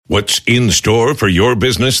What's in store for your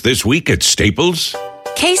business this week at Staples?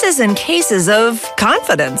 Cases and cases of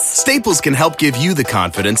confidence. Staples can help give you the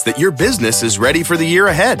confidence that your business is ready for the year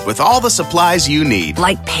ahead with all the supplies you need.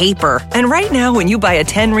 Like paper. And right now, when you buy a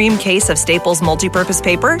 10-ream case of Staples multipurpose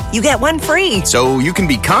paper, you get one free. So you can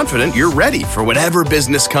be confident you're ready for whatever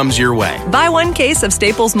business comes your way. Buy one case of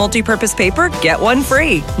Staples multipurpose paper, get one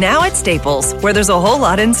free. Now at Staples, where there's a whole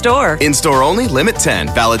lot in store. In store only, limit 10,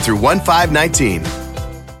 valid through 1/5/19.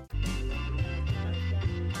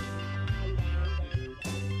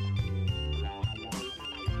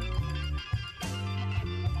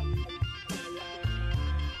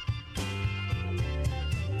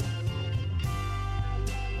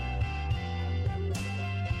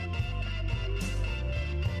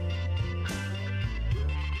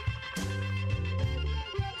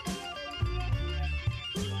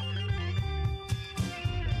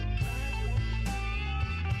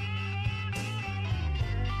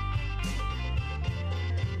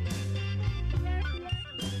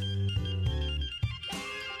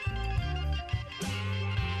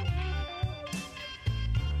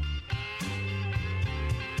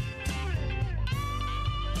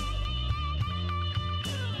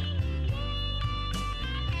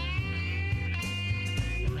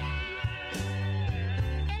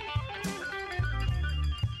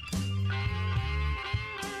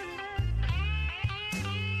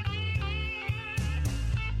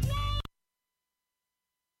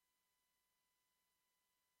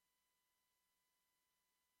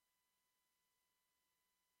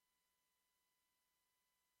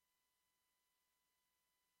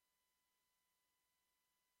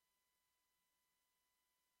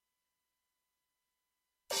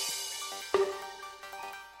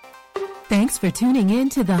 Thanks for tuning in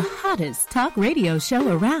to the hottest talk radio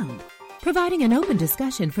show around, providing an open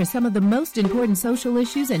discussion for some of the most important social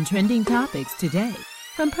issues and trending topics today.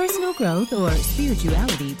 From personal growth or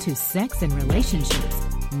spirituality to sex and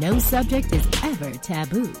relationships, no subject is ever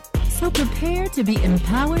taboo. So prepare to be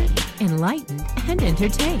empowered, enlightened, and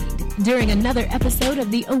entertained during another episode of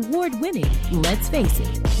the award-winning Let's Face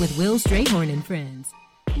It with Will Strayhorn and Friends.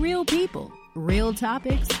 Real people, real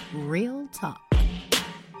topics, real talk.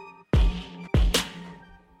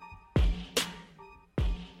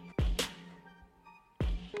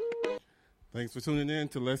 Thanks for tuning in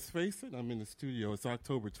to Let's Face It. I'm in the studio. It's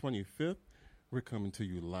October 25th. We're coming to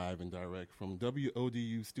you live and direct from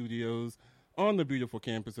WODU Studios on the beautiful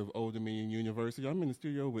campus of Old Dominion University. I'm in the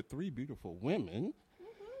studio with three beautiful women.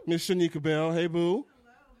 Miss Shanika Bell, hey, boo.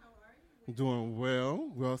 Hello, how are you? Doing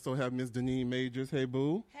well. We also have Miss Deneen Majors, hey,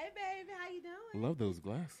 boo. Hey, baby, how you doing? Love those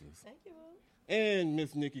glasses. Thank you, boo. And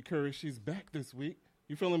Miss Nikki Curry, she's back this week.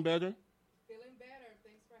 You feeling better? Feeling better.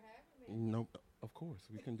 Thanks for having me. Nope. Of course.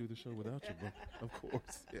 We couldn't do the show without you, bro. Of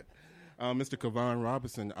course. Yeah. Mr. Kavan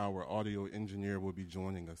Robinson, our audio engineer, will be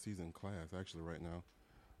joining us. He's in class, actually, right now.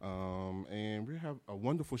 And we have a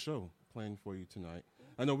wonderful show planned for you tonight.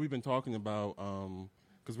 I know we've been talking about,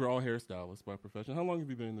 because we're all hairstylists by profession. How long have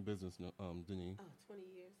you been in the business, Deneen? 20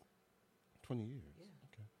 years. 20 years? Yeah.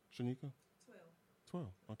 Okay. Shanika? 12. 12.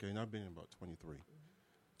 Okay, and I've been in about 23.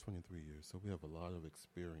 23 years, so we have a lot of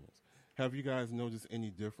experience. Have you guys noticed any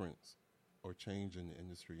difference or change in the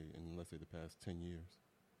industry in, let's say, the past 10 years?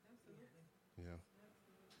 Absolutely. Yeah.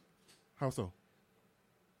 How so?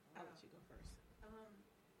 I'll let you go first.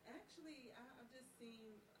 Actually, I've just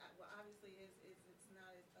seen, well, obviously, it's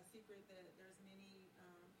not a secret that there's many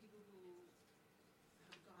people who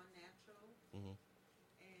have gone natural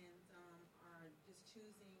and are just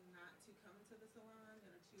choosing not to come into the salon and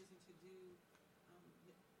are choosing to do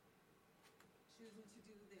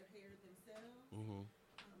their hair themselves.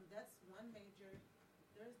 That's one major.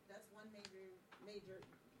 That's one major.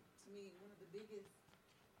 To me, one of the biggest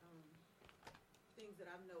things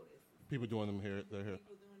that I've noticed. People doing their hair. People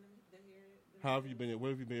doing their hair. How have you been?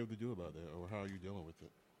 What have you been able to do about that, or how are you dealing with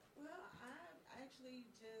it? Well, I actually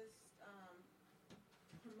just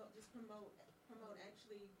promote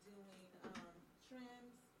actually doing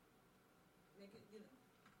trims,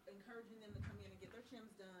 encouraging them to come in and get their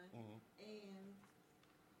trims done, and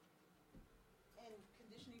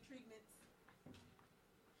conditioning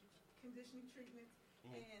treatments,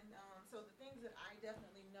 and so the things that I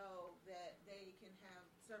definitely know that they can have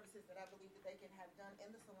services that I believe that they can have done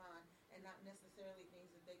in the salon and not necessarily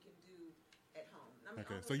things that they can do at home. I mean,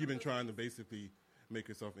 Okay, so you've been trying to basically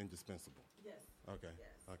make yourself indispensable. Yes. Okay.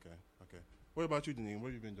 Yes. Okay. What about you, Deneen?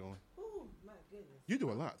 What have you been doing? Oh my goodness. You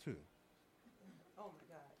do a lot too. Oh my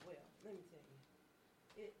God. Well, let me tell you,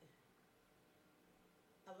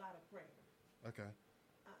 a lot of prayer. Okay.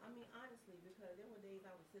 I mean, honestly, because there were days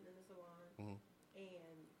I was sitting in the salon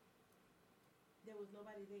and there was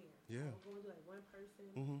nobody there. Yeah. I was going to like one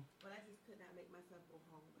person, but I just could not make myself go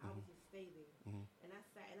home. I would just stay there. And I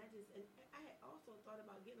sat, and I had also thought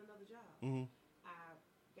about getting another job. I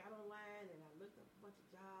got online and I looked up a bunch of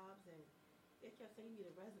jobs, and they kept saying you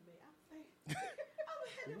need a resume. I was like, I'm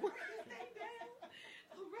had to write this thing down.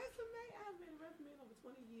 A resume? I've been a resume over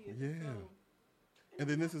 20 years. Yeah. And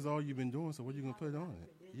then this is all you've been doing, so what are you going to put on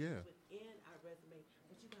it? Yeah. Within our resume,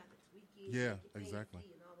 but you got to tweak it. Yeah, make it exactly.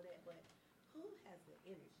 fancy and all of that, but who has the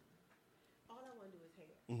energy? All I want to do is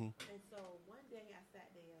hair. And so one day I sat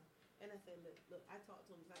there and I said, look, I talked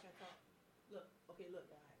to him like I talked. Look,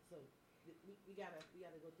 guys. So we gotta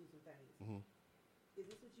go through some things. Is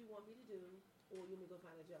this what you want me to do, or you want me to go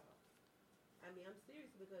find a job? I mean, I'm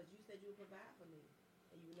serious because you said you would provide for me,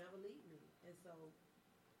 and you would never leave me. And so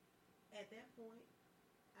at that point,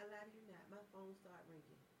 I lie to you not, my phone started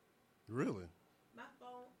ringing. Really? My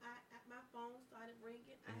phone started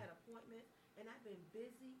ringing. I had appointments, and I've been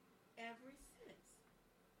busy ever since.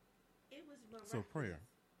 It was miraculous. So prayer.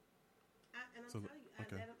 I'm telling you,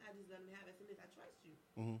 okay. I just let him have it. I said, I trust you.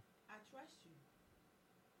 I trust you.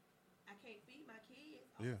 I can't feed my kids.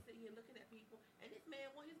 I'm sitting here looking at people, and this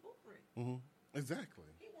man want his boyfriend. Exactly.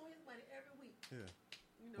 He want his money every week. Yeah.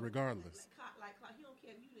 You know, regardless. Like he don't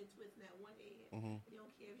care if you didn't twist that one head. He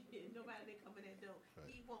don't care if nobody didn't come in that door. Right.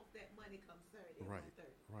 He wants that money come Saturday. Right.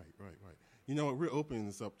 You know what? We're opening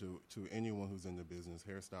this up to anyone who's in the business: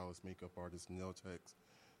 hairstylists, makeup artists, nail techs,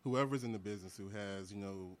 whoever's in the business who has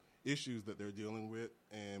issues that they're dealing with,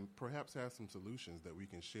 and perhaps has some solutions that we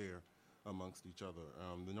can share amongst each other.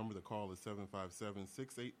 The number to call is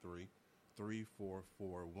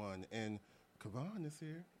 757-683-3441. And Kavon is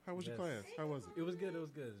here. How was your class? How was it? It was good. It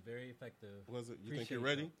was good. It was very effective. Was it? You think you're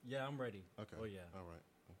ready? Yeah, I'm ready. Okay. Oh, yeah. All right.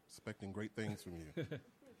 I'm expecting great things from you.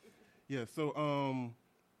 Yeah. So,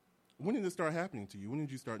 when did this start happening to you? When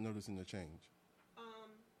did you start noticing the change?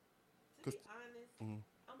 To be honest, I'm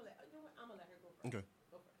gonna let her go first. Okay.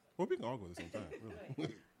 Go first. Well, we can all go at the same time.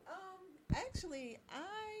 Really. Actually,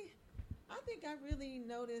 I think I really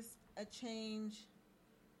noticed a change.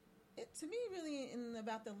 To me, really, in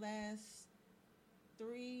about the last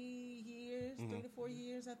 3 years, 3 to 4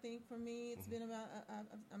 years, I think for me, it's been about.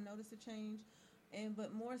 I've noticed a change,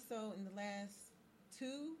 but more so in the last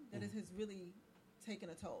 2 that it has really taken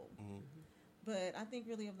a toll. But I think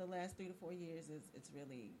really over the last 3 to 4 years, it's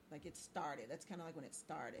really like it started. That's kind of like when it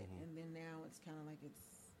started, and then now it's kind of like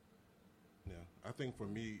it's. Yeah, I think for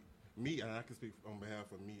me, and I can speak on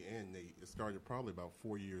behalf of me and Nate, it started probably about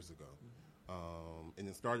 4 years ago. And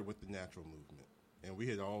it started with the natural movement. And we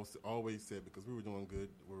had always said, because we were doing good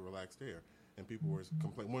with relaxed hair, and people were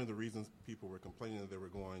complaining. One of the reasons people were complaining that they were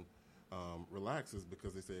going relaxed is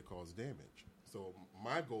because they say it caused damage. So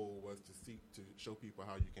my goal was to seek to show people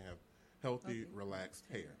how you can have healthy, relaxed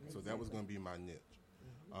hair. So that was going to be my niche.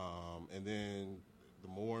 And then the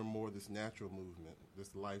more and more this natural movement,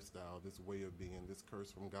 this lifestyle, this way of being, this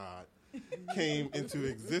curse from God came into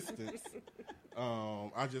existence.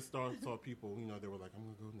 I just saw people, they were like, I'm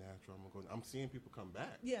going to go natural. I'm seeing people come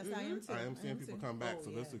back. Yes, I am too. I am seeing people come back, so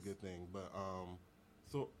that's a good thing. But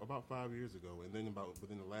so about 5 years ago, and then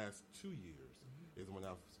within the last 2 years is when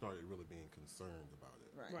I started really being concerned about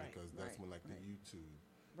it. Right. Because that's when the YouTube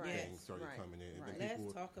thing started coming in. And Then people,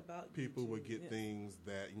 let's talk about people YouTube. would get things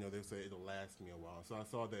that, they say it'll last me a while. So I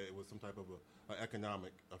saw that it was some type of an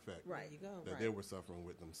economic effect that they were suffering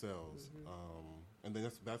with themselves. And then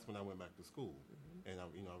that's when I went back to school. And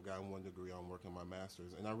I've gotten 1 degree. I'm working my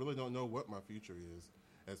master's. And I really don't know what my future is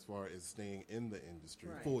as far as staying in the industry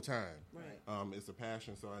full time. It's a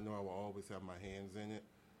passion, so I know I will always have my hands in it.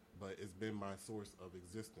 But it's been my source of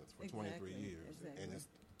existence for 23 years. And it's,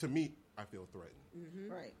 to me, I feel threatened.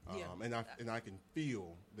 And I can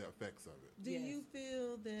feel the effects of it. Do you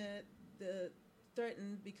feel that the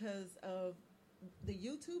threatened because of the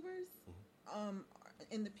YouTubers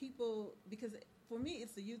and the people? Because for me,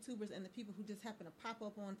 it's the YouTubers and the people who just happen to pop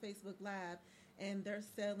up on Facebook Live and they're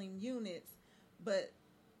selling units, but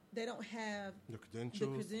they don't have the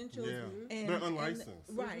credentials. Yeah. And they're unlicensed.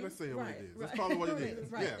 Let's say what it is. That's probably what it is.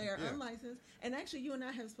 They're unlicensed. And actually, you and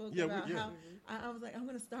I have spoken about how I was like, I'm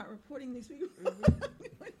going to start reporting these people. We're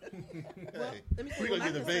going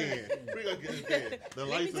to get a ban. We're going to get a ban. The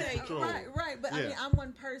license control. Right. But I mean, I'm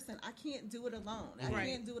one person. I can't do it alone. I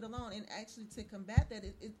can't do it alone. And actually, to combat that,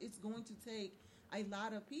 it's going to take a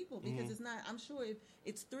lot of people because it's not. I'm sure if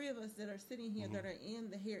it's 3 of us that are sitting here that are in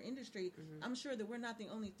the hair industry, I'm sure that we're not the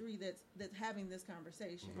only 3 that's having this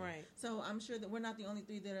conversation. Right. So I'm sure that we're not the only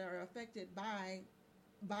 3 that are affected by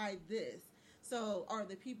this. So are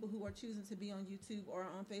the people who are choosing to be on YouTube or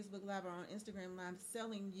on Facebook Live or on Instagram Live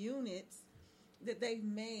selling units that they've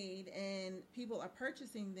made, and people are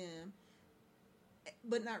purchasing them,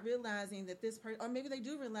 but not realizing that this person, or maybe they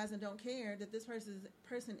do realize and don't care that this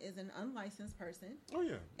person is an unlicensed person. Oh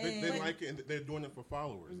yeah, they like it, and they're doing it for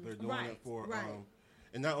followers. They're doing it for,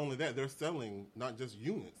 and not only that, they're selling not just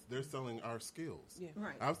units; they're selling our skills. Yeah.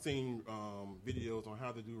 Right. I've seen videos on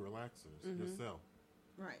how to do relaxers yourself.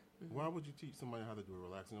 Right. Why would you teach somebody how to do a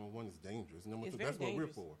relaxer? Number one, it's dangerous. Number two, It's that's very what we're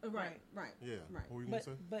dangerous. for. Right. Yeah. Right. What were you going to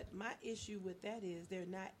say? But my issue with that is they're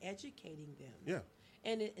not educating them. Yeah.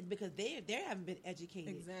 And because they haven't been educated.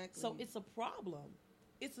 Exactly. So it's a problem.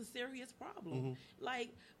 It's a serious problem. Like,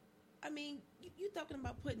 I mean, you talking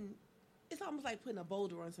about it's almost like putting a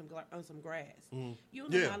boulder on some grass. You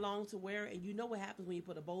don't know how long to wear it, and you know what happens when you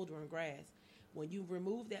put a boulder on grass. When you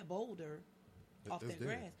remove that boulder off that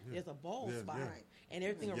grass, there's a bald spot, and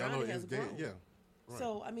everything around it has grown. Yeah. Right.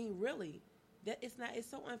 So I mean, really, that it's not. It's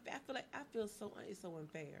so unfair. I feel it's so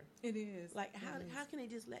unfair. It is. Like how can they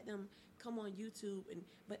just let them come on YouTube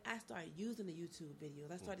but I started using the YouTube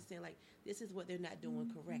videos. I started saying like, this is what they're not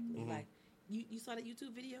doing correctly. Like you saw that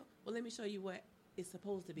YouTube video? Well, let me show you what is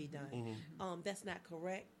supposed to be done. That's not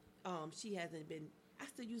correct. She hasn't been. I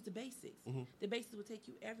still use the basics. The basics will take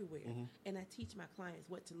you everywhere. And I teach my clients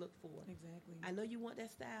what to look for. Exactly. I know you want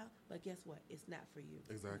that style, but guess what? It's not for you.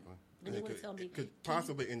 Exactly. And they want to tell me, it could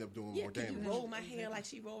possibly end up doing more can damage. you roll my hair like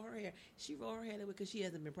she rolled her hair? She rolled her hair that way because she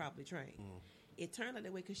hasn't been properly trained. It turned out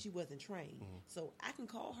that way because she wasn't trained. So I can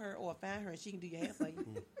call her or find her and she can do your hair for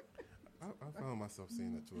you. I found myself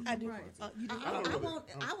saying that too. I do.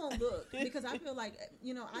 I won't look because I feel like I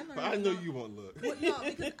learned. But I know you won't look. Well, no,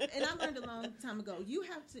 because and I learned a long time ago. You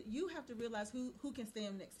have to realize who can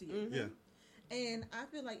stand next to you. Yeah. And I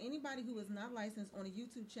feel like anybody who is not licensed on a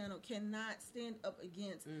YouTube channel cannot stand up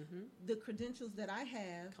against the credentials that I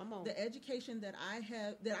have, the education that I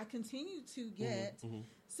have, that I continue to get.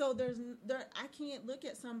 So I can't look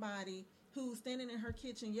at somebody who's standing in her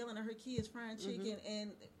kitchen yelling at her kids frying chicken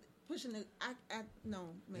and pushing the.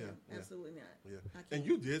 No, ma'am, absolutely not. Yeah, and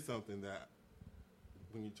you did something that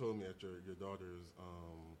when you told me at your daughter's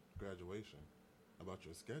graduation about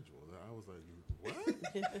your schedule, that I was like,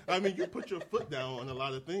 what? I mean, you put your foot down on a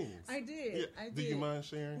lot of things. I did. Yeah. I did. Do you mind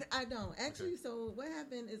sharing? I don't actually. So what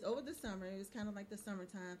happened is over the summer, it was kind of like the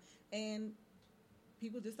summertime, and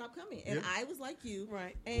people just stopped coming, and I was like you,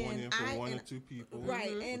 right? And going in for one or two people,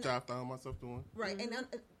 right? Which I found myself doing, right?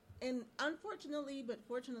 And unfortunately, but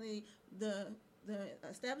fortunately, the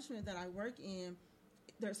establishment that I work in,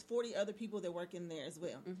 there's 40 other people that work in there as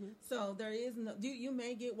well. So there is no. You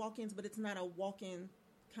may get walk-ins, but it's not a walk-in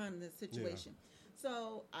kind of situation.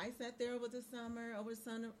 So I sat there over the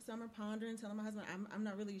summer pondering, telling my husband, I'm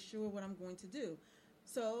not really sure what I'm going to do.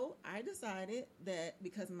 So I decided that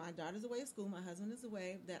because my daughter's away at school, my husband is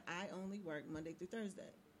away, that I only work Monday through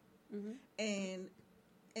Thursday.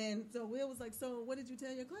 And so Will was like, so what did you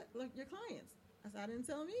tell your clients? I said, I didn't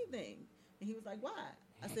tell them anything. And he was like, why?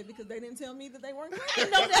 I said, because they didn't tell me that they weren't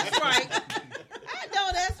coming. I know that's right. I know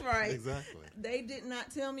that's right. Exactly. They did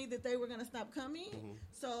not tell me that they were going to stop coming.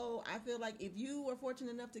 So I feel like if you were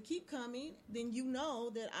fortunate enough to keep coming, then you know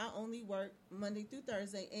that I only work Monday through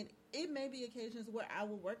Thursday. And it may be occasions where I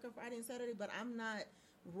will work on Friday and Saturday, but I'm not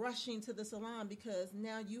rushing to the salon because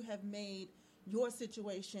now you have made your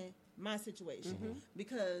situation my situation.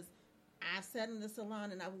 Because I've sat in the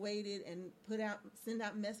salon and I've waited and send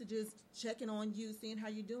out messages, checking on you, seeing how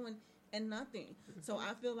you're doing, and nothing. So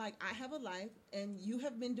I feel like I have a life and you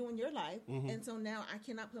have been doing your life. And so now I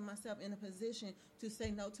cannot put myself in a position to say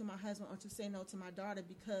no to my husband or to say no to my daughter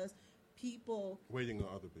because people waiting on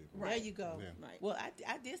other people. Right. There you go. Yeah. Right. Well,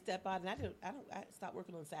 I did step out and I stopped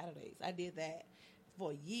working on Saturdays. I did that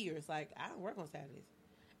for years. Like I don't work on Saturdays.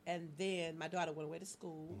 And then my daughter went away to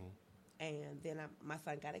school. And then my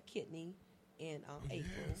son got a kidney in April.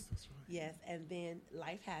 Yes, that's right. Yes, and then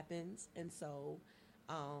life happens, and so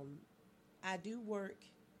I do work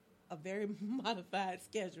a very modified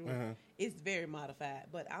schedule. It's very modified,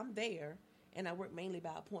 but I'm there, and I work mainly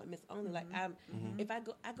by appointments only. Like if I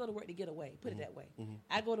go to work to get away. Put it that way.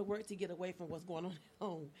 I go to work to get away from what's going on at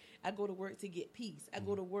home. I go to work to get peace. I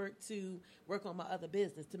go to work to work on my other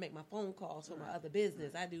business, to make my phone calls for my other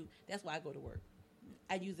business. That's why I go to work.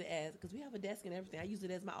 I use it as, because we have a desk and everything, I use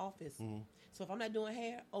it as my office. So if I'm not doing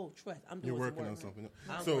hair, trust, I'm doing You're working some on work. something.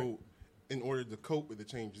 I'm So working. in order to cope with the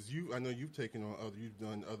changes, I know you've taken on you've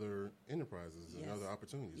done other enterprises and other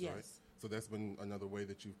opportunities, right? So that's been another way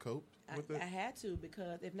that you've coped with it? I had to,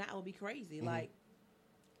 because if not, I would be crazy. Like,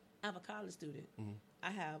 I have a college student.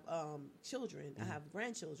 I have children. I have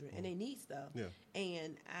grandchildren, and they need stuff.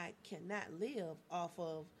 And I cannot live off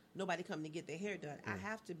of nobody coming to get their hair done. I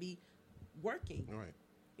have to be working. Right.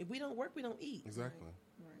 If we don't work, we don't eat. Exactly.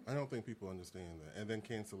 Right. I don't think people understand that. And then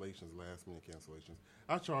cancellations, last minute cancellations.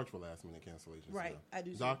 I charge for last minute cancellations. Right, now. I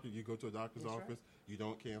do. Doctor, you go to a doctor's That's office. right. You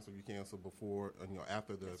don't cancel. You cancel before,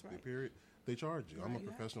 after the right. period. They charge you. I'm a You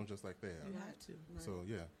have professional just like that. You have to. Right. So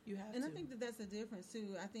yeah. You have And to. I think that that's a difference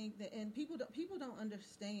too. I think that, and people don't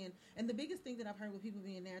understand. And the biggest thing that I've heard with people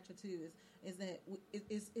being natural too is that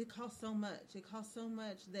it costs so much. It costs so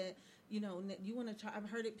much that you want to try. I've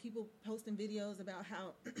heard it. People posting videos about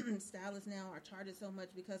how stylists now are charged so much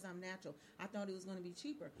because I'm natural. I thought it was going to be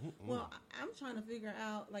cheaper. Well, I'm trying to figure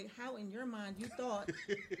out like how in your mind you thought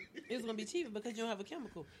it was going to be cheaper because you don't have a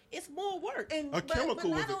chemical. It's more work. and A chemical but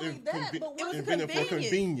was not only that, but what invented for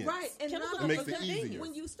convenience. right, and Chemical not It makes only it that, easier.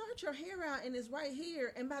 when you start your hair out and it's right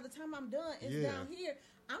here, and by the time I'm done, it's Yeah. down here.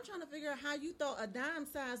 I'm trying to figure out how you thought a dime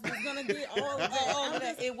size was gonna get all of that. All I'm of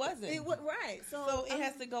that. just- It wasn't. It was right. So it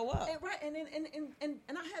has to go up. And, right, and then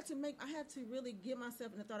and I had to really get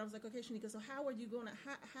myself in the thought. I was like, okay, Shanika, so how are you gonna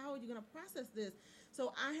process this?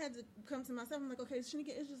 So I had to come to myself. I'm like, okay, Shanika,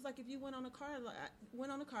 it's just like if you went on a car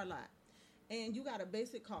lot, and you got a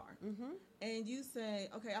basic car, and you say,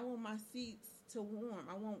 okay, I want my seats to warm.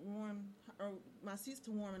 I want my seats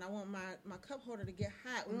to warm, and I want my cup holder to get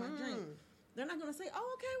hot with my drink. They're not going to say,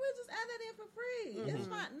 oh, okay, we'll just add that in for free. It's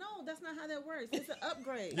fine. No, that's not how that works. It's an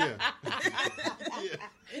upgrade. Yeah.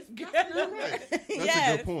 It's an upgrade. That's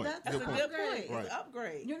Yes, a good point. that's That's a good point. Right. It's an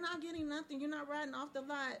upgrade. You're not getting nothing. You're not riding off the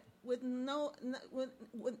lot with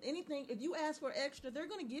with anything. If you ask for extra, they're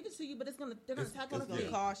going to give it to you, but they're going to tack on a It's going fee.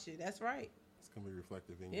 to cost you. That's right. It's going to be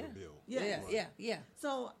reflective in Yeah. your bill. Yeah. Yeah.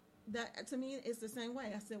 So that to me, it's the same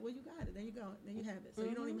way. I said, well, you got it. There you go. There you have it. So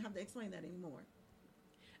you don't even have to explain that anymore.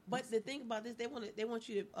 But the thing about this, they want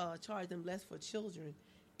you to charge them less for children.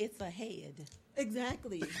 It's a head.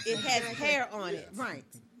 Exactly. It has hair on it. Right.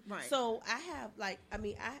 So I have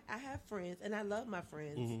I have friends, and I love my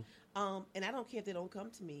friends. And I don't care if they don't come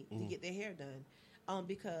to me to get their hair done,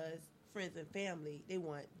 because friends and family, they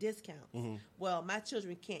want discounts. Well, my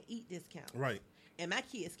children can't eat discounts. Right. And my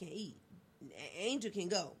kids can eat. Angel can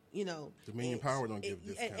go, Dominion Power don't give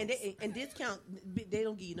discounts. And discount, they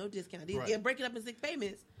don't give you no discount. Right. They'll break it up in 6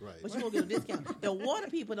 payments, Right. but you won't get no discount. The water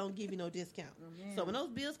people don't give you no discount. So when those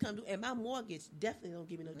bills come due, and my mortgage definitely don't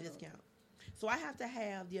give me no discount. So I have to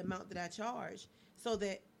have the amount that I charge so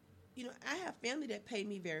that, I have family that pay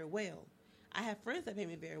me very well. I have friends that pay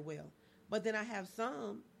me very well. But then I have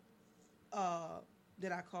some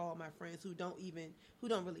that I call my friends who don't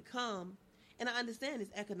really come. And I understand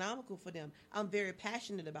it's economical for them. I'm very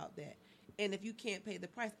passionate about that. And if you can't pay the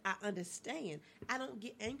price, I understand. I don't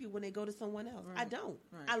get angry when they go to someone else. Right. I don't.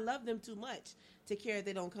 Right. I love them too much to care if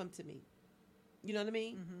they don't come to me. You know what I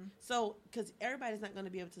mean? So, because everybody's not going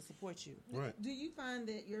to be able to support you. Right. Do you find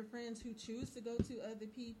that your friends who choose to go to other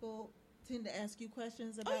people tend to ask you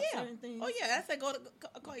questions about certain things? Oh, yeah. I said call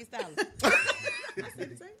your stylist. I said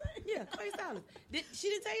the same thing. Yeah, call your stylist. She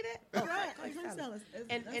didn't tell you that? Right. Call your Call your stylist.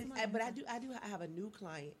 stylist. But I have a new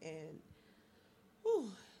client, and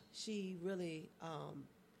she really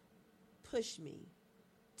pushed me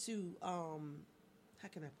to how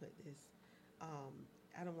can I put this?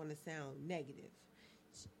 I don't want to sound negative.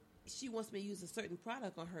 She wants me to use a certain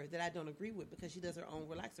product on her that I don't agree with because she does her own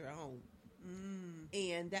relaxer at home.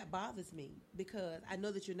 And that bothers me because I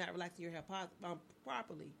know that you're not relaxing your hair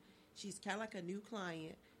properly. She's kind of like a new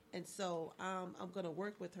client, and so I'm going to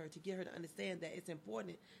work with her to get her to understand that it's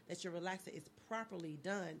important that your relaxer is properly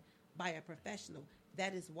done by a professional.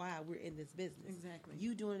 That is why we're in this business. Exactly.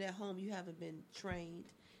 You doing it at home, you haven't been trained,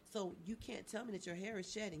 so you can't tell me that your hair is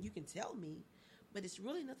shedding. You can tell me, but it's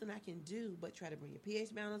really nothing I can do but try to bring your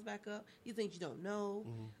pH balance back up. You think you don't know.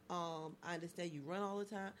 I understand you run all the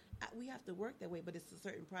time. We have to work that way, but it's a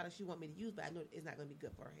certain product you want me to use, but I know it's not going to be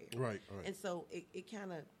good for her hair. Right. And so it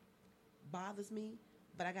kind of bothers me,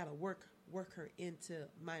 but I got to work her into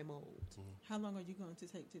my mold. How long are you going to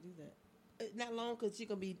take to do that? Not long, because she's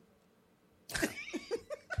going to be...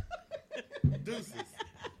 Deuces.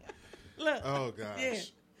 Look. Oh,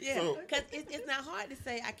 gosh. Yeah, So- because it's not hard to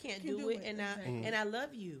say I can't do it, and exactly. I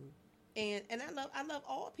love you, and I love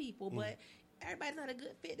all people, but everybody's not a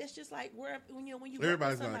good fit. That's just like when you work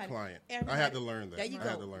Everybody's with not a somebody, client. I everybody- had to learn that. There you I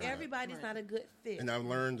had go. to learn that. Everybody's Right. not a good fit. And I've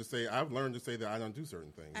learned to say that I don't do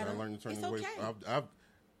certain things. I learned to turn it's away. okay.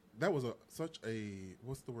 That was such a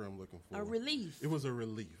what's the word I'm looking for? A relief. It was a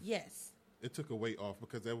relief. Yes. It took a weight off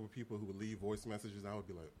because there were people who would leave voice messages, and I would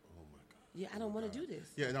be like, oh my god. Yeah, I don't want to do this.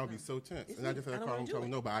 Yeah, and I would be so tense. It's And I me. just I had to don't call wanna them, do tell them,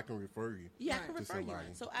 it. no, but I can refer you. Yeah, I Right. can To refer you. somebody.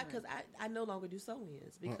 So because I no longer do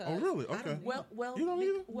sew-ins because Oh, really? I Okay. don't- well You don't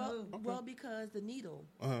either? well because the needle.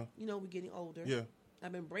 Uh-huh. We're getting older. Yeah.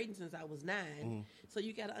 I've been braiding since I was 9. So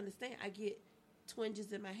you got to understand, I get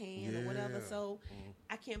twinges in my hand or whatever. So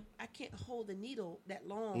I can't hold the needle that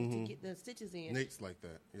long to get the stitches in. Nate's like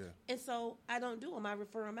that, yeah. And so I don't do them. I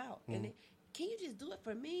refer them out. And can you just do it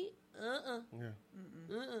for me? I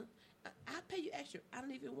pay you extra. I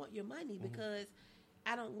don't even want your money because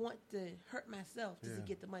I don't want to hurt myself just to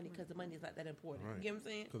get the money because the money is not that important. Right. You get what I'm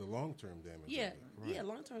saying? Because the long-term damage. Yeah,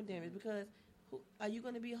 long-term damage. Because are you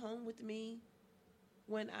going to be home with me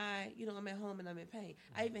when I'm at home and I'm in pain?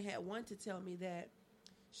 I even had one to tell me that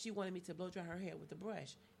she wanted me to blow dry her hair with the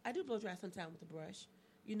brush. I do blow dry sometimes with the brush,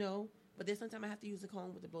 but then sometimes I have to use the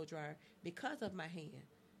comb with the blow dryer because of my hand.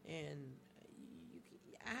 And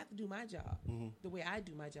I have to do my job the way I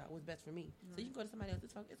do my job. What's best for me. So you can go to somebody else.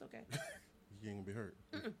 It's okay. You ain't gonna be hurt.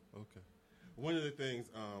 Okay. One of the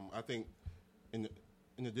things I think, in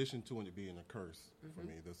addition to it being a curse for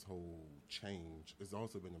me, this whole change has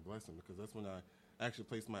also been a blessing because that's when I actually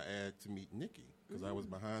placed my ad to meet Nikki because I was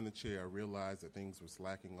behind the chair. I realized that things were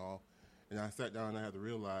slacking off, and I sat down and I had to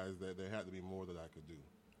realize that there had to be more that I could do.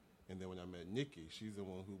 And then when I met Nikki, she's the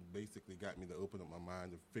one who basically got me to open up my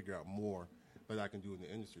mind to figure out more that I can do in the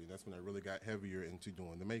industry. That's when I really got heavier into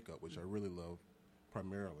doing the makeup, which I really love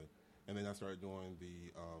primarily. And then I started doing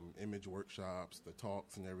the image workshops, the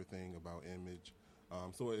talks and everything about image.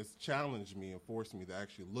 So it's challenged me and forced me to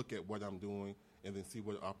actually look at what I'm doing and then see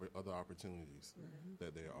what other opportunities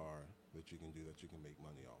that there are that you can do that you can make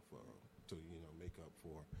money off of to, make up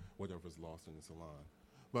for whatever's lost in the salon.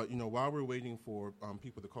 But, while we're waiting for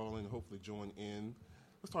people to call in and hopefully join in,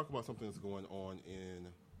 let's talk about something that's going on in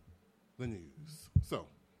the news. So,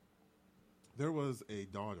 there was a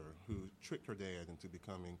daughter who tricked her dad into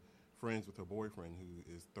becoming friends with her boyfriend who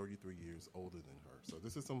is 33 years older than her. So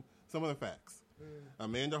this is some of the facts.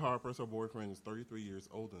 Amanda Harper's her boyfriend is 33 years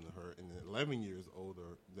older than her and 11 years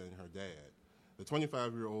older than her dad. The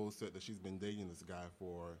 25-year-old said that she's been dating this guy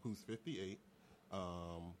who's 58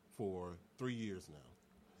 for 3 years now.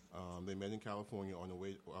 They met in California on a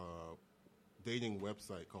dating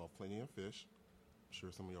website called Plenty of Fish. I'm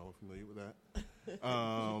sure some of y'all are familiar with that.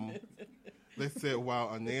 They said while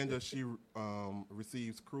Ananda, she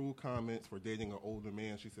receives cruel comments for dating an older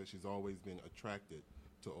man, she said she's always been attracted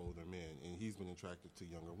to older men, and he's been attracted to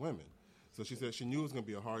younger women. So she said she knew it was going to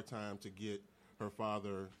be a hard time to get her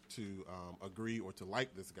father to agree or to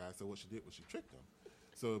like this guy, so what she did was she tricked him.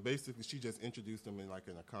 So basically, she just introduced him in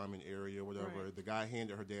a common area or whatever. Right. The guy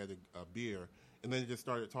handed her dad a beer, and then they just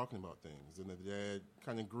started talking about things. And the dad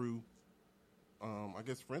kind of grew, I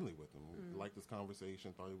guess, friendly with him, liked this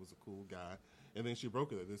conversation, thought he was a cool guy. And then she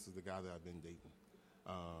broke it that this is the guy that I've been dating.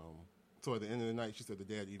 So at the end of the night, she said the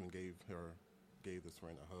dad even gave this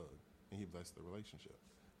friend a hug, and he blessed the relationship.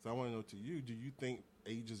 So I want to know to you, do you think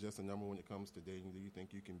age is just a number when it comes to dating? Do you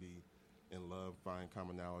think you can be in love, find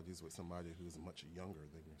commonalities with somebody who's much younger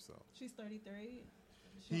than yourself? She's 33.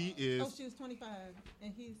 He is. Oh, she was 25,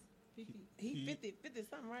 and he's 50. He's 50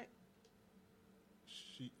 something, right?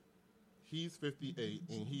 He's 58,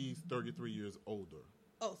 and he's 33 years older.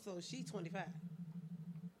 Oh, so she's 25.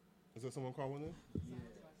 Is there someone calling in? Yeah.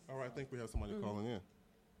 All right, I think we have somebody calling in.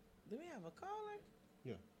 Do we have a caller?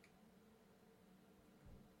 Yeah.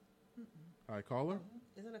 Hi, caller?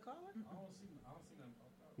 Is it a caller? I don't see them.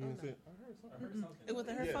 You didn't see it? I heard something. It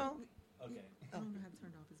wasn't her phone? Okay. I don't know how to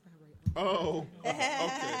turn it off. It's vibrating. Oh,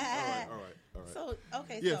 okay. All right. So,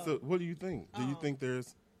 okay. Yeah, so what do you think? Do you think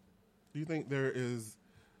there is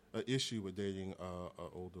an issue with dating an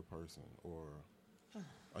older person or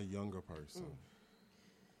a younger person?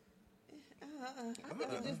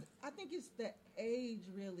 I think it's the age,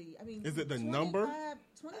 really. I mean, is it the number?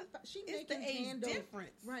 25, she it's can the age handle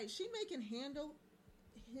difference, right? She can handle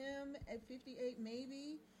him at 58,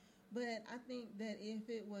 maybe. But I think that if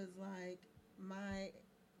it was like my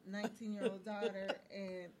 19-year-old daughter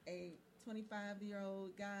and a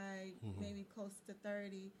 25-year-old guy, maybe close to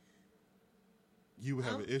 30. You would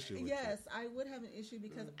have an issue with Yes, I would have an issue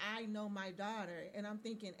because I know my daughter, and I'm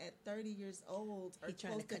thinking at 30 years old or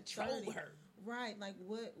trying close to control her. Right, like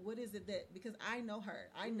what is it that, because I know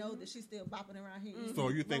her. I know that she's still bopping around here. So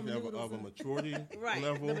are you thinking of a maturity right,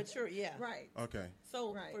 level? The maturity, yeah. Right. Okay.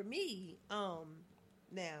 So for me, now,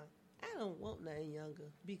 I don't want nothing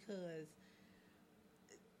younger because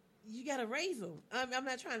you got to raise them. I'm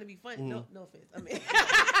not trying to be funny. No offense. I mean,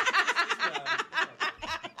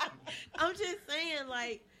 I'm just saying,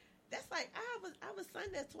 like, that's like, I have a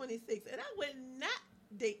son that's 26, and I would not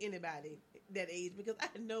date anybody that age because I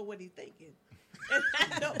know what he's thinking. And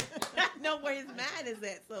I know where his mind is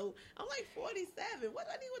at. So I'm like 47. What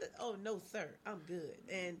do I need with it? Oh, no, sir. I'm good.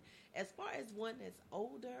 And as far as one that's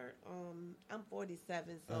older, I'm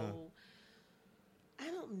 47. So I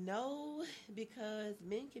don't know, because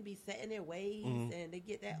men can be set in their ways and they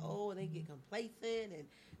get that old and they get complacent and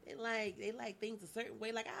they like things a certain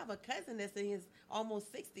way. Like I have a cousin that's in his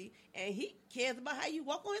almost 60 and he cares about how you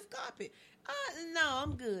walk on his carpet. No,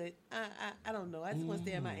 I'm good. I don't know. I just want to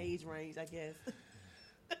stay in my age range, I guess.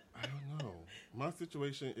 I don't know. My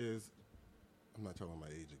situation is, I'm not telling my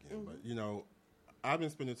age again, but you know, I've been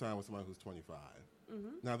spending time with somebody who's 25.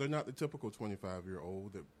 Now they're not the typical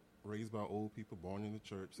 25-year-old that raised by old people, born in the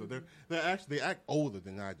church. So they act older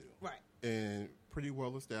than I do, Right. and pretty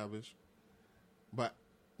well established. But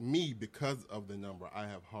me, because of the number, I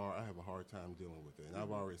have a hard time dealing with it. And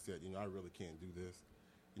I've already said, you know, I really can't do this.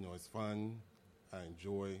 You know, it's fun. I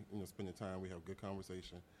enjoy, you know, spending time. We have good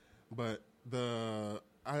conversation. But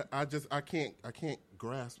I can't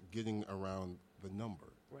grasp getting around the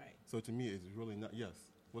number. Right. So to me, it's really not.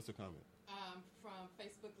 Yes. What's the comment? From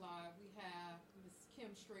Facebook Live, we have Ms. Kim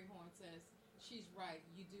Strayhorn says, she's right,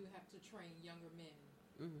 you do have to train younger men.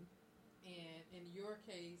 And in your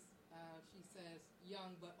case, she says,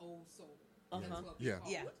 young but old soul. That's what we call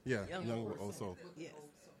it. Young but old soul. Yes.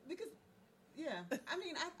 Because,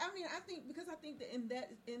 I think because I think that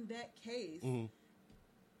in that case,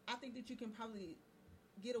 I think that you can probably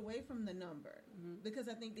get away from the number because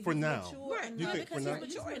I think that for he's now. mature Right. enough. Because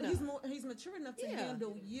he's mature enough. He's mature enough to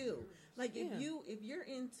handle you. Like if you're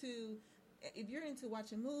into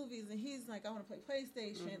watching movies and he's like, I want to play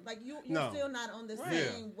PlayStation, like you're still not on the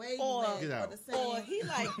same wavelength or the same. Or he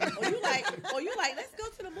like, or you like, let's go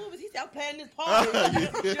to the movies. He's out playing this party.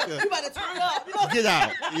 You about to turn up. Get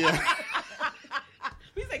out. Yeah.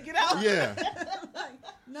 He said, get out. Yeah. Like,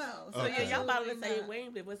 no. So y'all about on the same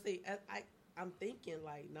wavelength. But see, I'm thinking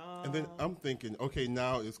like, no. And then I'm thinking, okay,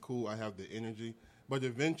 now it's cool. I have the energy, but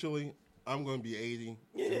eventually I'm going to be 80, and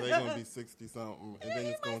they're going to be 60 something, and then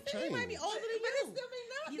it's going to change. He might be older than But you. it still may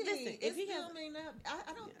not be. Listen, It still may not.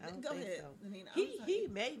 I don't. Go think ahead. so. I mean, He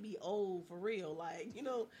may be old for real. Like, you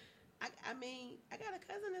know, I mean, I got a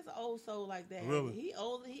cousin that's an old soul like that. Really? He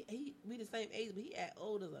older. We the same age, but he act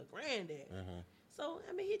old as a granddad. So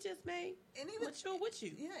I mean, he just may mature with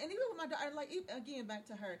you. Yeah, and even with my daughter, like again, back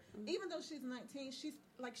to her. Even though she's 19, she's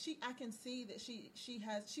like I can see that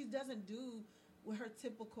she doesn't do with her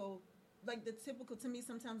typical. Like the typical to me,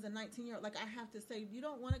 sometimes a 19-year-old, like I have to say, you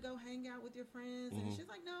don't want to go hang out with your friends, and she's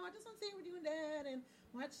like, no, I just want to see what you and dad and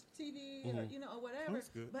watch TV or or whatever. That's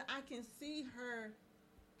good. But I can see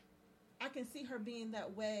her being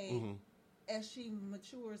that way as she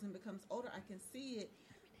matures and becomes older. I can see it,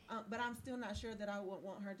 but I'm still not sure that I would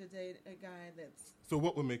want her to date a guy that's. So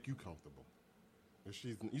what would make you comfortable? If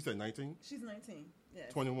you said 19? She's 19.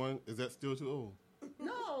 Yes. 21? Is that still too old?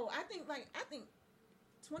 No, I think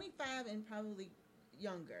 25 and probably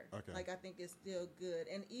younger. Okay. Like I think it's still good,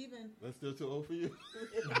 and even That's still too old for you? I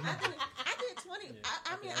think 20.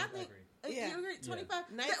 I think you're 25.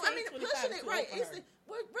 Yeah. I mean, 19, pushing it 25 right. is It's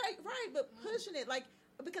old right, but pushing it like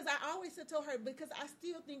because I always told her because I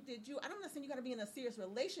still think that I'm not saying you got to be in a serious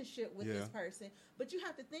relationship with this person, but you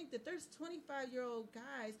have to think that there's 25-year-old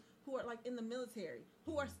guys who are like in the military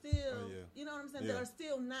who are still, you know what I'm saying, that are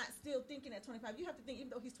still thinking at 25. You have to think,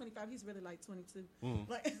 even though he's 25, he's really like 22.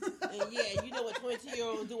 Like, and you know what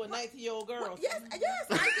 22-year-olds do with 19-year-old girls. Yes, I do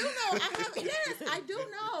know. I do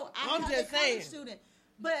know. I'm just a college student.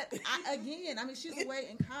 But she's away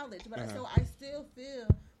in college, but so I still feel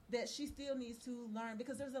that she still needs to learn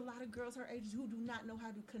because there's a lot of girls her age who do not know how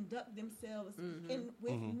to conduct themselves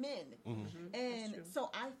with men. And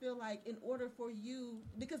so I feel like in order for you,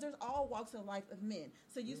 because there's all walks of life of men,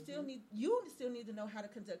 so you still need to know how to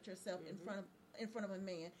conduct yourself in front of a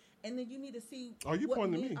man, and then you need to see. Are you what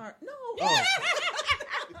pointing to men me? are. No. Oh.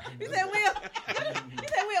 He said, Will.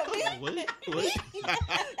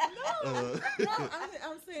 No.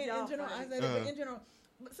 I'm saying in general. I said it, but in general.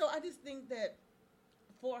 So I just think that.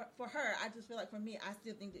 For her, I just feel like for me, I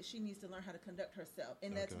still think that she needs to learn how to conduct herself,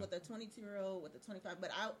 and that's with a 22-year-old, with a 25.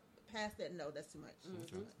 But out past that, no, that's too much.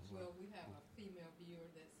 Well, we have a female viewer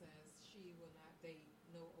that says she will not date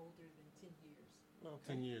no older than 10 years.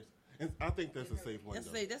 Okay. 10 years. And I think that's a safe one.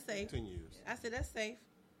 That's safe. 10 years. I said that's safe.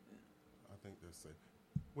 I think that's safe.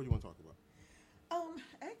 What do you want to talk about?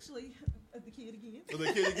 Actually, the kid again.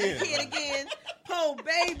 The kid again. The kid again. Poor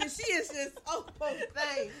baby, she is just poor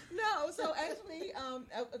thing. No, so actually,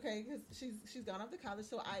 okay, because she's gone off to college,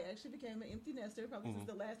 so I actually became an empty nester probably since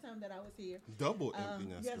the last time that I was here. Double empty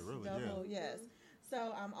nester, yes, really? Double, yes.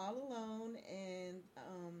 So I'm all alone, and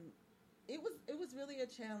it was really a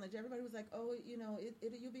challenge. Everybody was like, "Oh,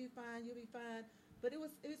 you'll be fine, you'll be fine." But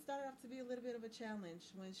it started off to be a little bit of a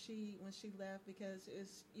challenge when she left because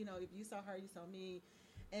it's if you saw her, you saw me,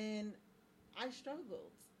 and I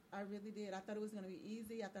struggled. I really did. I thought it was going to be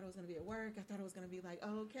easy. I thought it was going to be at work. I thought it was going to be like,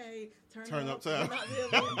 oh, okay, turn up time. Not really.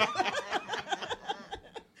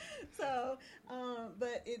 So,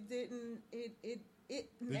 but it didn't. It Did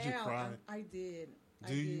now you cry? I did.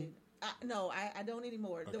 Do you? No, I don't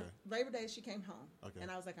anymore. Okay. Labor Day, she came home, Okay. and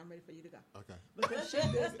I was like, I'm ready for you to go. Okay. Because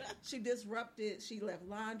she disrupted. She left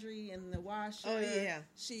laundry in the washer. Oh, yeah.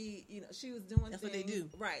 She, she was doing That's things. what they do.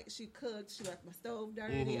 Right. She cooked. She left my stove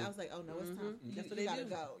dirty. I was like, oh no, it's time. That's what you they gotta do.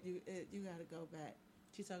 go. You gotta go back.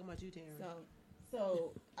 She's talking about you, Taryn.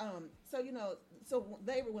 So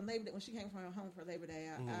when she came from home for Labor Day,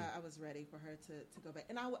 I was ready for her to go back.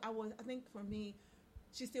 And I think for me,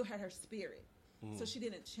 she still had her spirit, so she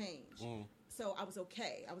didn't change. So I was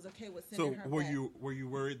okay. I was okay with sending her back. Were you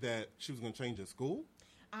worried that she was going to change at school?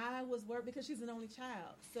 I was worried because she's an only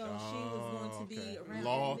child, so she was going to be around.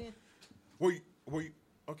 Law. And then, Were you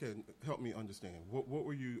okay? Help me understand. What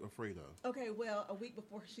were you afraid of? okay, well, a week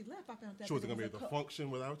before she left, I found out. She wasn't going to be able to function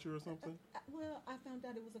without you or something? Well, I found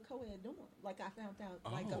out it was a co-ed dorm. Like I found out,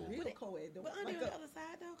 like a real co-ed dorm. But aren't they on the other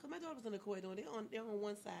side though? Because my daughter was on the co-ed dorm. They're on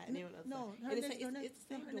one side and they're on the other side. Her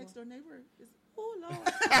And next door neighbor is. Oh Lord!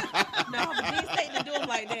 No, but they stayed in the dorm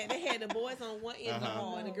like that. They had the boys on one end of the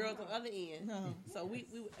hall and the girls on the other end. No. So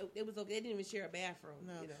it was okay. They didn't even share a bathroom.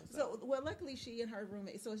 No. So Well, luckily she and her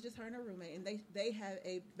roommate. So it's just her and her roommate, and they have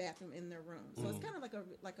a bathroom in their room. So it's kind of like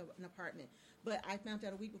an apartment. But I found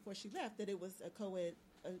out a week before she left that it was a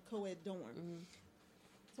co-ed dorm.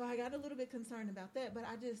 So I got a little bit concerned about that, but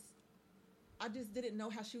I just didn't know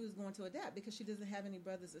how she was going to adapt because she doesn't have any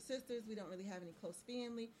brothers or sisters. We don't really have any close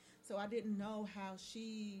family. So I didn't know how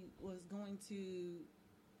she was going to,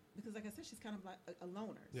 because like I said, she's kind of like a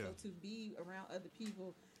loner. Yeah. So to be around other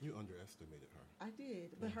people. You underestimated her. I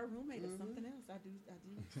did. But her roommate is something else. I do.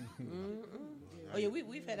 Oh yeah,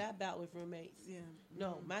 we've had our bout with roommates. Yeah.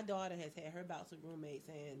 No, my daughter has had her bouts with roommates,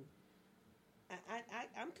 and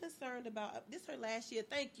I'm concerned about this. Her last year.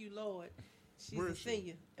 Thank you, Lord. She's Where a is she?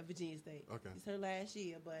 senior at Virginia State. Okay. It's her last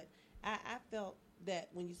year, but I felt that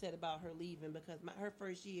when you said about her leaving, because her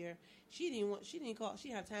first year, she didn't call. She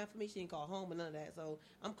didn't have time for me. She didn't call home or none of that. So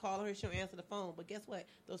I'm calling her. She don't answer the phone. But guess what?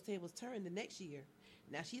 Those tables turned the next year.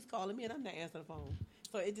 Now she's calling me and I'm not answering the phone.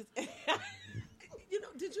 So it just.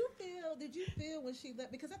 Did you feel when she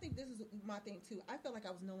left? Because I think this is my thing too. I felt like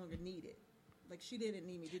I was no longer needed. Like she didn't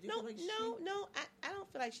need me. Did you feel like No. I don't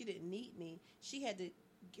feel like she didn't need me. She had to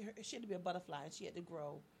be a butterfly and she had to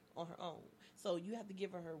grow on her own. So you have to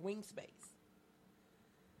give her wing space.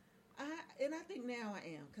 And I think now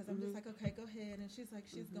I am, because I'm just like, okay, go ahead. And she's like,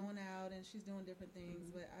 she's going out and she's doing different things.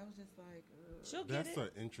 But I was just like, ugh. She'll get That's an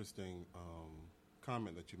interesting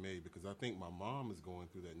comment that you made, because I think my mom is going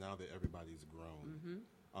through that now that everybody's grown.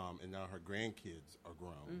 And now her grandkids are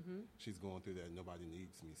grown. She's going through that nobody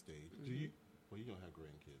needs me stage. Do you? Well, you don't have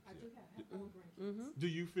grandkids. I yet. do have 4 grandkids. Do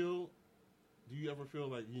you ever feel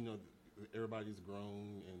like, everybody's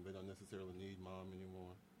grown and they don't necessarily need mom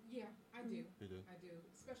anymore? Yeah, I do. You do? I do.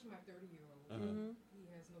 Especially my 30-year-old. He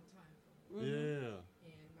has no time for me. Yeah.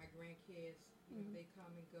 And my grandkids, they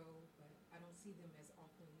come and go, but I don't see them as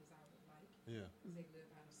often as I would like. Yeah. Because they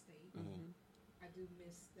live out of state. I do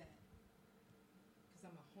miss that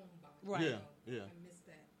because I'm a homebody. Right. Yeah. I miss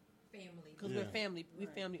that family. Because we're family.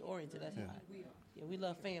 We're family oriented. That's why. We are. Yeah, we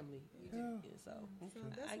love family. We do. Yeah, so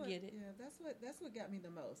that's I get it. Yeah, that's what got me the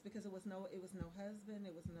most, because it was no husband,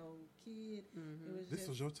 it was no kid. It was This just,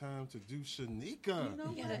 was your time to do Shanika.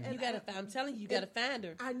 You gotta. I'm telling you, you gotta find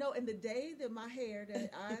her. I know. And the day that my hair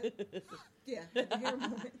that I had the hair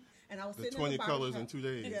moment, and I was The sitting 20 in the colors barbershop. in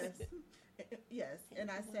 2 days. Yes.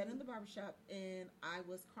 And I sat in the barbershop and I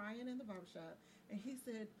was crying in the barbershop, and he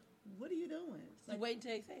said, "What are you doing?" Like, wait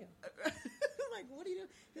to exhale. Like, what are you doing?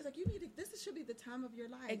 He's like, this should be the time of your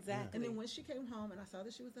life. Exactly. And then when she came home and I saw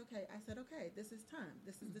that she was okay, I said, okay, this is time.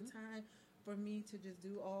 This is the time for me to just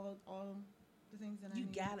do all the things that I need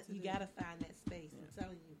to do. You gotta find that space. I'm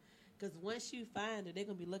telling you, because once you find her, they're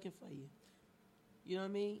gonna be looking for you. You know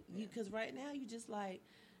what I mean? Because right now you just like,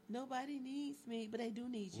 nobody needs me, but they do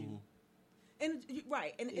need you. And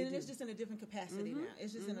it's just in a different capacity now.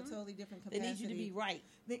 It's just in a totally different capacity. They need you to be right.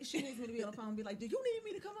 She needs me to be on the phone and be like, "Do you need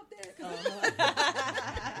me to come up there?"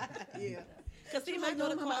 Yeah. Because see, my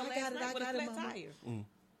daughter called last night with a flat tire.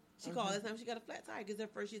 She called last night. She got a flat tire because her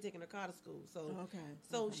first year taking her car to school.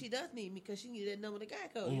 So she does need me because she needed that number to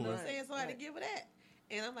Geico. You know what I'm saying? So I had to give her that.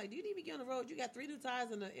 And I'm like, "Do you need me to get on the road? You got 3 new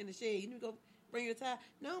tires in the shed. You need to go bring your tire."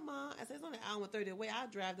 "No, Mom." I said, "It's only an hour and 30 away. I'll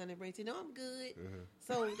drive down and bring it to you." "No, I'm good."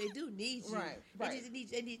 So they do need you. Right.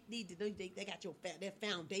 They need to know they got their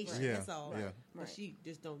foundation. Yeah. That's all. Yeah. But she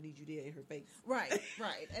just don't need you there in her face. Right.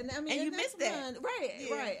 And I mean, And you that's missed that. fun. Right.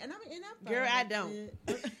 Yeah. Right. And I mean, and that's Girl, fine. I don't.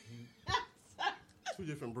 Two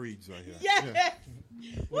different breeds right here. Yeah.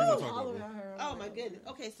 What are you talking about, bro? Oh my goodness.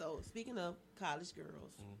 Okay, so speaking of college girls,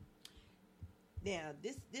 now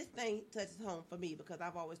this thing touches home for me because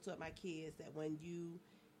I've always taught my kids that when you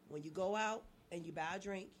go out and you buy a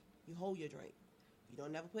drink, you hold your drink. You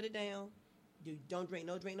don't never put it down. You don't drink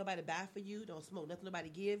nobody buy for you. Don't smoke nothing nobody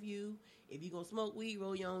give you. If you gonna smoke weed,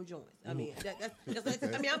 roll your own joints. I mean, that's I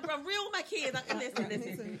mean, I'm real with my kids.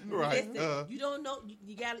 Listen. Right. Listen, you don't know.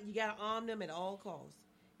 You gotta arm them at all costs.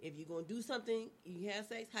 If you're gonna do something, you have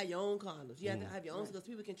sex, have your own condoms. You have to have your own because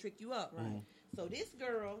people can trick you up. Right. So this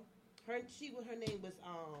girl, her name was I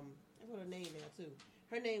wrote her name down too.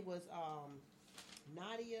 Her name was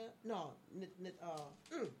Nadia. No,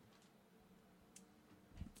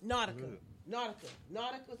 Nautica.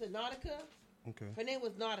 Nautica was it Nautica? Okay. Her name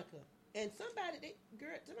was Nautica. And somebody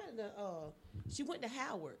she went to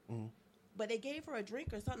Howard. But they gave her a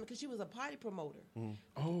drink or something because she was a party promoter.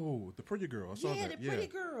 Oh, the pretty girl. I saw that. The pretty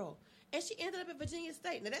girl. And she ended up at Virginia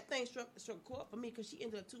State. Now, that thing struck a chord for me because she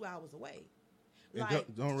ended up 2 hours away.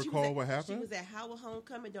 Don't recall what happened? She was at Howard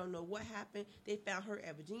Homecoming. Don't know what happened. They found her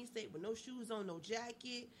at Virginia State with no shoes on, no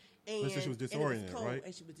jacket. And so she was disoriented, right?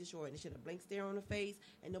 And she was disoriented. She had a blank stare on her face,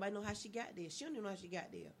 and nobody know how she got there. She don't even know how she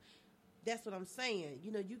got there. That's what I'm saying.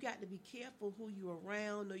 You know, you got to be careful who you're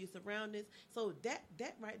around, know your surroundings. So that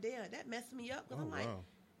right there, that messed me up because I'm like,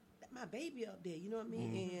 my baby up there. You know what I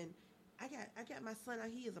mean? And I got my son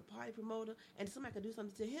out. He is a party promoter, and somebody can do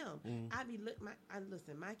something to him.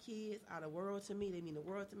 Listen. My kids are the world to me. They mean the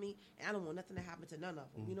world to me, and I don't want nothing to happen to none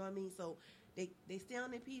of them. You know what I mean? So they stay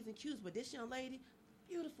on their P's and Q's. But this young lady,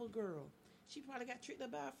 beautiful girl, she probably got tricked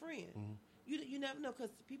up by a friend. You never know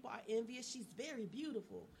because people are envious. She's very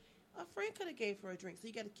beautiful. A friend could have gave her a drink. So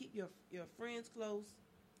you got to keep your friends close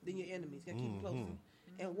than your enemies. You got to keep them closer.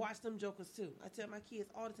 And watch them jokers too. I tell my kids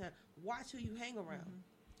all the time, watch who you hang around.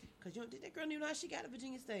 Because that girl knew how she got to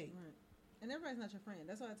Virginia State. Right. And everybody's not your friend.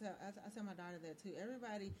 That's why I tell my daughter that too.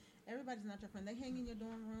 Everybody's not your friend. They hang in your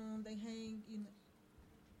dorm room. They hang in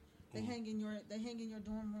your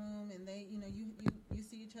dorm room, and you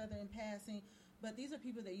see each other in passing. But these are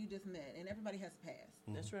people that you just met, and everybody has a past.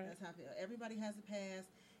 That's right. That's how I feel. Everybody has a past,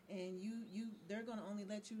 and they're going to only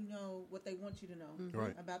let you know what they want you to know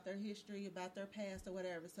about their history, about their past, or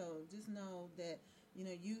whatever. So just know that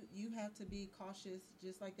you have to be cautious,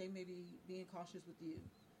 just like they may be being cautious with you.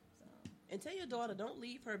 So. And tell your daughter, don't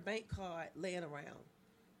leave her bank card laying around,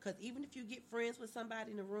 because even if you get friends with somebody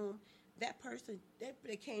in the room, that person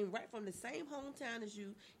that came right from the same hometown as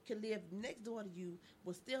you, can live next door to you,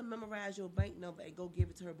 will still memorize your bank number and go give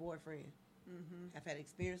it to her boyfriend. I've had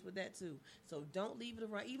experience with that too. So don't leave it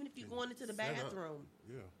around. Even if you're going into the bathroom.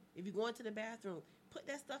 If you're going to the bathroom, put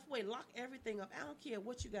that stuff away. Lock everything up. I don't care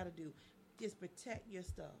what you got to do. Just protect your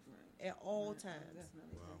stuff at all times.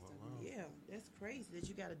 Definitely. Wow. Yeah, that's crazy that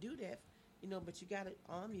you got to do that. But you got to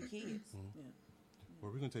arm your kids.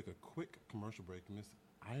 Well, we're going to take a quick commercial break. Miss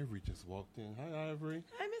Ivory just walked in. Hi, Ivory.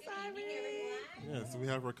 Hi, Miss Ivory. Yes, we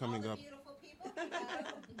have her coming up Beautiful people.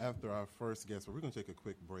 after our first guest. But we're going to take a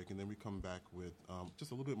quick break, and then we come back with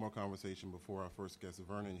just a little bit more conversation before our first guest,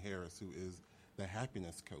 Vernon Harris, who is the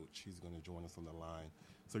happiness coach. He's going to join us on the line.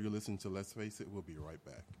 So you're listening to Let's Face It. We'll be right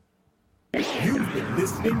back. You've been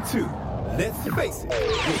listening to Let's Face It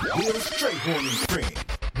with Will Strayhorn and friends.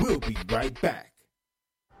 We'll be right back.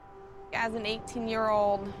 As an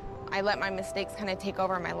 18-year-old, I let my mistakes kind of take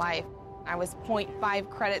over my life. I was 0.5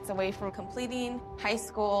 credits away from completing high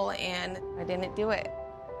school, and I didn't do it.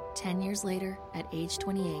 10 years later, at age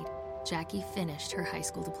 28, Jackie finished her high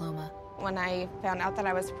school diploma. When I found out that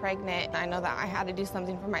I was pregnant, I know that I had to do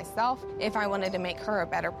something for myself if I wanted to make her a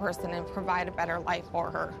better person and provide a better life for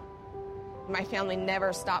her. My family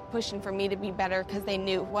never stopped pushing for me to be better because they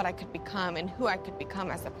knew what I could become and who I could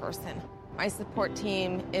become as a person. My support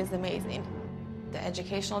team is amazing. The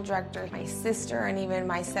educational director, my sister, and even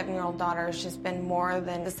my 7-year-old daughter has just been more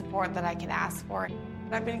than the support that I could ask for.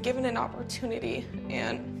 I've been given an opportunity,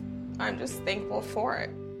 and I'm just thankful for it.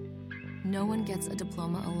 No one gets a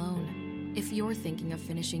diploma alone. If you're thinking of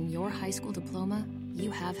finishing your high school diploma, you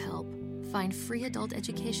have help. Find free adult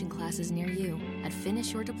education classes near you at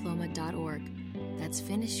finishyourdiploma.org. That's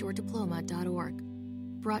finishyourdiploma.org.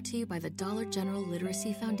 Brought to you by the Dollar General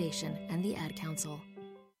Literacy Foundation and the Ad Council.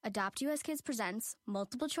 Adopt US Kids presents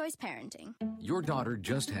Multiple Choice Parenting. Your daughter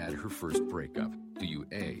just had her first breakup. Do you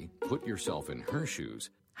A, put yourself in her shoes?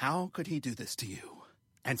 How could he do this to you?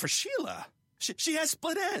 And for Sheila, she has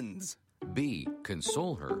split ends. B,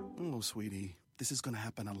 console her? Oh, sweetie, this is going to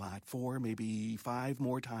happen a lot. 4, maybe 5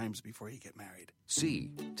 more times before you get married.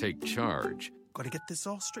 C, take charge. Got to get this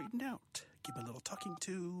all straightened out. Give a little talking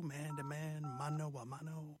to, man-to-man, mano a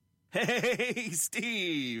mano. Hey,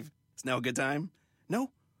 Steve. Is now a good time? No?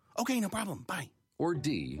 Okay, no problem. Bye. Or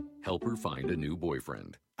D, help her find a new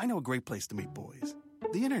boyfriend. I know a great place to meet boys.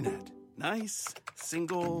 The internet. Nice,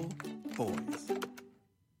 single boys.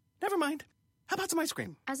 Never mind. How about some ice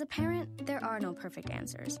cream? As a parent, there are no perfect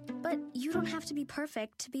answers. But you don't have to be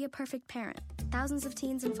perfect to be a perfect parent. Thousands of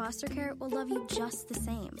teens in foster care will love you just the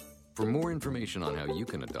same. For more information on how you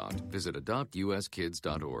can adopt, visit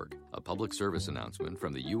adoptuskids.org. A public service announcement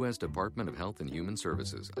from the U.S. Department of Health and Human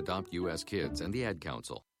Services, Adopt U.S. Kids, and the Ad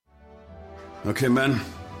Council. Okay, men.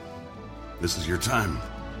 This is your time.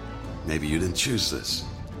 Maybe you didn't choose this,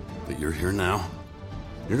 but you're here now.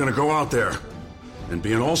 You're gonna go out there and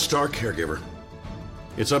be an all-star caregiver.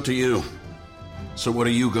 It's up to you. So what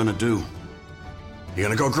are you gonna do? You're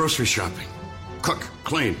gonna go grocery shopping, cook,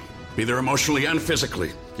 clean, be there emotionally and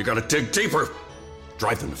physically. You gotta dig deeper.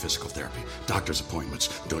 Drive them to physical therapy, doctor's appointments.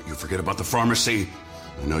 Don't you forget about the pharmacy.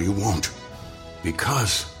 I know you won't.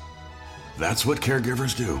 Because that's what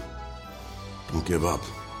caregivers do. Don't give up.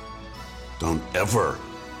 Don't ever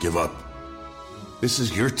give up. This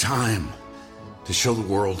is your time to show the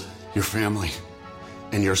world, your family,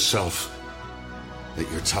 and yourself that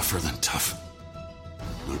you're tougher than tough.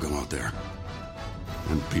 Now go out there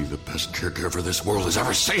and be the best caregiver this world has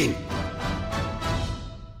ever seen.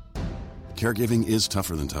 Caregiving is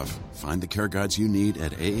tougher than tough. Find the care guides you need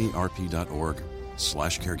at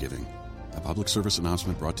aarp.org/caregiving. A public service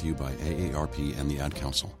announcement brought to you by AARP and the Ad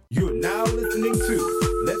Council. You're now listening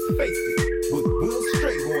to Let's Face It with Will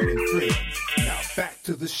Strayhorn and friends. Now back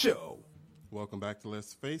to the show. Welcome back to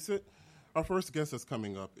Let's Face It. Our first guest that's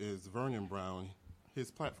coming up is Vernon Brown. His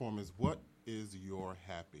platform is What Is Your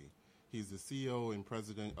Happy? He's the CEO and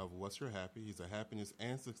president of What's Your Happy. He's a happiness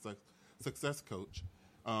and success coach.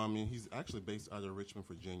 And he's actually based out of Richmond,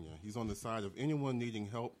 Virginia. He's on the side of anyone needing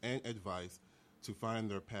help and advice to find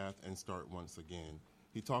their path and start once again.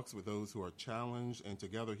 He talks with those who are challenged, and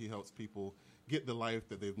together he helps people get the life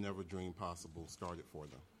that they've never dreamed possible started for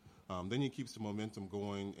them. Then he keeps the momentum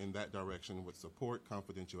going in that direction with support,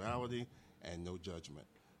 confidentiality, and no judgment.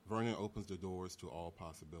 Vernon opens the doors to all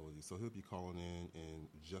possibilities. So he'll be calling in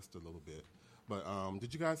just a little bit. But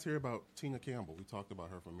did you guys hear about Tina Campbell? We talked about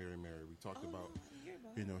her from Mary Mary. We talked about,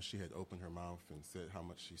 she had opened her mouth and said how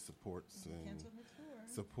much she supports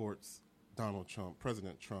supports Donald Trump,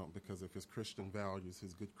 President Trump, because of his Christian values,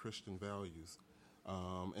 his good Christian values.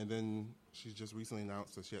 And then she just recently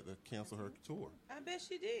announced that she had to cancel her tour. I bet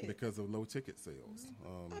she did. Because of low ticket sales.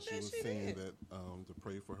 She was saying that to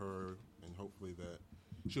pray for her and hopefully that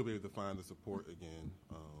she'll be able to find the support again.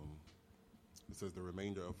 It says the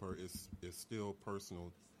remainder of her is still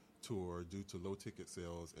personal tour due to low ticket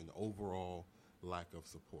sales and overall lack of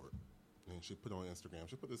support. And she put on Instagram.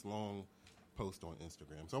 She put this long post on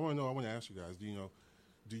Instagram. So I want to ask you guys, do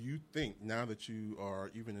you think now that you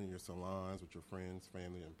are even in your salons with your friends,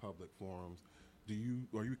 family, and public forums,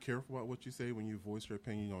 are you careful about what you say when you voice your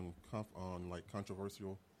opinion on like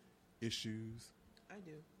controversial issues? I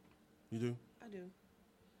do. You do? I do.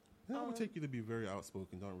 That would take you to be very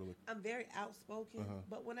outspoken. Don't really. I'm very outspoken,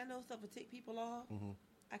 but when I know stuff will tick people off,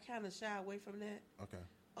 I kind of shy away from that. Okay.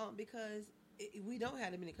 Because we don't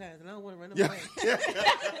have that many clients, and I don't want to run them away.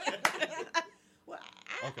 Well,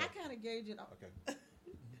 I kind of gauge it off. Okay.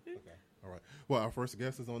 All right. Well, our first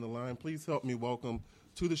guest is on the line. Please help me welcome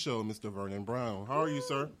to the show Mr. Vernon Brown. How are you,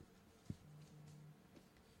 sir?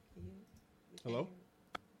 Hello?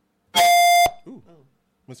 Ooh.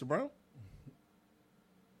 Mr. Brown?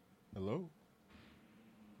 Hello?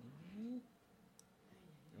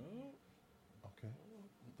 Okay.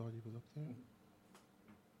 I thought he was up there.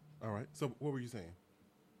 All right. So what were you saying?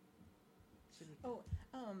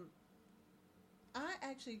 I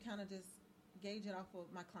actually kind of just gauge it off of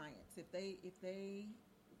my clients. If they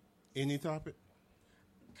Any topic?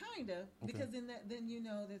 Kind of, because then you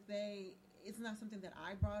know that it's not something that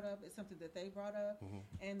I brought up, it's something that they brought up,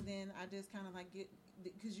 and then I just kind of like get,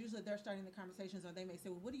 because usually they're starting the conversations, or they may say,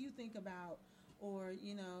 well, what do you think about, or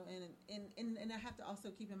and I have to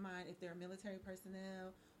also keep in mind if they're military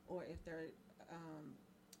personnel or if they're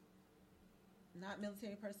not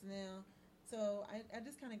military personnel. So I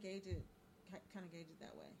just kind of gauge it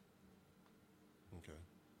that way. Okay.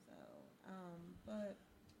 So, but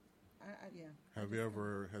yeah. Has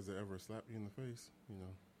it ever slapped you in the face?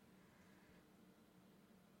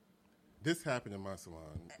 This happened in my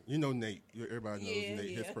salon. Nate. Everybody knows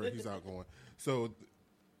Nate. Yeah. He's outgoing. So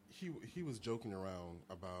he was joking around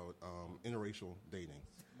about interracial dating,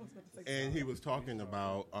 and he was talking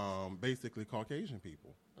about basically Caucasian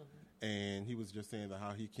people. And he was just saying that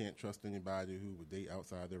how he can't trust anybody who would date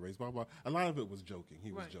outside their race, blah, blah. A lot of it was joking.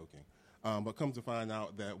 He was joking. But come to find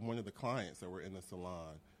out that one of the clients that were in the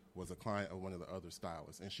salon was a client of one of the other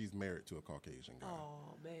stylists, and she's married to a Caucasian guy.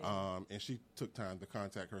 Oh, man. And she took time to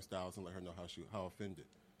contact her stylist and let her know how offended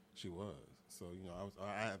she was. So,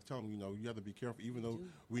 I have to tell them, you have to be careful, even though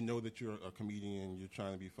we know that you're a comedian, you're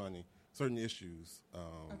trying to be funny. Certain issues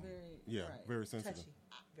are very, very sensitive. Touchy.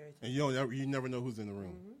 Very touchy. And you never know who's in the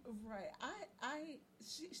room. Mm-hmm. Right.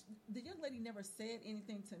 The young lady never said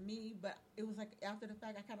anything to me, but it was like after the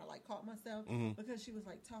fact, I kind of like caught myself because she was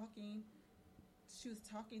like talking. She was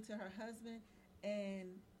talking to her husband,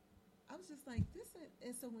 and I was just like, "This."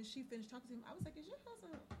 And so when she finished talking to him, I was like, "Is your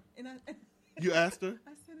husband?" And You asked her?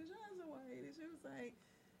 I said, "Is your husband white?" And she was like,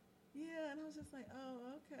 "Yeah." And I was just like,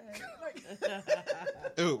 "Oh, okay." Like,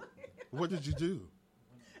 ew. What did you do?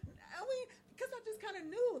 I mean, because I just kind of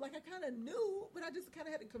knew. Like, I kind of knew, but I just kind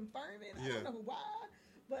of had to confirm it. I don't know why,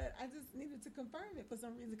 but I just needed to confirm it for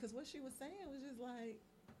some reason. Because what she was saying was just like,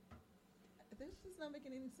 this is not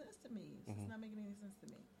making any sense to me. It's just not making any sense to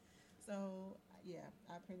me. So, yeah,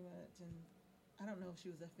 I pretty much, and I don't know if she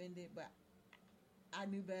was offended, but I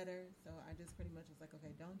knew better. So I just pretty much was like,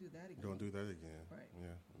 okay, don't do that again. Don't do that again. Right.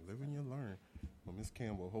 Yeah. Live and you learn. Well, Miss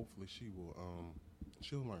Campbell, hopefully she will,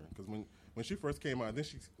 she'll learn. Because when she first came out, then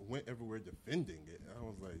she went everywhere defending it. I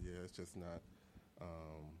was like, yeah, it's just not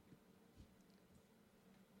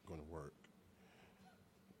going to work.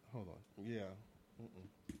 Hold on. Yeah.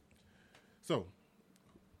 So,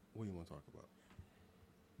 what do you want to talk about?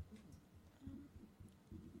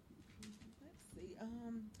 Let's see.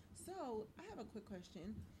 So I have a quick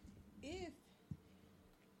question. If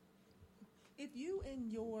you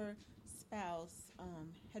and your spouse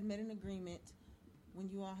had made an agreement when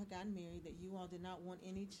you all had gotten married that you all did not want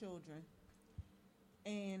any children,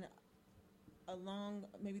 and along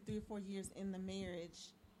maybe 3 or 4 years in the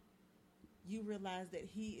marriage, you realize that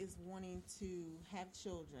he is wanting to have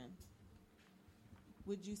children,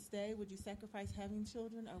 would you stay? Would you sacrifice having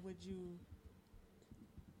children, or would you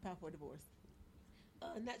file for divorce?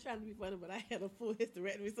 Not trying to be funny, but I had a full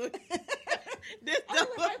hysterectomy, so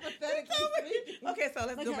hypothetically speaking. Okay, so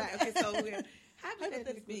let's go back. Okay, so we're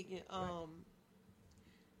hypothetically speaking. I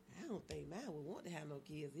don't think mine would want to have no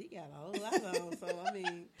kids. He got a whole lot on, so I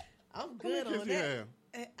mean, I'm good on that.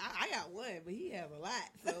 I got one, but he has a lot.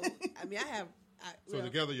 So I mean, So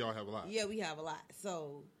together y'all have a lot. Yeah, we have a lot.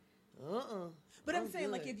 So, But I'm saying,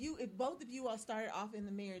 like, if both of you all started off in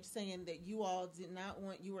the marriage saying that you all did not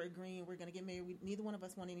want, you were agreeing we're going to get married, neither one of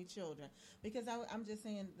us want any children. Because I'm just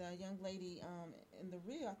saying, the young lady in the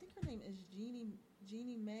reel, I think her name is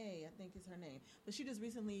Jeannie Mae, I think is her name. But she just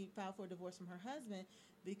recently filed for a divorce from her husband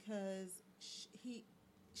because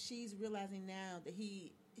she's realizing now that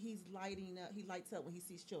he's lighting up, he lights up when he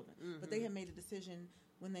sees children. Mm-hmm. But they had made a decision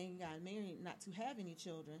when they got married not to have any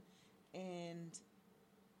children, and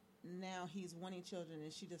now he's wanting children,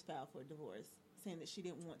 and she just filed for a divorce, saying that she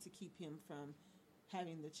didn't want to keep him from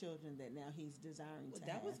having the children that now he's desiring to have.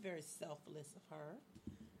 That was very selfless of her.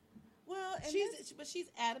 Well, and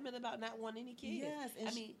she's adamant about not wanting any kids. Yes, and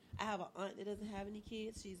I mean, I have an aunt that doesn't have any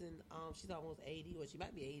kids. She's almost 80, or she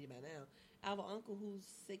might be 80 by now. I have an uncle who's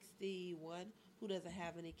 61 who doesn't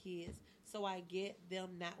have any kids. So I get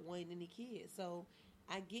them not wanting any kids. So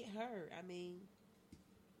I get her. I mean,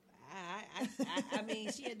 I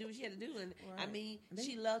mean, she had to do what she had to do, and right. I mean,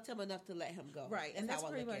 she loved him enough to let him go. Right, and that's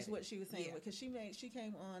pretty much what she was saying. Because she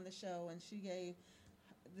came on the show and she gave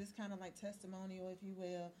this kind of like testimonial, if you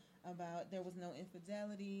will, about there was no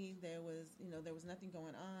infidelity, there was nothing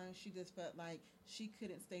going on. She just felt like she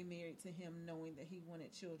couldn't stay married to him, knowing that he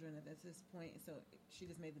wanted children at this point, so she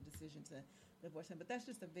just made the decision to divorce him. But that's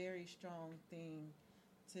just a very strong thing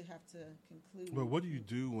to have to conclude. But what do you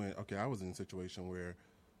do when? Okay, I was in a situation where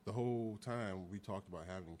the whole time we talked about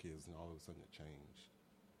having kids, and all of a sudden it changed.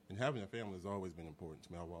 And having a family has always been important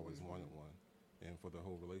to me. I've always wanted one. And for the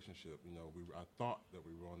whole relationship, I thought that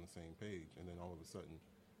we were on the same page, and then all of a sudden,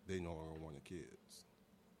 they no longer wanted kids.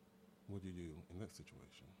 What do you do in that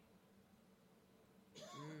situation?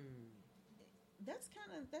 That's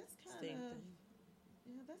kind of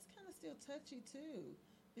still touchy too,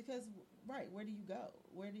 because where do you go?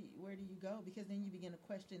 Where do you go? Because then you begin to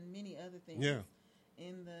question many other things. Yeah.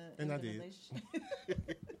 In the relationship.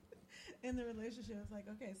 In the relationship, it's like,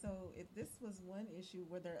 okay, so if this was one issue,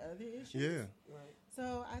 were there other issues? Yeah. Right.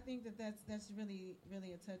 So I think that's really,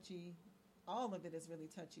 really a touchy. All of it is really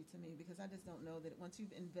touchy to me, because I just don't know that once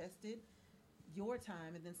you've invested your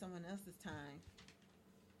time and then someone else's time,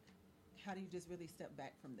 how do you just really step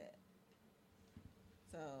back from that?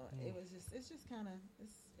 So it's just kind of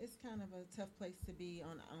a tough place to be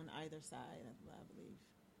on either side, I believe.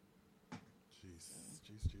 Jeez.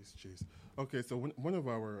 Jeez. Okay, so one of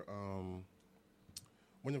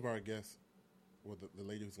our guests, well, the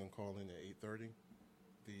lady who's going to call in at 8:30,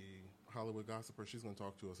 the Hollywood gossiper, she's going to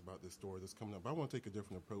talk to us about this story that's coming up. But I want to take a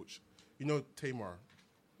different approach. You know, Tamar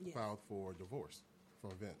filed for divorce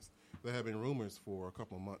from Vince. There have been rumors for a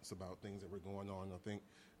couple of months about things that were going on. I think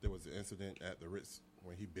there was an incident at the Ritz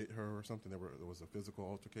when he bit her or something. There was a physical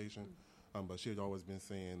altercation. But she had always been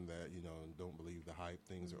saying that, don't believe the hype,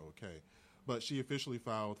 things are okay. But she officially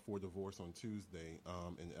filed for divorce on Tuesday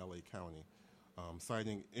in L.A. County,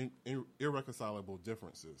 citing irreconcilable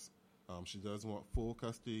differences. She does want full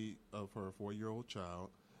custody of her 4-year-old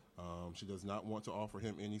child. She does not want to offer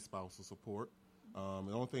him any spousal support. The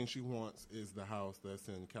only thing she wants is the house that's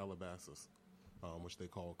in Calabasas, which they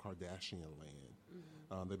call Kardashian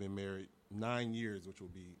land. They've been married 9 years, which will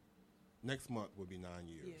be, next month will be 9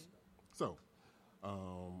 years. Yeah. So,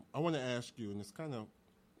 I want to ask you, and it's kind of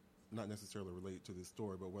not necessarily related to this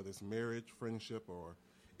story, but whether it's marriage, friendship, or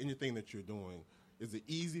anything that you're doing, is it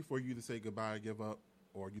easy for you to say goodbye, give up,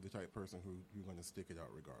 or are you the type of person who you're going to stick it out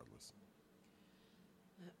regardless?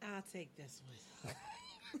 I'll take this one.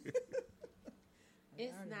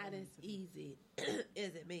 It's not as easy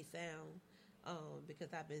as it may sound,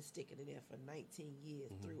 because I've been sticking it in for 19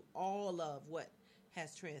 years through all of what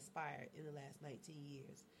has transpired in the last 19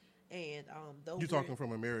 years. And you're talking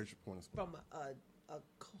from a marriage point of view? From a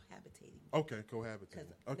cohabitating. Okay,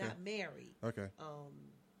 cohabitating. Okay. Not married. Okay.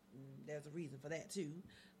 There's a reason for that too.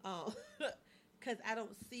 Because I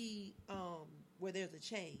don't see where there's a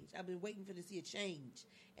change. I've been waiting to see a change,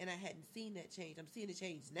 and I hadn't seen that change. I'm seeing the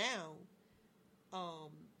change now.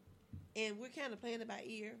 And we're kind of playing it by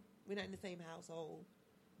ear. We're not in the same household,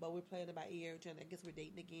 but we're playing it by ear. I guess we're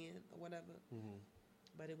dating again or whatever.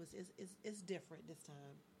 But it's different this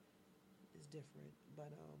time. It's different, but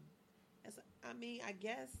I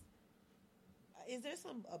guess, is there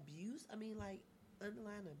some abuse? I mean, like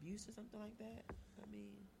underlying abuse or something like that. I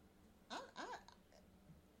mean,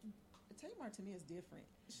 Tamar to me is different.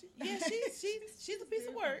 She's a piece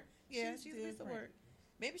of work. Yeah, she's a piece of work.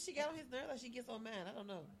 Maybe she got on his nerves, or she gets on mine. I don't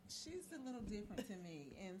know. She's a little different to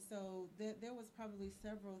me, and so there was probably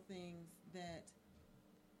several things that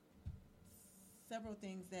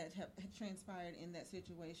have transpired in that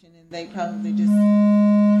situation, and they probably just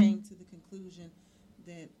came to the conclusion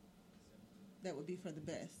that that would be for the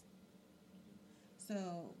best.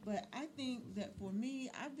 So, but I think that for me,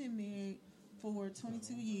 I've been married for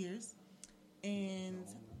 22 years, and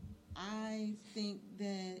I think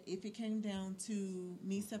that if it came down to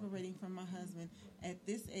me separating from my husband at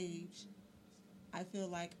this age, I feel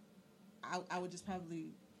like I would just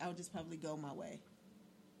probably go my way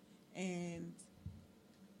and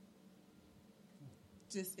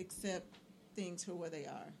just accept things for where they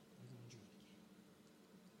are.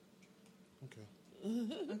 Okay.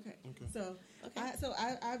 So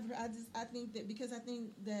I think that, because I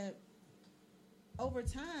think that over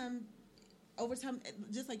time,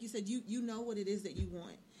 just like you said, you know what it is that you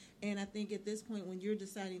want. And I think at this point, when you're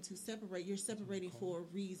deciding to separate, you're separating for a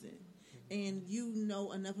reason. And you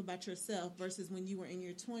know enough about yourself versus when you were in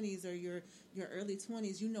your 20s or your early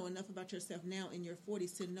 20s. You know enough about yourself now in your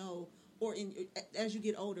 40s to know, or as you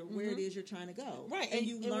get older, where it is you're trying to go. Right. And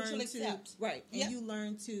you learn to accept. Right. And you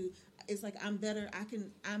learn to, it's like I'm better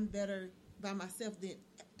by myself than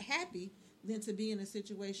to be in a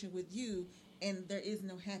situation with you and there is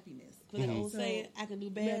no happiness. The old saying, I can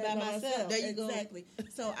do bad by myself. There you go. Exactly.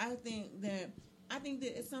 So I think that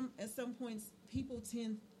at some points people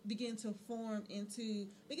begin to form into,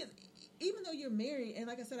 because even though you're married, and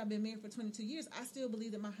like I said, I've been married for 22 years, I still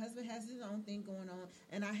believe that my husband has his own thing going on,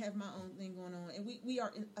 and I have my own thing going on, and we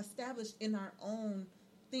are established in our own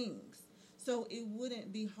things. So it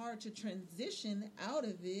wouldn't be hard to transition out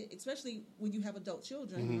of it, especially when you have adult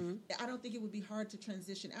children. I don't think it would be hard to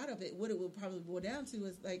transition out of it. What it will probably boil down to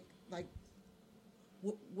is like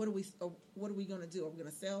what are we going to do? Are we going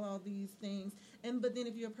to sell all these things? But then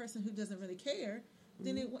if you're a person who doesn't really care,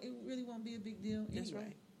 then it really won't be a big deal. Anyway. That's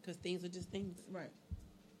right, because things are just things. Right.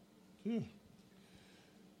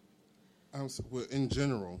 Well, in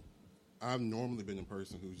general, I've normally been a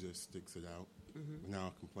person who just sticks it out. Now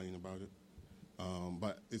I complain about it.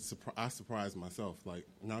 But I surprised myself. Like,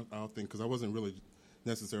 now I'll think, because I wasn't really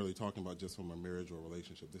necessarily talking about just from a marriage or a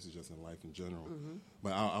relationship. This is just in life in general.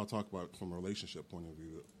 But I'll talk about from a relationship point of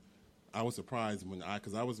view. I was surprised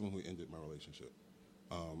because I was the one who ended my relationship.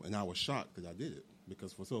 And I was shocked that I did it,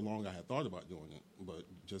 because for so long I had thought about doing it, but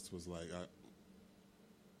just was like, I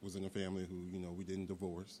was in a family who, we didn't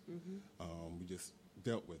divorce. We just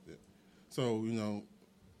dealt with it. So,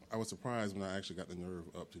 I was surprised when I actually got the nerve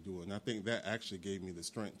up to do it. And I think that actually gave me the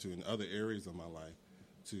strength to, in other areas of my life,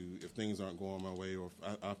 to, if things aren't going my way, or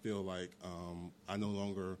if I feel like I no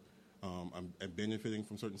longer I'm benefiting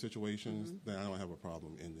from certain situations, then I don't have a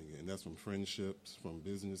problem ending it. And that's from friendships, from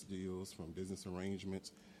business deals, from business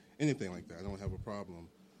arrangements, anything like that. I don't have a problem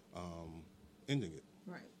ending it.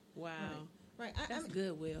 Right. Wow. Right. That's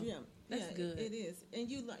good, Will. Yeah. That's good. It is. And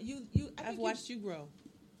you. I've watched you grow.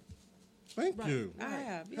 Thank you. I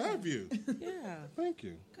have. Yeah. Have you? Yeah. Thank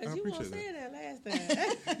you. Because you weren't saying that last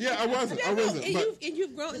time. Yeah, I wasn't. And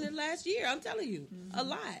you've grown in the last year. I'm telling you, a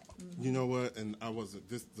lot. You know what? And I wasn't.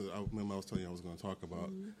 I remember I was telling you I was going to talk about.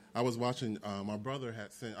 I was watching. My brother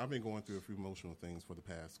had sent. I've been going through a few emotional things for the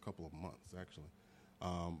past couple of months, actually.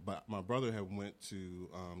 But my brother had went to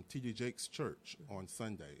T.D. Jakes' church on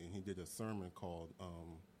Sunday, and he did a sermon called.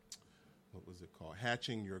 What was it called?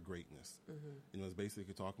 Hatching Your Greatness. And it was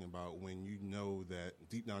basically talking about when you know that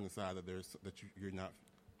deep down inside that you're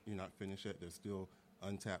not finished yet. There's still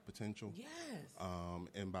untapped potential. Yes.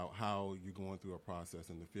 And about how you're going through a process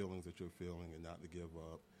and the feelings that you're feeling, and not to give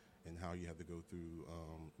up, and how you have to go through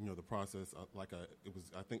the process.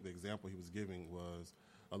 I think the example he was giving was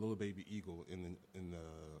a little baby eagle in the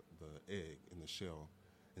egg, in the shell.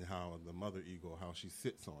 And how the mother eagle, how she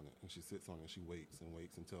sits on it, and she sits on it, and she waits and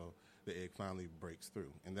waits until the egg finally breaks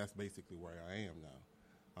through. And that's basically where I am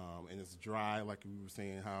now. And it's dry, like we were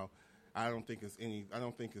saying, how I don't think it's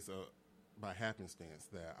by happenstance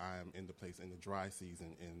that I'm in the dry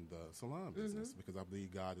season in the salon business, because I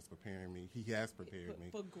believe God is preparing me. He has prepared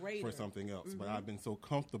me for something else. But I've been so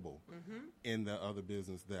comfortable in the other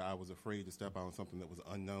business that I was afraid to step out on something that was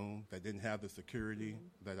unknown, that didn't have the security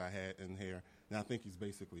that I had in here. And I think he's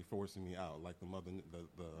basically forcing me out, like the mother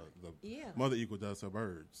eagle does her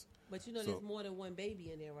birds. But there's more than one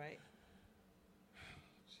baby in there, right?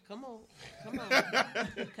 Come on.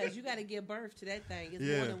 Because you got to give birth to that thing. It's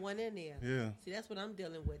more than one in there. Yeah. See, that's what I'm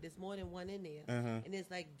dealing with. There's more than one in there. And it's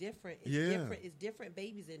like different. It's different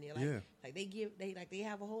babies in there. Like they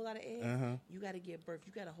have a whole lot of eggs. You got to give birth.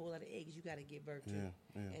 You got a whole lot of eggs you got to give birth to.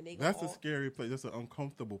 And that's a scary place. That's an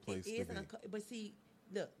uncomfortable place to be. But see,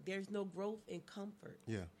 look, there's no growth in comfort.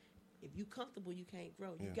 Yeah. If you're comfortable, you can't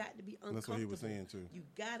grow. You got to be uncomfortable. That's what he was saying, too. You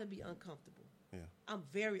got to be uncomfortable. Yeah. I'm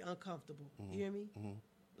very uncomfortable. You hear me?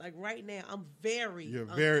 Like right now, I'm very You're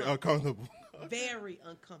very uncomfortable. Very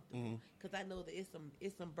uncomfortable. Because I know that it's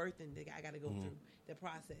some birthing that I got to go through, the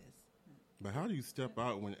process. But how do you step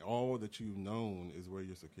out when all that you've known is where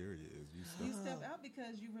your security is? You step out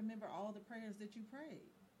because you remember all the prayers that you prayed.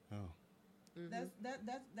 Oh.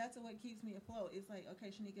 That's what keeps me afloat. It's like, okay,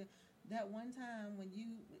 Shanika, that one time when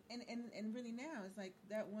you and really now it's like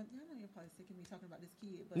that one. I know you're probably sick of me talking about this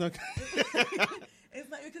kid, but it's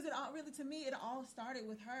like, because it all really, to me, it all started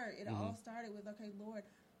with her. It all started with, okay, Lord,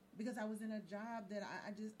 because I was in a job that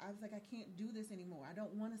I was like, I can't do this anymore. I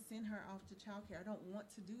don't want to send her off to childcare. I don't want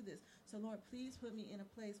to do this. So Lord, please put me in a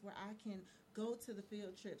place where I can go to the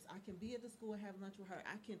field trips. I can be at the school and have lunch with her.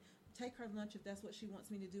 I can take her lunch if that's what she wants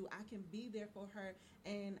me to do. I can be there for her.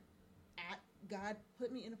 And God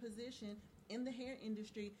put me in a position in the hair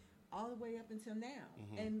industry all the way up until now.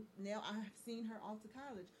 And now I've seen her off to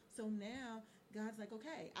college. So now God's like,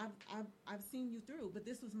 okay, I've seen you through, but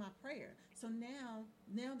this was my prayer. So now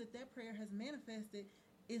that prayer has manifested,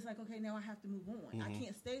 it's like, okay, now I have to move on. I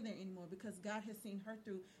can't stay there anymore because God has seen her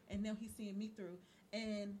through, and now he's seeing me through.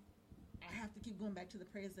 And I have to keep going back to the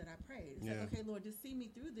prayers that I prayed. It's like, okay, Lord, just see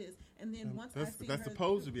me through this. And then once I see that's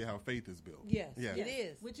supposed to be how faith is built. Yes, it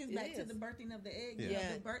is. Which is back to the birthing of the egg.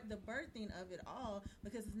 The birthing of it all,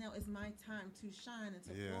 because now it's my time to shine and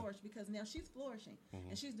to flourish, because now she's flourishing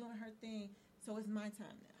and she's doing her thing. So it's my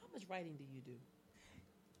time now. How much writing do you do?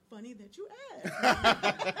 Funny that you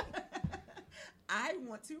asked. I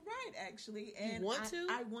want to write, actually, and you want to?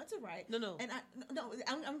 I want to write. No. And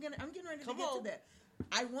I'm getting ready to get to that.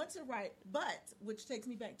 I want to write, but which takes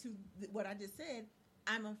me back to what I just said.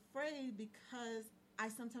 I'm afraid because I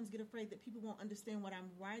sometimes get afraid that people won't understand what I'm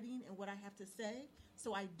writing and what I have to say,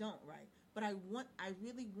 so I don't write. But I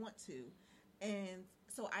really want to, and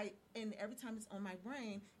so and every time it's on my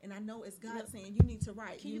brain, and I know it's God saying you need to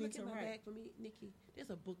write. Can you look at my bag for me, Nikki? There's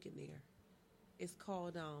a book in there. It's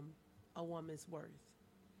called A Woman's Worth,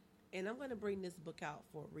 and I'm going to bring this book out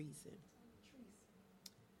for a reason.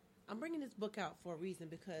 I'm bringing this book out for a reason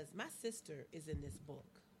because my sister is in this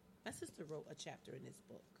book. My sister wrote a chapter in this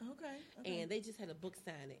book. Okay. And they just had a book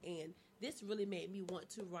signing, and this really made me want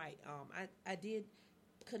to write. I did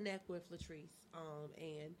connect with Latrice,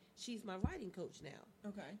 and she's my writing coach now.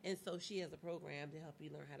 Okay. And so she has a program to help you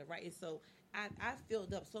learn how to write. And so I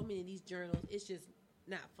filled up so many of these journals. It's just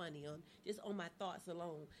not funny, just on my thoughts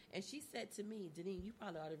alone. And she said to me, Deneen, you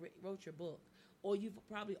probably already wrote your book, or you've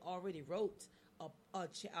probably already wrote a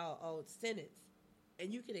sentence,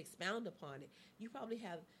 and you can expound upon it. You probably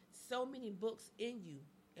have so many books in you.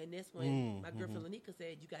 And that's when my girlfriend Lanika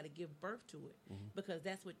said you got to give birth to it, because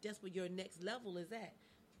that's what your next level is at.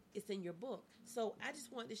 It's in your book. So I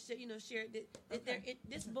just wanted to share that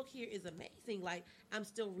this book here is amazing. Like, I'm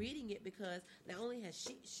still reading it because not only has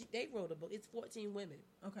they wrote a book. It's 14 women.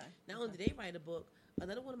 Okay. Not only did they write a book,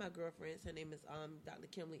 another one of my girlfriends, her name is Dr.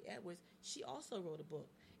 Kimberly Edwards. She also wrote a book,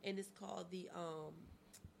 and it's called The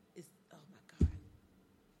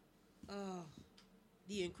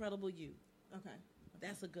Incredible You. Okay.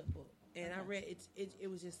 That's a good book, and I read it. It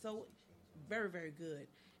was just so very, very good.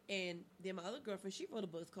 And then my other girlfriend, she wrote a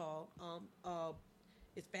book called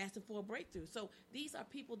 "It's Fasting for a Breakthrough." So these are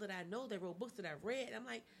people that I know that wrote books that I read. I'm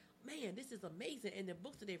like, man, this is amazing. And the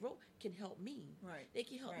books that they wrote can help me. Right. They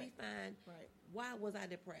can help me find why was I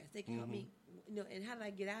depressed. They can help me, and how did I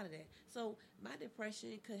get out of that? So my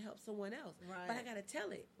depression could help someone else. Right. But I got to tell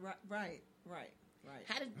it. Right.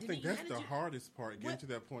 I think that's the hardest part, getting to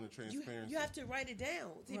that point of transparency. You have to write it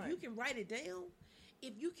down. See, if you can write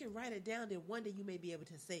it down, then one day you may be able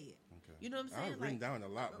to say it. Okay. You know what I'm saying? I've written down a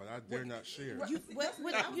lot, but I dare not share. You know what?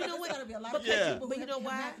 But you know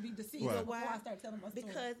why? Have to be deceived. You know why? Before I start telling my story.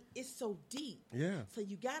 Because it's so deep. Yeah. So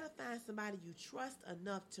you got to find somebody you trust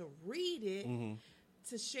enough to read it,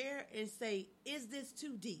 to share and say, is this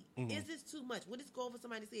too deep? Is this too much? Would this go over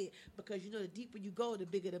somebody's head? Because the deeper you go, the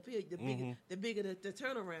bigger the pill, the bigger the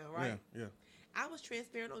turnaround, right? Yeah. I was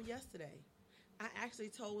transparent on yesterday. I actually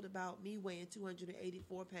told about me weighing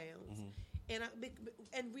 284 pounds. And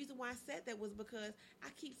the reason why I said that was because I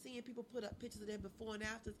keep seeing people put up pictures of their before and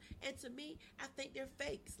afters. And to me, I think they're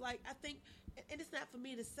fakes. Like, I think, and it's not for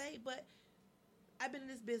me to say, but I've been in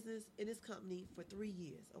this business, in this company for 3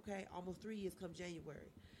 years, okay? Almost 3 years come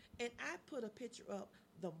January. And I put a picture up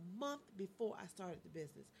the month before I started the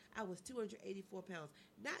business. I was 284 pounds.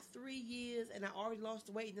 Not 3 years, and I already lost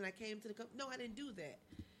the weight, and then I came to the company. No, I didn't do that.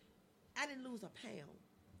 I didn't lose a pound.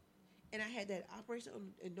 And I had that operation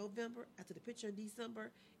in November. I took the picture in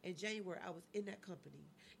December. In January, I was in that company.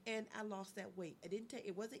 And I lost that weight.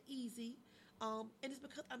 It wasn't easy. And it's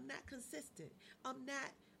because I'm not consistent. I'm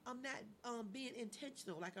not being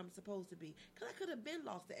intentional like I'm supposed to be. Because I could have been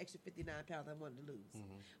lost the extra 59 pounds I wanted to lose.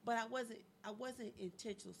 But I wasn't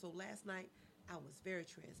intentional. So last night, I was very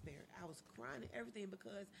transparent. I was crying and everything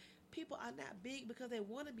because people are not big because they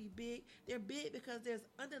want to be big. They're big because there's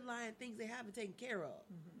underlying things they haven't taken care of.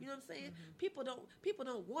 You know what I'm saying? People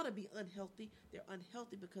don't want to be unhealthy. They're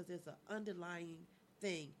unhealthy because there's an underlying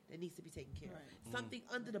thing that needs to be taken care of. Something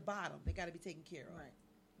under the bottom that got to be taken care of.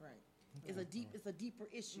 Right. It's a deeper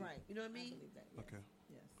issue. Right. You know what I mean? That, yes. Okay.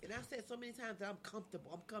 Yes. And I've said so many times that I'm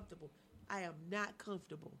comfortable. I am not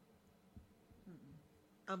comfortable.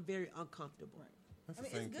 I'm very uncomfortable. Right.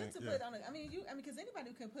 It's good to put on. Because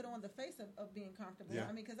anybody can put on the face of being comfortable. Yeah.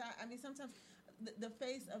 Because sometimes the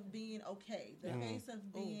face of being okay, the face of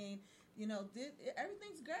being,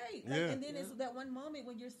 everything's great. And then it's that one moment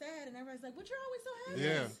when you're sad, and everybody's like, "But you're always so happy."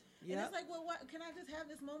 Yeah. And it's like, well, what, can I just have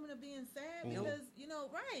this moment of being sad? Because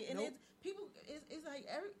right? And it's people. It's like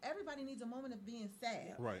everybody needs a moment of being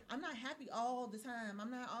sad. Right. I'm not happy all the time.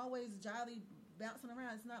 I'm not always jolly bouncing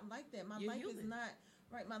around. It's not like that. My life is not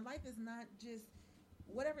right. My life is not just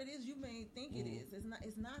whatever it is you may think it is.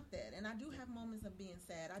 It's not that. And I do have moments of being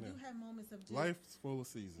sad. I do have moments of just life's full of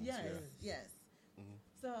seasons. Yes.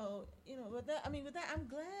 So, with that, I'm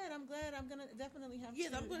glad I'm going to definitely have to.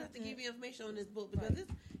 Yes, I'm going to have to give you information on this book because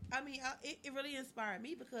it really inspired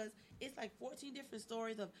me because it's like 14 different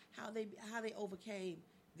stories of how they overcame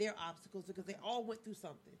their obstacles because they all went through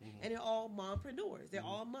something. And they're all mompreneurs. They're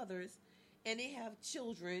all mothers. And they have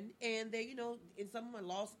children, and they, and some of them are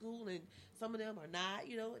law school, and some of them are not,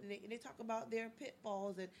 and they talk about their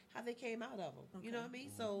pitfalls and how they came out of them. Okay. You know what I mean?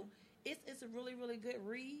 So it's a really, really good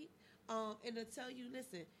read, and to tell you,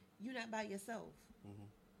 listen, you're not by yourself.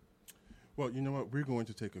 Well, you know what? We're going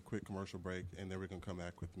to take a quick commercial break, and then we're going to come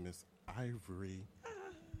back with Miss Ivory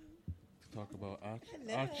to talk about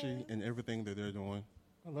ACHI and everything that they're doing.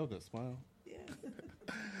 I love that smile. Yeah.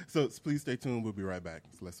 So please stay tuned. We'll be right back.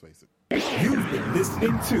 So let's face it. You've been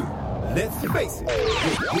listening to Let's Face It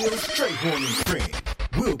with Will Strayhorn and Friends.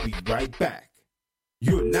 We'll be right back.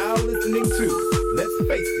 You're now listening to Let's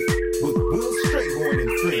Face It with Will Strayhorn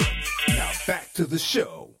and Friends. Now back to the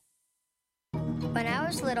show. When I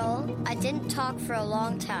was little, I didn't talk for a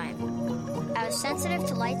long time. I was sensitive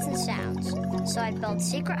to lights and sounds, so I built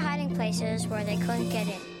secret hiding places where they couldn't get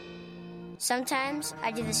in. Sometimes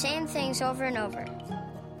I do the same things over and over.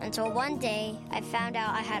 until one day I found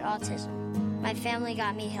out I had autism. My family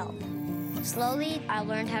got me help. Slowly, I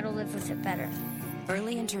learned how to live with it better.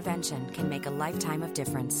 Early intervention can make a lifetime of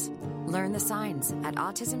difference. Learn the signs at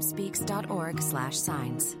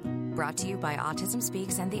autismspeaks.org/signs. Brought to you by Autism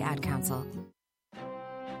Speaks and the Ad Council.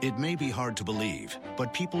 It may be hard to believe,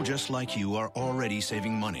 but people just like you are already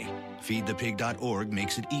saving money. FeedThePig.org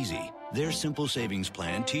makes it easy. Their simple savings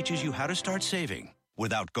plan teaches you how to start saving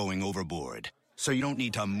without going overboard. So you don't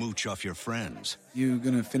need to mooch off your friends. You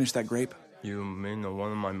gonna finish that grape? You mean the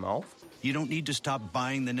one in my mouth? You don't need to stop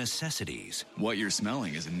buying the necessities. What you're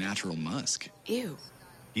smelling is a natural musk. Ew.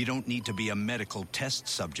 You don't need to be a medical test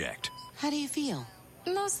subject. How do you feel?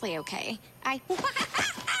 Mostly okay.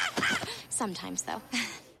 Sometimes, though.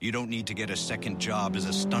 You don't need to get a second job as a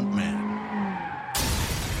stuntman.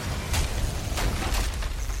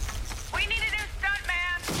 We need a new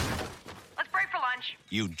stuntman. Let's break for lunch.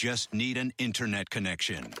 You just need an internet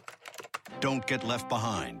connection. Don't get left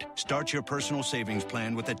behind. Start your personal savings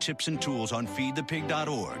plan with the tips and tools on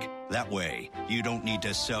feedthepig.org. That way, you don't need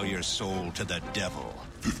to sell your soul to the devil.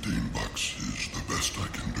 $15 is the best I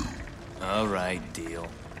can do. All right, deal.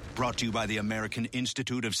 Brought to you by the American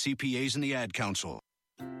Institute of CPAs and the Ad Council.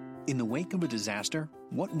 In the wake of a disaster,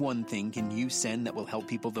 what one thing can you send that will help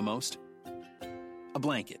people the most? A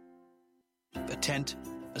blanket, a tent,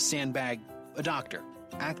 a sandbag, a doctor.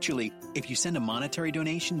 Actually, if you send a monetary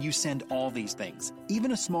donation, you send all these things.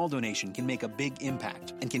 Even a small donation can make a big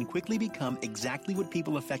impact and can quickly become exactly what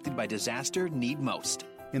people affected by disaster need most.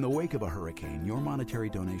 In the wake of a hurricane, your monetary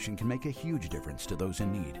donation can make a huge difference to those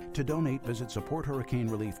in need. To donate, visit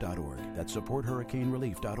supporthurricanerelief.org. That's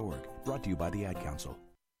supporthurricanerelief.org. Brought to you by the Ad Council.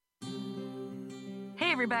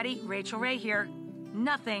 Hey everybody, Rachel Ray here.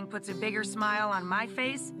 Nothing puts a bigger smile on my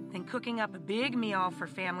face than cooking up a big meal for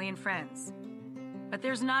family and friends. But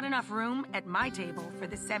there's not enough room at my table for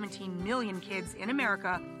the 17 million kids in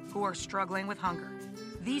America who are struggling with hunger.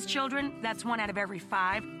 These children, that's 1 out of every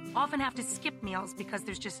 5, often have to skip meals because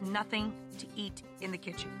there's just nothing to eat in the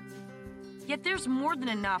kitchen. Yet there's more than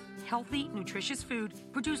enough healthy, nutritious food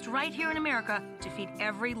produced right here in America to feed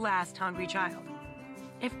every last hungry child.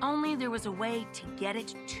 If only there was a way to get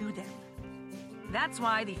it to them. That's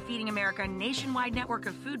why the Feeding America nationwide network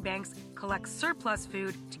of food banks collects surplus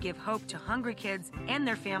food to give hope to hungry kids and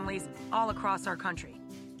their families all across our country.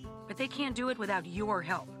 But they can't do it without your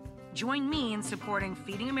help. Join me in supporting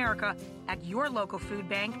Feeding America at your local food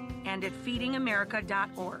bank and at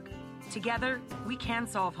feedingamerica.org. Together, we can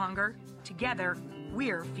solve hunger. Together,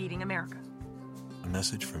 we're Feeding America. A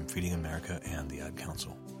message from Feeding America and the Ad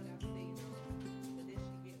Council.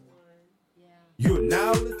 You're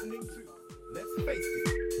now listening to Let's Face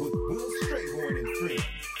It with Will Strayhorn and friends.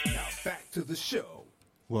 Now back to the show.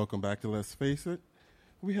 Welcome back to Let's Face It.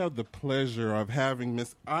 We have the pleasure of having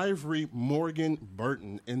Miss Ivory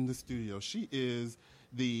Morgan-Burton in the studio. She is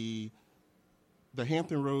the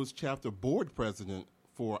Hampton Roads Chapter Board President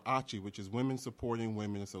for ACHI, which is Women Supporting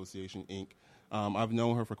Women Association, Inc. I've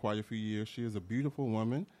known her for quite a few years. She is a beautiful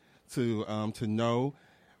woman to know.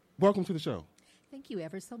 Welcome to the show. Thank you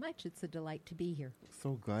ever so much. It's a delight to be here.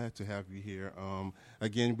 So glad to have you here.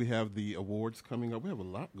 Again, we have the awards coming up. We have a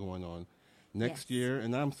lot going on next year,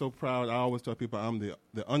 and I'm so proud. I always tell people I'm the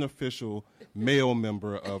unofficial male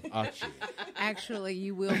member of ACHI. Actually,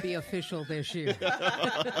 you will be official this year.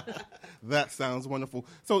 That sounds wonderful.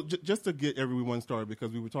 So just to get everyone started,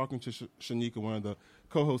 because we were talking to Shanika, one of the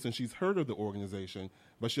co-hosts, and she's heard of the organization,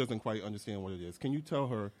 but she doesn't quite understand what it is. Can you tell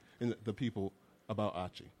her and the people about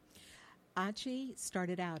ACHI? ACHI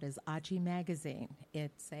started out as ACHI Magazine.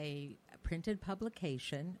 It's a printed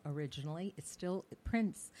publication originally. It still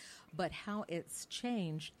prints, but how it's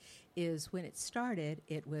changed is when it started,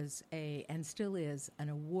 it was and still is, an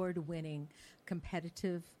award-winning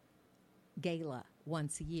competitive gala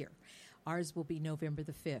once a year. Ours will be November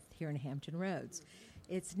the 5th here in Hampton Roads.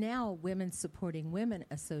 It's now Women Supporting Women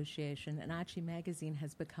Association, and ACHI Magazine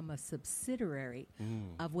has become a subsidiary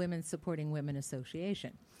of Women Supporting Women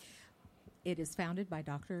Association. It is founded by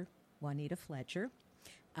Dr. Juanita Fletcher.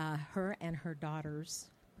 Her and her daughters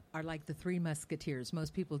are like the Three Musketeers.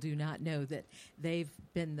 Most people do not know that they've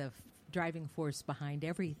been the driving force behind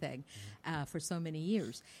everything for so many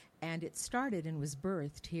years. And it started and was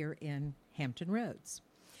birthed here in Hampton Roads.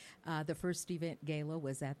 The first event gala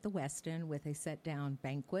was at the Westin with a set-down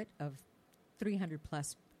banquet of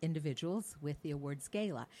 300-plus individuals with the awards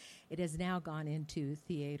gala. It has now gone into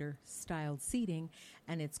theater-styled seating,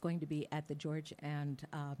 and it's going to be at the George and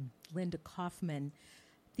Linda Kaufman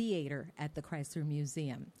Theater at the Chrysler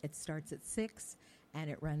Museum. It starts at 6, and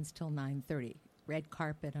it runs till 9:30. Red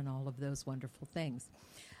carpet and all of those wonderful things.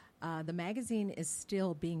 The magazine is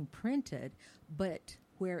still being printed, but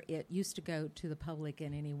where it used to go to the public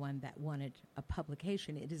and anyone that wanted a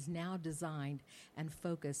publication, it is now designed and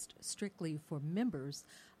focused strictly for members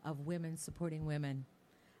of Women Supporting Women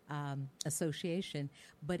Association,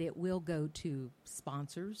 but it will go to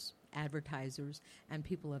sponsors, advertisers, and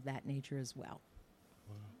people of that nature as well.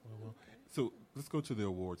 Wow. So let's go to the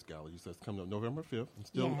awards gala. You said it's coming up November 5th.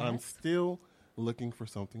 I'm Yes. still looking for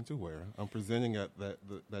something to wear. I'm presenting at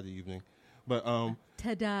that evening. But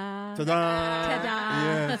Ta-da! Ta-da!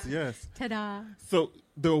 Ta-da! Yes. Ta-da! So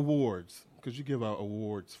the awards, because you give out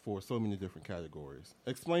awards for so many different categories.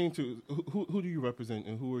 Explain to who do you represent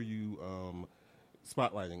and who are you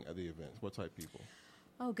spotlighting at the events? What type of people?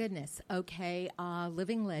 Oh, goodness. Okay.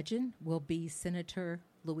 Living legend will be Senator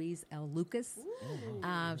Louise L. Lucas.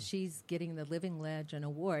 She's getting the Living Legend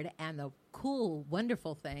Award. And the cool,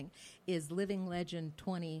 wonderful thing is Living Legend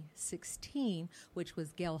 2016, which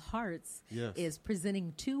was Gail Hart's, is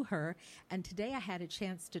presenting to her. And today I had a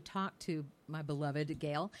chance to talk to my beloved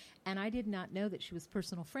Gail, and I did not know that she was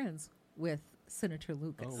personal friends with Senator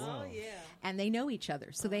Lucas. Oh, wow. And they know each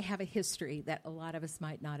other, so they have a history that a lot of us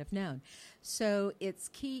might not have known. So it's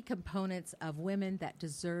key components of women that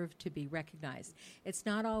deserve to be recognized. It's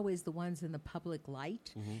not always the ones in the public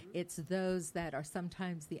light. It's those that are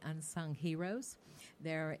sometimes the unsung heroes.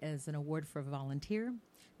 There is an award for volunteer,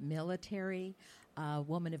 military,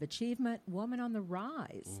 woman of achievement, woman on the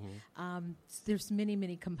rise. There's many,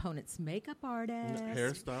 many components. Makeup artist,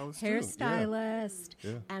 hairstylist,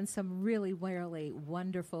 and some really, really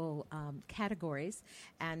wonderful categories.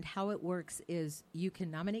 And how it works is you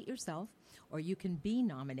can nominate yourself, or you can be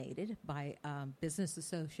nominated by business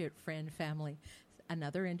associate, friend, family,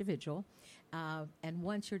 another individual. And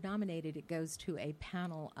once you're nominated, it goes to a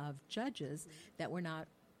panel of judges that we're not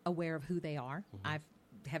aware of who they are.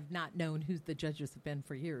 Have not known who the judges have been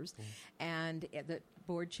for years, and the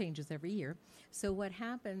board changes every year. So what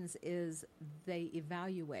happens is they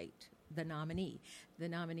evaluate the nominee. The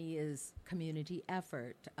nominee is community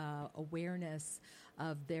effort, awareness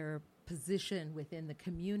of their position within the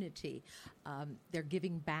community. They're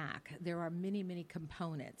giving back. There are many, many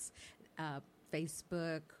components.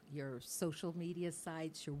 Facebook, your social media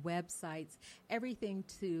sites, your websites, everything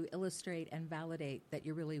to illustrate and validate that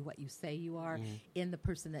you're really what you say you are in the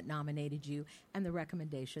person that nominated you and the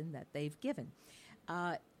recommendation that they've given.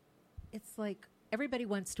 It's like everybody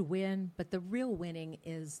wants to win, but the real winning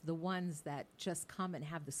is the ones that just come and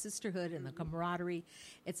have the sisterhood and the camaraderie.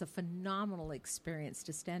 It's a phenomenal experience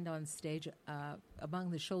to stand on stage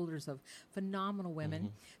among the shoulders of phenomenal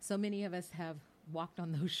women. So many of us have walked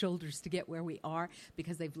on those shoulders to get where we are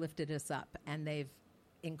because they've lifted us up and they've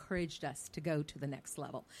encouraged us to go to the next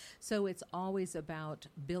level. So it's always about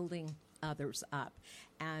building others up.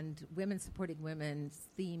 And Women Supporting Women's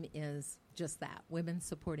theme is just that, women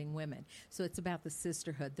supporting women. So it's about the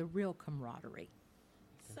sisterhood, the real camaraderie.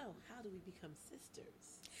 So how do we become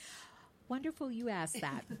sisters? Wonderful you asked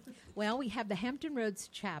that. Well, we have the Hampton Roads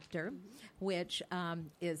chapter, which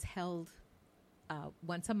is held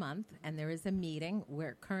once a month, and there is a meeting.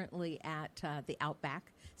 We're currently at the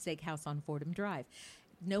Outback Steakhouse on Fordham Drive.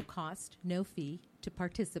 No cost, no fee to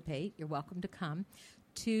participate. You're welcome to come.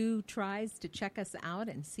 2 tries to check us out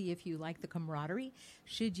and see if you like the camaraderie.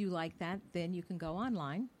 Should you like that, then you can go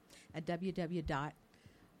online at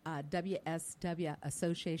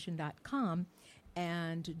www.wswassociation.com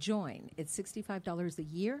and join. It's $65 a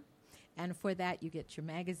year. And for that, you get your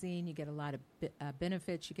magazine, you get a lot of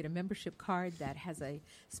benefits, you get a membership card that has a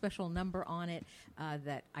special number on it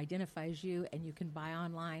that identifies you, and you can buy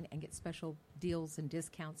online and get special deals and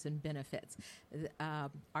discounts and benefits.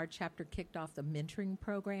 Our chapter kicked off the mentoring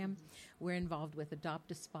program. We're involved with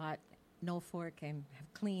Adopt a Spot, Norfolk, and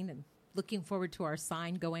have clean and looking forward to our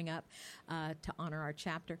sign going up to honor our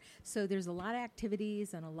chapter. So there's a lot of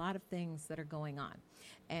activities and a lot of things that are going on.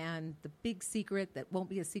 And the big secret that won't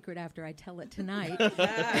be a secret after I tell it tonight,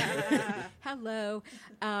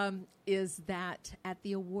 is that at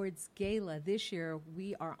the awards gala this year,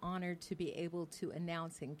 we are honored to be able to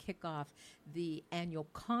announce and kick off the annual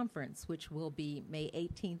conference, which will be May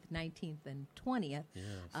 18th, 19th, and 20th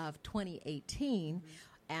of 2018.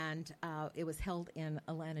 And it was held in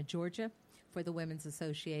Atlanta, Georgia for the Women's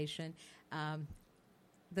Association.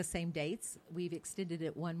 The same dates. We've extended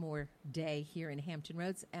it one more day here in Hampton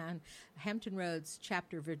Roads. And Hampton Roads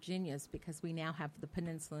chapter Virginia's, because we now have the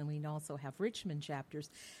Peninsula and we also have Richmond chapters.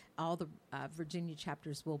 All the Virginia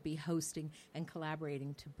chapters will be hosting and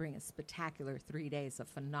collaborating to bring a spectacular 3 days of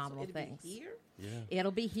phenomenal things. Be here? Yeah.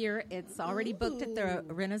 It'll be here. It's already booked at the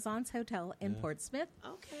Renaissance Hotel in Portsmouth.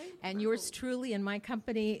 Okay. And yours truly and my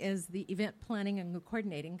company is the event planning and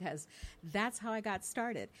coordinating, because that's how I got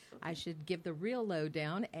started. I should give the real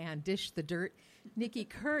lowdown and dish the dirt. Nikki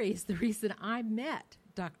Curry is the reason I met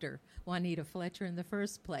Dr. Juanita Fletcher in the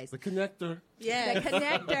first place. The connector. Yeah. The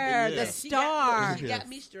connector, the star. She got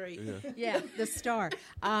me straight. Yeah, the star.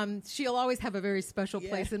 She'll always have a very special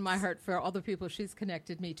place in my heart for all the people she's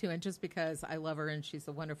connected me to, and just because I love her and she's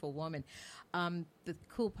a wonderful woman. The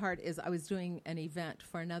cool part is I was doing an event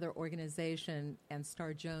for another organization, and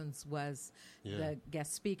Star Jones was the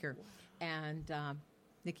guest speaker. And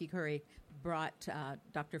Nikki Curry brought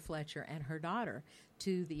Dr. Fletcher and her daughter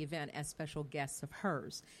to the event as special guests of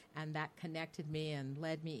hers, and that connected me and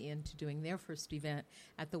led me into doing their first event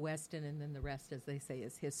at the Westin, and then the rest, as they say,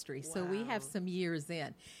 is history. Wow. So we have some years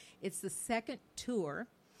in. It's the second tour,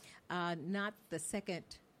 not the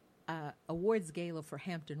second awards gala for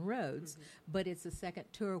Hampton Roads, but it's the second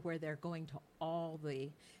tour where they're going to all the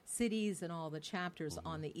cities and all the chapters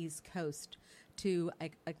on the East Coast to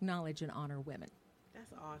acknowledge and honor women.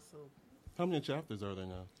 That's awesome. How many chapters are there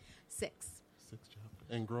now? 6. 6 chapters.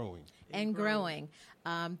 And growing. And growing.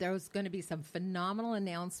 There's going to be some phenomenal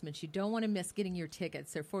announcements. You don't want to miss getting your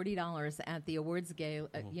tickets. They're $40 at the awards gala,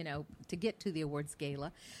 to get to the awards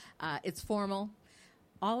gala. It's formal.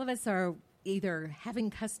 All of us are either having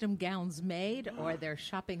custom gowns made or they're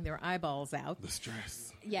shopping their eyeballs out. The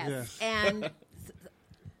stress. Yes. And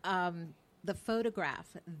the photograph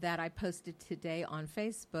that I posted today on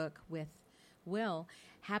Facebook with Will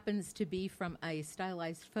happens to be from a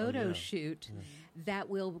stylized photo shoot that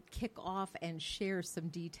will kick off and share some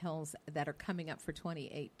details that are coming up for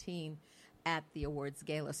 2018 at the awards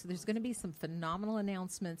gala. So there's going to be some phenomenal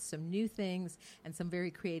announcements, some new things, and some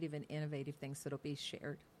very creative and innovative things that'll be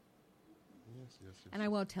shared. Yes. And I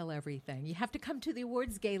won't tell everything. You have to come to the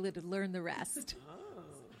awards gala to learn the rest.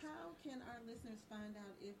 How can our listeners find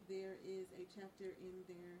out if there is a chapter in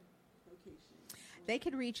their location? They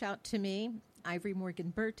could reach out to me, Ivory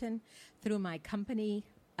Morgan-Burton, through my company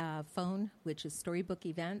phone, which is Storybook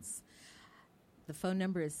Events. The phone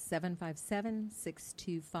number is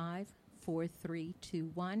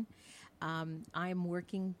 757-625-4321. I'm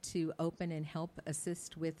working to open and help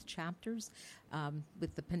assist with chapters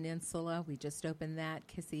with the Peninsula. We just opened that.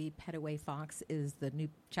 Kissy Petaway-Fox is the new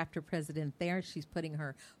chapter president there. She's putting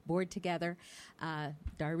her board together.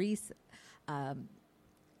 Darice,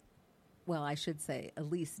 I should say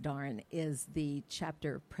Elise Darn is the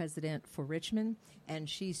chapter president for Richmond, and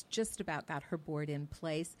she's just about got her board in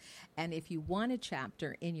place. And if you want a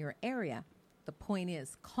chapter in your area, the point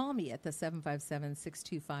is, call me at the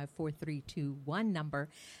 757-625-4321 number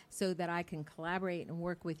so that I can collaborate and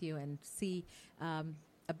work with you and see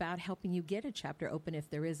about helping you get a chapter open if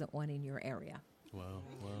there isn't one in your area. Wow.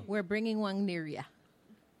 We're bringing one near you.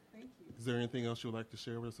 Is there anything else you would like to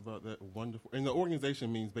share with us about that wonderful? And the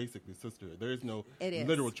organization means basically sisterhood. There is no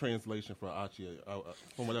literal translation for ACHI.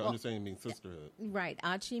 From what I understand, it means sisterhood. Right.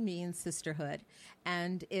 ACHI means sisterhood,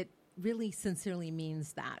 and it really sincerely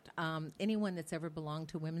means that. Anyone that's ever belonged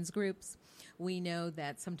to women's groups, we know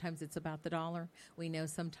that sometimes it's about the dollar. We know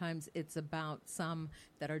sometimes it's about some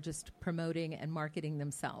that are just promoting and marketing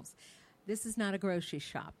themselves. This is not a grocery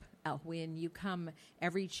shop. When you come,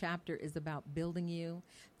 every chapter is about building you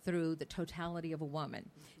through the totality of a woman,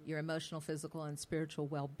 your emotional, physical, and spiritual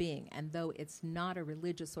well-being. And though it's not a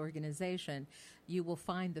religious organization, you will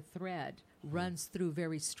find the thread runs through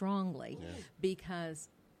very strongly because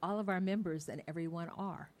all of our members and everyone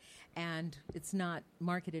are. And it's not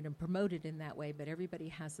marketed and promoted in that way, but everybody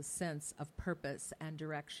has a sense of purpose and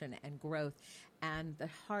direction and growth. And the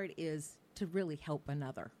heart is to really help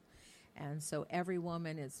another. And so every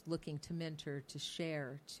woman is looking to mentor, to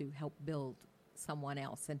share, to help build someone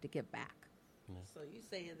else and to give back. So you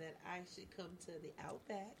saying that I should come to the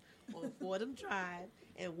Outback on Fordham Drive,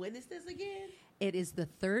 and when is this again? It is the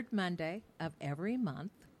third Monday of every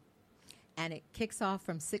month, and it kicks off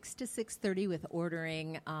from 6 to 6:30 with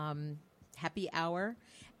ordering happy hour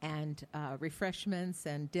and refreshments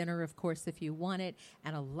and dinner, of course, if you want it,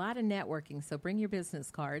 and a lot of networking. So bring your business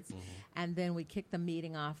cards. And then we kick the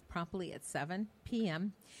meeting off promptly at 7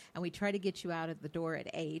 p.m. And we try to get you out at the door at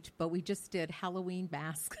 8, but we just did Halloween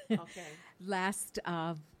mask last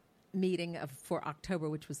meeting for October,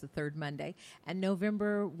 which was the third Monday. And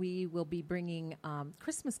November, we will be bringing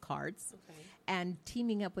Christmas cards and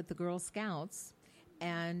teaming up with the Girl Scouts.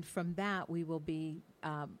 And from that, we will be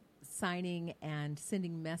signing and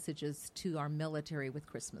sending messages to our military with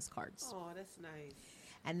Christmas cards. Oh, that's nice.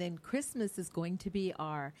 And then Christmas is going to be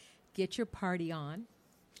our Get Your Party On,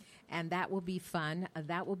 and that will be fun.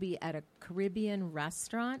 That will be at a Caribbean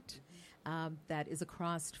restaurant that is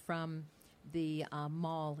across from the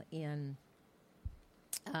mall in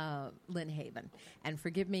Lynn Haven. And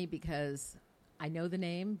forgive me because I know the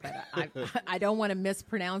name, but I don't want to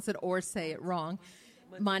mispronounce it or say it wrong.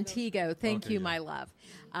 Montego. Thank you, my love.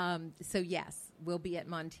 So, yes, we'll be at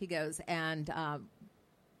Montego's. And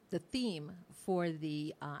the theme for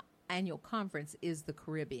the annual conference is the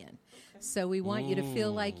Caribbean. So we want you to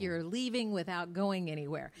feel like you're leaving without going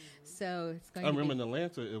anywhere. So it's going I remember in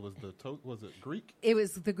Atlanta, it was was it Greek? It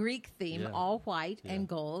was the Greek theme, all white and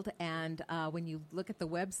gold. And when you look at the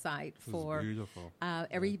website for beautiful.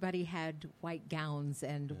 Everybody had white gowns,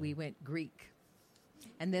 and we went Greek.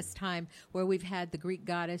 And this time, where we've had the Greek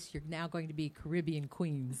goddess, you're now going to be Caribbean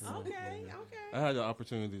queens. Okay. I had the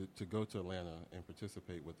opportunity to go to Atlanta and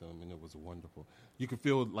participate with them, and it was wonderful. You could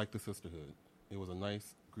feel like the sisterhood. It was a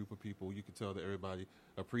nice group of people. You could tell that everybody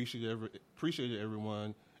appreciated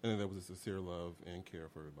everyone, and then there was a sincere love and care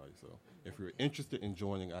for everybody. So if you're interested in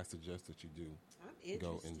joining, I suggest that you do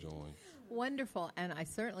go and join. Wonderful, and I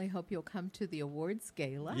certainly hope you'll come to the awards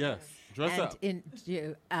gala. Yes, dress up. In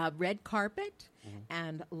red carpet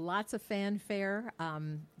and lots of fanfare.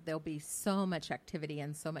 There'll be so much activity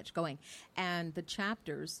and so much going. And the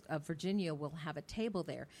chapters of Virginia will have a table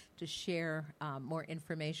there to share more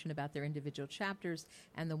information about their individual chapters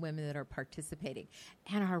and the women that are participating.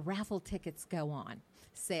 And our raffle tickets go on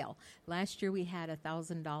sale. Last year we had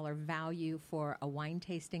 $1,000 value for a wine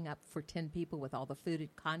tasting up for 10 people with all the food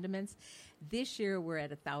and condiments. This year we're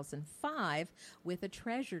at $1,005 with a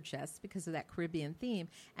treasure chest because of that Caribbean theme,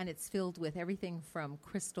 and it's filled with everything from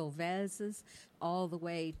crystal vases all the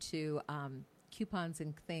way to coupons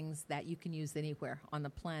and things that you can use anywhere on the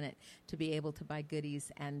planet to be able to buy goodies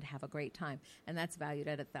and have a great time. And that's valued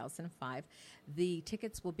at $1,005. The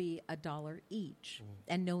tickets will be $1 each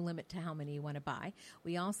and no limit to how many you want to buy.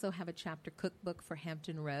 We also have a chapter cookbook for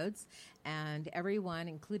Hampton Roads, and everyone,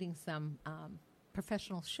 including some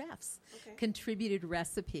professional chefs, contributed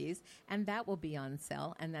recipes, and that will be on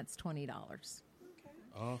sale, and that's $20.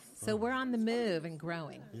 Awesome. So we're on the move and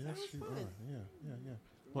growing. Yes, you are. Yeah.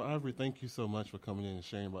 Well, Ivory, thank you so much for coming in and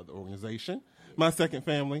sharing about the organization. My second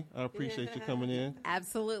family, I appreciate you coming in.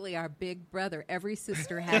 Absolutely, our big brother. Every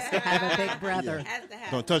sister has to have a big brother.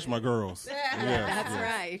 Don't touch my girls. That's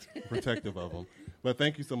right. Protective of them. But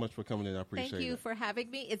thank you so much for coming in. I appreciate it. Thank you for having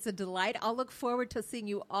me. It's a delight. I'll look forward to seeing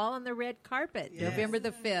you all on the red carpet, November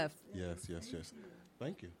the 5th. Yes.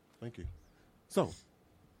 Thank you. So,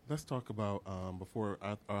 let's talk about, before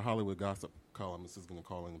our Hollywood gossip columnist is going to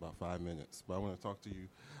call in about 5 minutes, but I want to talk to you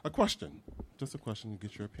just a question to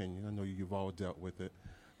get your opinion. I know you've all dealt with it,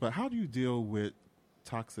 but how do you deal with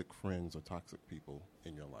toxic friends or toxic people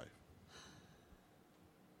in your life?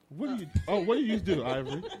 What do you do,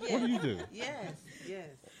 Ivory? What do you do? Yes.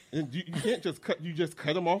 And you can't just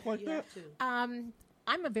cut them off like that? I'm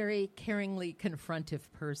a very caringly confrontive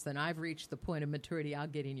person. I've reached the point of maturity. I'll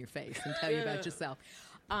get in your face and tell you about yourself.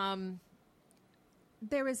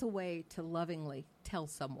 There is a way to lovingly tell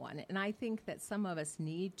someone, and I think that some of us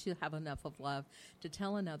need to have enough of love to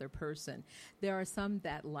tell another person. There are some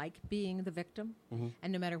that like being the victim,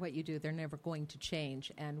 and no matter what you do, they're never going to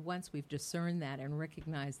change. And once we've discerned that and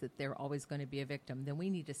recognized that they're always going to be a victim, then we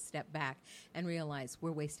need to step back and realize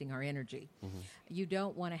we're wasting our energy. You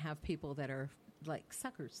don't want to have people that are like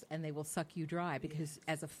suckers, and they will suck you dry, because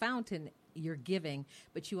as a fountain, you're giving,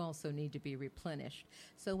 but you also need to be replenished.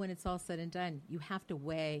 So when it's all said and done, you have to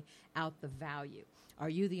weigh out the value. Are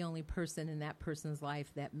you the only person in that person's life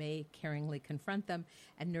that may caringly confront them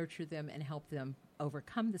and nurture them and help them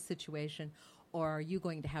overcome the situation? Or are you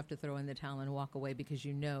going to have to throw in the towel and walk away because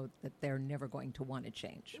you know that they're never going to want to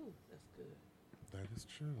change? Ooh, that's good. That is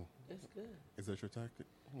true. That's good. Is that your tactic?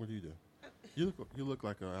 What do you do? You look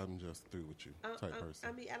like I'm just through with you type person.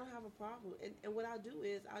 I mean, I don't have a problem. And what I'll do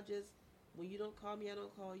is I'll just, when you don't call me, I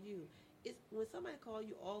don't call you. It's when somebody calls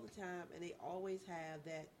you all the time and they always have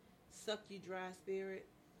that suck you dry spirit,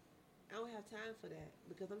 I don't have time for that,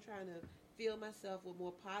 because I'm trying to fill myself with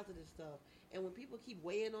more positive stuff. And when people keep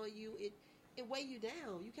weighing on you, it weigh you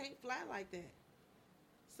down. You can't fly like that.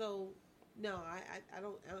 So no, I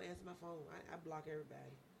don't answer my phone. I block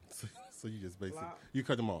everybody. So you just basically you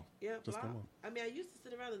cut them off. Yeah, just block. cut them off. I mean, I used to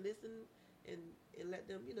sit around and listen and let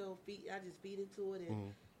them, feed. I just feed into it,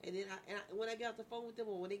 and then when I get off the phone with them,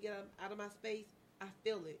 or when they get out of my space, I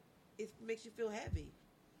feel it. It makes you feel heavy.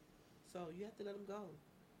 So you have to let them go.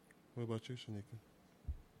 What about you, Shanika?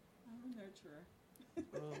 I'm a nurturer.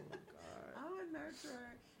 Oh my God. I'm a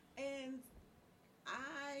nurturer, and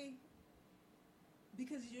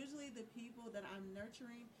because usually the people that I'm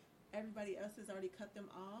nurturing, everybody else has already cut them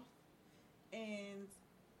off, and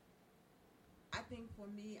I think for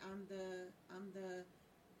me, I'm the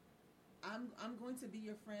I'm going to be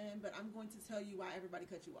your friend, but I'm going to tell you why everybody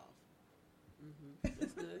cut you off.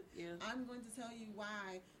 That's good. Yeah. I'm going to tell you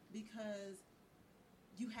why, because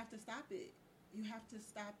you have to stop it. You have to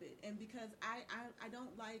stop it. And because I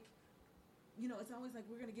don't like, it's always like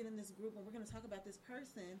we're going to get in this group and we're going to talk about this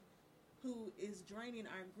person who is draining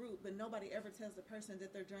our group, but nobody ever tells the person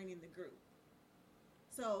that they're draining the group.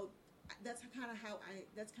 So that's kind of how I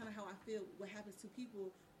feel. What happens to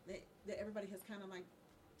people that everybody has kind of like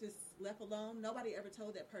just left alone. Nobody ever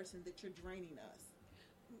told that person that you're draining us.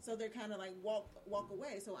 So they're kind of like walk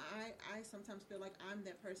away. So I sometimes feel like I'm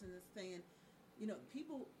that person that's saying,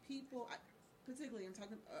 people. Particularly, I'm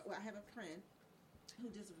talking. I have a friend who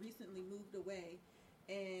just recently moved away,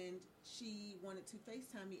 and she wanted to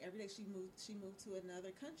FaceTime me every day. She moved to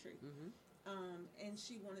another country, and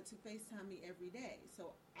she wanted to FaceTime me every day.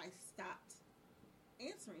 So I stopped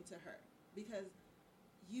answering to her because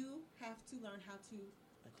you have to learn how to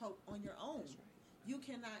cope on your own. That's right. You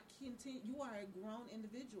cannot continue. You are a grown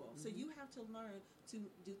individual, so you have to learn to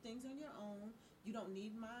do things on your own. You don't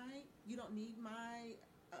need my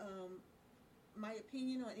my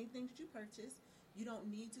opinion on anything that you purchase. You don't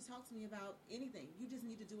need to talk to me about anything. You just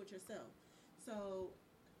need to do it yourself. So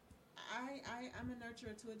I'm a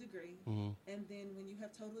nurturer to a degree, and then when you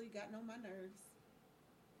have totally gotten on my nerves,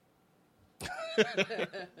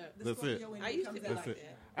 that's it. I used to be like that.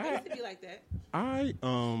 I used to be like that.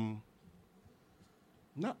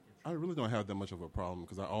 I really don't have that much of a problem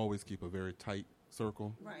because I always keep a very tight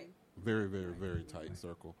circle. Right. Very, very, very tight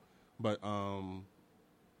circle. But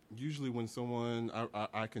usually when someone,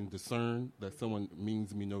 I can discern that someone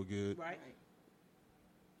means me no good. Right.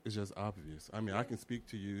 It's just obvious. I mean, I can speak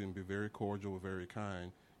to you and be very cordial, very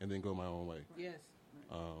kind, and then go my own way. Yes.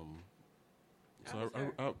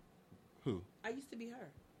 Who? I used to be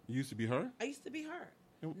her. You used to be her? I used to be her.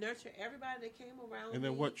 Nurture everybody that came around. And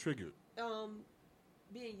then what triggered?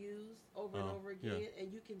 Being used over and over again,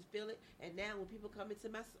 and you can feel it. And now when people come into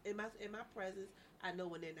my presence, I know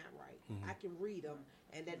when they're not right. I can read them,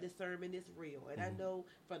 and that discernment is real. And I know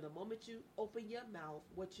from the moment you open your mouth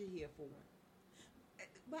what you're here for.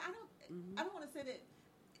 But I don't want to say that.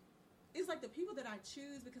 It's like the people that I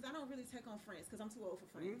choose because I don't really take on friends because I'm too old for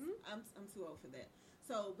friends. I'm too old for that.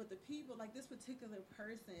 So, but the people like this particular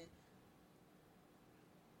person,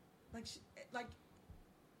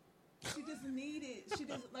 she just needed.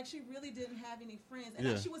 She really didn't have any friends,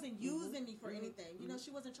 and she wasn't using me for anything.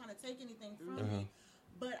 She wasn't trying to take anything from me.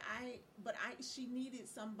 But she needed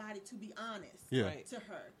somebody to be honest to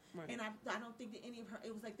her, and I don't think that any of her.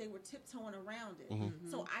 It was like they were tiptoeing around it.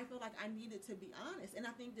 So I feel like I needed to be honest, and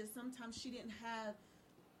I think that sometimes she didn't have.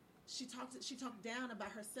 She talked down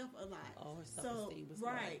about herself a lot. Oh, her self-esteem was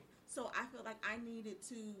right. So I feel like I needed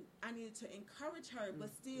to encourage her,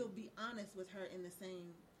 but still be honest with her in the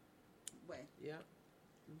same way. Yeah.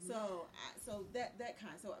 So that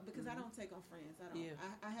kind. So because I don't take on friends. I don't.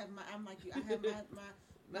 I have my. I'm like you. I have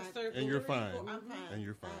my circle. And you're fine. I'm fine. And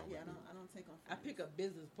you're fine. I don't take on friends. I pick up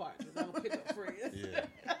business partners. I don't pick up friends. Yeah.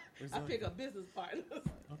 Exactly. I pick up business partners.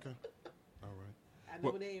 Okay. All right. I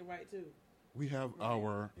know when they ain't right too. We have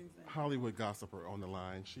our Hollywood gossiper on the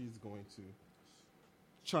line. She's going to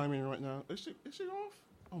chime in right now. Is she off?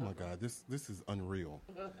 Oh my God, this is unreal.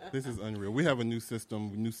 This is unreal. We have a new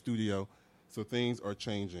system, new studio, so things are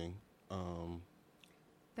changing.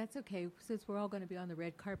 That's okay. Since we're all going to be on the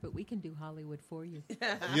red carpet, we can do Hollywood for you.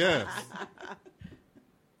 Yes.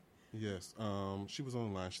 Yes. She was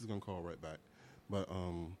on the line. She's going to call right back. But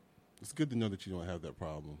it's good to know that you don't have that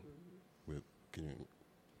problem with getting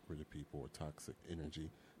rid of people or toxic energy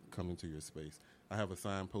coming to your space. I have a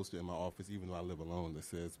sign posted in my office, even though I live alone, that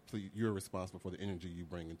says, "Please, you're responsible for the energy you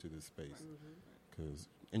bring into this space," because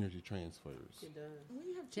energy transfers. It does. When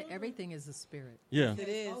you have everything is a spirit. Yeah. It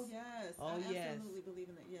is. Oh yes. Oh I yes. absolutely believe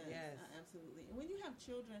in that. Yes. I absolutely. And when you have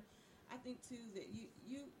children, I think too that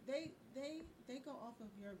they go off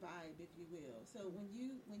of your vibe, if you will. So when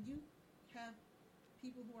you have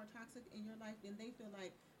people who are toxic in your life, then they feel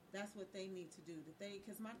like that's what they need to do.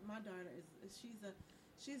 Because my daughter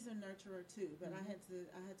she's a nurturer too, but I had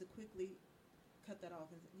to quickly cut that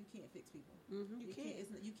off. And you can't fix people. You can't.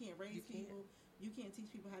 You can't raise people. You can't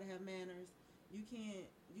teach people how to have manners. You can't.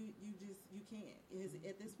 You can't.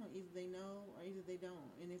 At this point, either they know or either they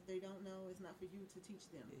don't. And if they don't know, it's not for you to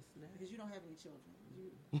teach them. It's not. Because you don't have any children.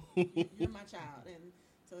 You're my child, and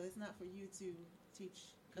so it's not for you to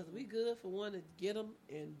teach. Because we good for one to get them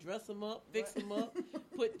and dress them up, fix them up,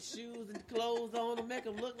 put shoes and clothes on them, make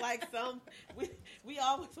them look like something. We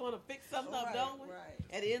always want to fix something up, don't we? Right.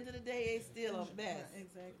 At the end of the day, it's still a mess.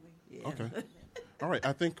 Exactly. Yeah. Okay. All right.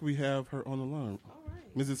 I think we have her on the line. All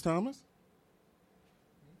right. Mrs. Thomas?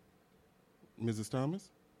 Mrs.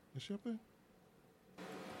 Thomas? Is she up there?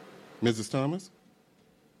 Mrs. Thomas?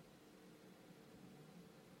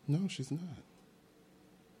 No, she's not.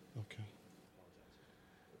 Okay.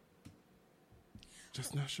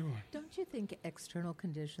 Just not sure. Don't you think external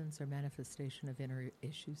conditions are manifestation of inner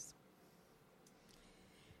issues?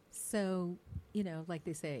 So, like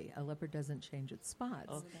they say, a leopard doesn't change its spots.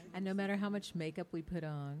 Okay. And no matter how much makeup we put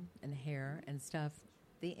on and hair and stuff,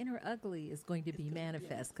 the inner ugly is going to be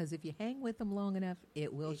manifest, because if you hang with them long enough,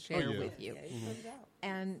 it will share with you.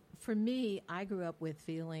 And for me, I grew up with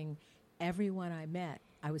feeling everyone I met,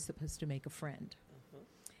 I was supposed to make a friend.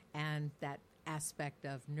 And that aspect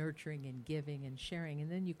of nurturing and giving and sharing.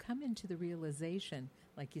 And then you come into the realization,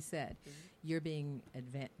 like you said, you're being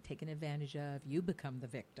taken advantage of, you become the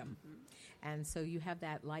victim. And so you have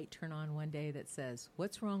that light turn on one day that says,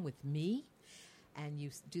 what's wrong with me? And you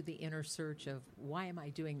do the inner search of, why am I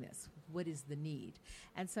doing this? What is the need?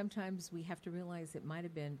 And sometimes we have to realize it might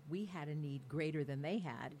have been we had a need greater than they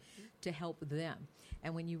had to help them.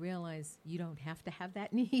 And when you realize you don't have to have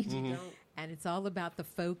that need, and it's all about the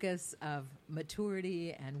focus of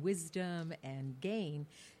maturity and wisdom and gain,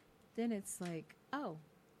 then it's like, oh,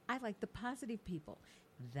 I like the positive people.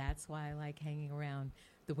 That's why I like hanging around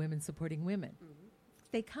the women supporting women.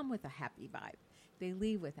 They come with a happy vibe. They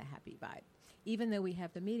leave with a happy vibe. Even though we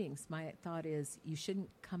have the meetings, my thought is you shouldn't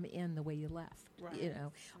come in the way you left,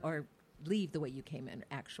 or leave the way you came in,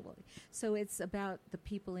 actually. So it's about the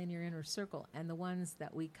people in your inner circle and the ones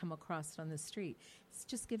that we come across on the street. It's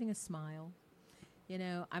just giving a smile.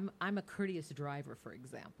 I'm a courteous driver, for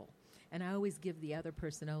example. And I always give the other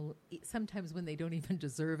person, sometimes when they don't even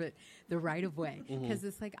deserve it, the right of way. Because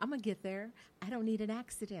it's like, I'm going to get there. I don't need an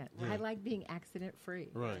accident. I like being accident-free.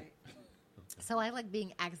 Right. So I like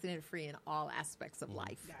being accident-free in all aspects of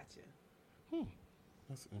life. Gotcha.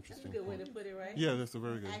 That's interesting. That's a good way to put it, right? Yeah, that's a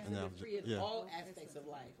very good analogy. Accident-free in all aspects of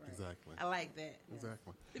life. Right? Exactly. I like that.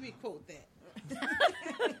 Exactly. Let me quote that.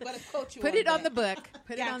 Quote you Put it on the book.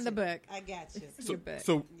 Put it on the book. I got you.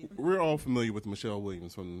 So we're all familiar with Michelle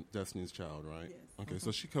Williams from Destiny's Child, right? Yes. Okay,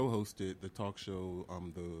 so she co-hosted the talk show,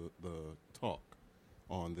 the Talk,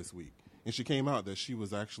 on this week. And she came out that she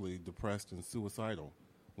was actually depressed and suicidal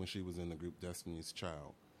when she was in the group Destiny's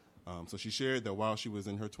Child. So she shared that while she was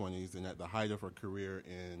in her 20s and at the height of her career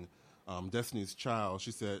in Destiny's Child,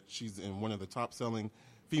 she said she's in one of the top-selling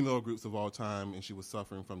female groups of all time, and she was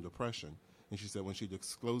suffering from depression. And she said when she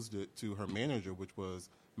disclosed it to her manager, which was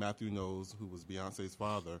Matthew Knowles, who was Beyonce's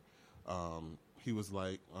father, he was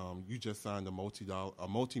like, you just signed a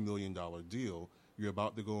multi-million-dollar deal. You're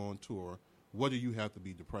about to go on tour. What do you have to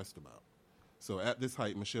be depressed about? So at this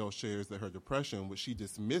height, Michelle shares that her depression, which she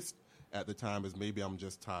dismissed at the time as maybe I'm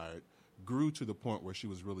just tired, grew to the point where she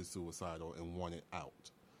was really suicidal and wanted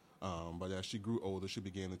out. But as she grew older, she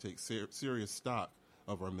began to take serious stock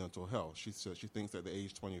of her mental health. She said she thinks at the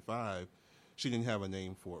age 25, she didn't have a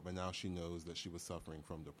name for it, but now she knows that she was suffering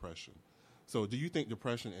from depression. So do you think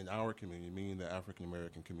depression in our community, meaning the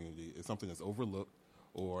African-American community, is something that's overlooked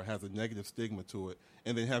or has a negative stigma to it?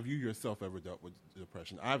 And then have you yourself ever dealt with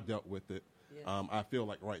depression? I've dealt with it. Yes. I feel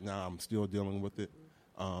like right now I'm still dealing with it.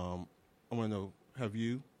 I want to know, have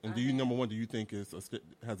you? And do you, number one, do you think it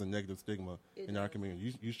has a negative stigma in our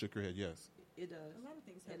community? You shook your head, yes. It does. A lot of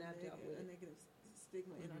things have a negative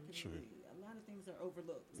stigma in our community. Sure. A lot of things are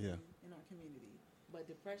overlooked in our community. But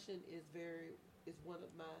depression is one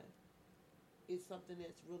of mine. It's something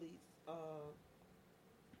that's really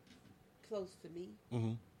close to me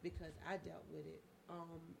because I dealt with it.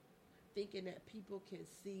 Thinking that people can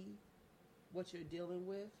see what you're dealing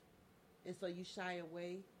with, and so you shy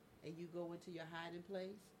away and you go into your hiding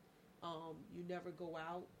place. You never go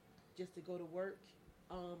out just to go to work,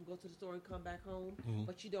 go to the store and come back home,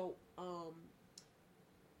 but you don't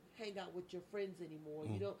hang out with your friends anymore.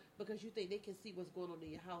 You don't, because you think they can see what's going on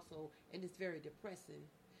in your household, and it's very depressing.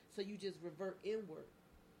 So you just revert inward.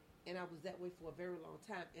 And I was that way for a very long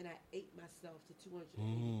time, and I ate myself to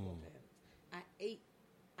 284 pounds. I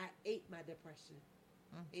ate my depression,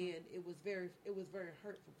 and it was very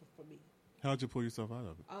hurtful for me. How'd you pull yourself out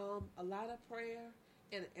of it? A lot of prayer,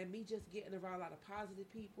 and me just getting around a lot of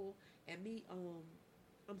positive people, and me,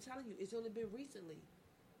 I'm telling you, it's only been recently.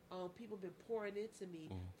 People have been pouring into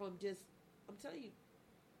me from just, I'm telling you,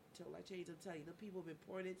 till I change, I'm telling you, the people have been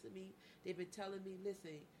pouring into me. They've been telling me,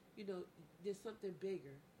 listen, there's something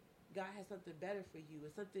bigger. God has something better for you.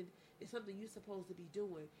 It's something you're supposed to be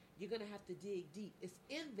doing. You're going to have to dig deep. It's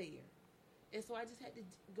in there. And so I just had to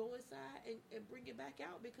go inside and bring it back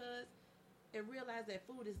out and realize that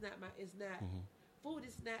food is not food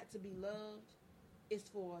is not to be loved. It's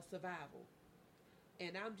for survival.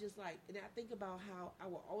 And I'm just like, and I think about how I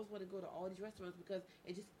will always want to go to all these restaurants because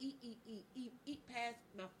and just eat past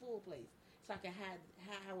my full place so I can hide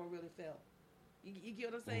how I really felt. You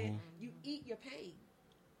get what I'm saying? You eat your pain.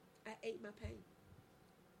 I ate my pain.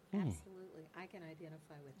 Absolutely. I can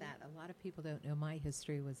identify with that. A lot of people don't know my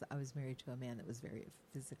history was I was married to a man that was very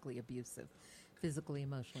physically abusive, physically,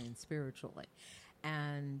 emotionally, and spiritually.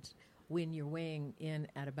 And when you're weighing in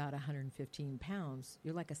at about 115 pounds,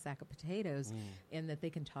 you're like a sack of potatoes in that they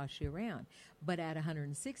can toss you around. But at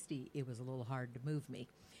 160, it was a little hard to move me.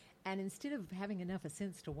 And instead of having enough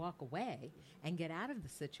sense to walk away and get out of the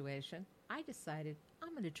situation, I decided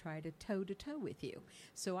I'm going to try to toe-to-toe with you.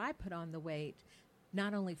 So I put on the weight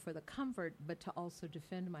not only for the comfort, but to also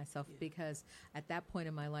defend myself because at that point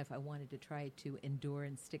in my life, I wanted to try to endure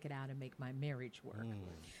and stick it out and make my marriage work.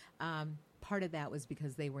 Part of that was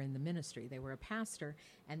because they were in the ministry. They were a pastor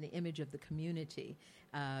and the image of the community.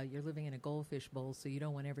 You're living in a goldfish bowl, so you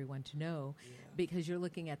don't want everyone to know because you're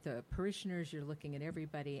looking at the parishioners, you're looking at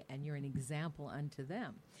everybody, and you're an example unto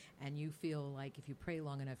them. And you feel like if you pray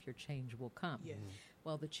long enough, your change will come. Yes.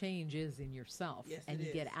 Well, the change is in yourself, and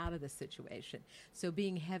you get out of the situation. So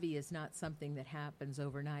being heavy is not something that happens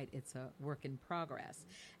overnight. It's a work in progress.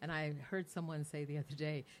 And I heard someone say the other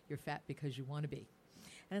day, you're fat because you want to be.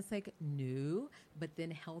 And it's like, no, but then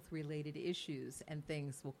health-related issues and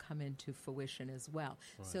things will come into fruition as well.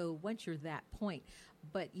 Right. So once you're that point,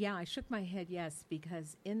 but yeah, I shook my head, yes,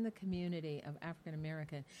 because in the community of African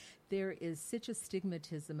American, there is such a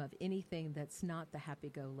stigmatism of anything that's not the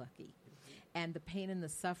happy-go-lucky. And the pain and the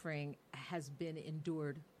suffering has been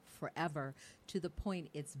endured forever to the point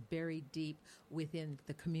it's buried deep within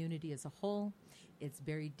the community as a whole. It's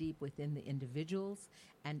buried deep within the individuals.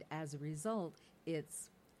 And as a result, it's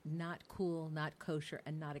not cool, not kosher,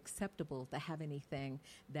 and not acceptable to have anything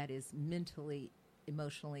that is mentally,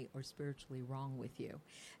 emotionally, or spiritually wrong with you.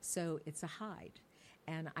 So it's a hide.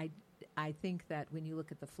 And I think that when you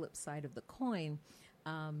look at the flip side of the coin,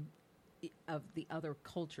 of the other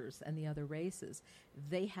cultures and the other races,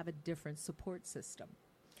 they have a different support system.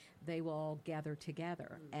 They will all gather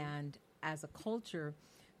together. And as a culture,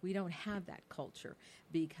 we don't have that culture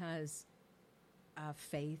because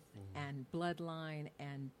faith and bloodline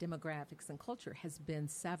and demographics and culture has been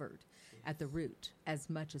severed at the root as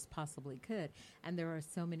much as possibly could. And there are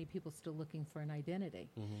so many people still looking for an identity,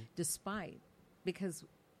 because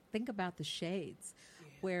think about the shades,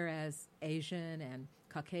 whereas Asian and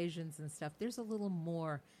Caucasians and stuff, there's a little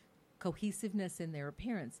more cohesiveness in their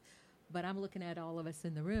appearance. But I'm looking at all of us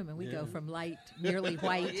in the room, and we go from light, nearly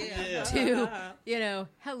white, to,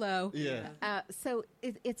 hello. Yeah. So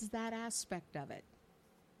it's that aspect of it.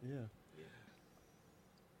 Yeah.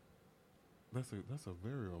 That's a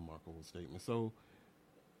very remarkable statement. So,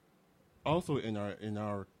 also in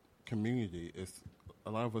our community, it's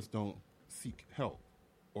a lot of us don't seek help,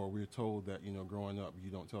 or we're told that growing up you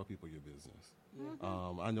don't tell people your business.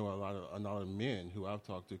 I know a lot of men who I've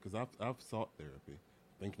talked to because I've sought therapy.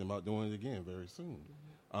 Thinking about doing it again very soon.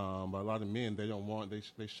 But a lot of men, they don't want,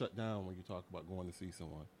 they shut down when you talk about going to see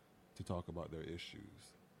someone to talk about their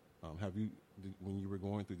issues. When you were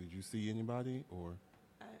going through, did you see anybody or?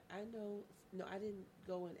 I know, no, I didn't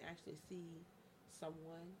go and actually see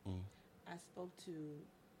someone. I spoke to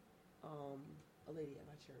a lady at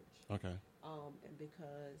my church. Okay. And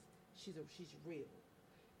because she's real.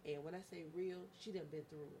 And when I say real, she done been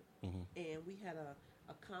through it. And we had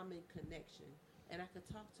a common connection. And I could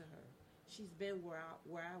talk to her. She's been where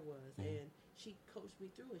I was, and she coached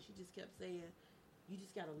me through it. She just kept saying, "You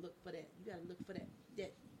just got to look for that. You got to look for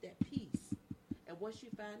that peace. And once you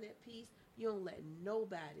find that peace, you don't let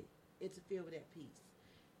nobody interfere with that peace."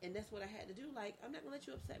 And that's what I had to do. Like, I'm not gonna let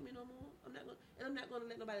you upset me no more. I'm not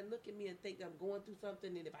gonna let nobody look at me and think I'm going through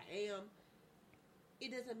something. And if I am,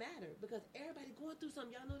 it doesn't matter because everybody going through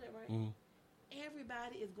something. Y'all know that, right?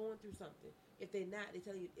 Everybody is going through something. If they're not, they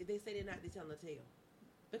tell you. If they say they're not, they tell them to tell,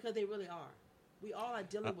 because they really are. We all are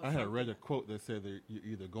dealing with. I had read a quote that said that you're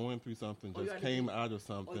either going through something, just came out of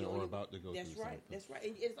something, or about to go through something. That's right.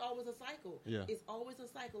 And it's always a cycle. Yeah. It's always a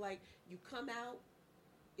cycle. Like you come out.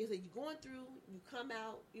 It's like you're going through. You come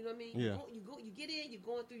out. You know what I mean? Yeah. You get in. You're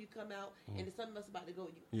going through. You come out, and there's something else about to go.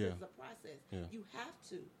 It's a process. Yeah. You have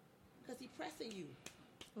to, because he's pressing you.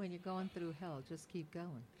 When you're going through hell, just keep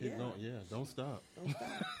going. Keep going. Yeah, don't stop. Don't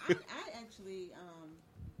stop. I actually,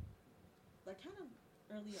 like kind of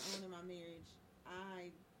early on in my marriage,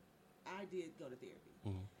 I did go to therapy,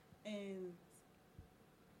 and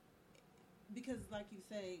because, like you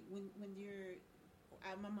say, when you're,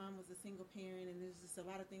 my mom was a single parent, and there's just a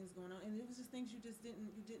lot of things going on, and it was just things you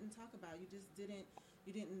didn't talk about. You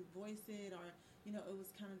didn't voice it, or you know, it was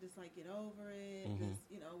kind of just like, get over it, just,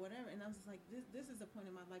 you know, whatever. And I was just like, this is a point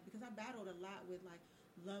in my life, because I battled a lot with like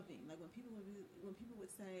loving. Like when people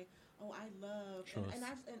would say, "Oh, I love," and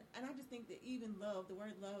I just think that even love, the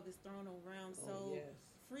word love is thrown around so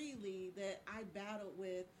freely that I battled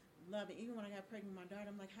with loving. Even when I got pregnant with my daughter,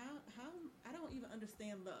 I'm like, how I don't even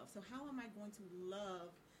understand love. So how am I going to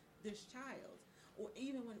love this child? Or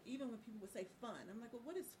even when people would say fun, I'm like, well,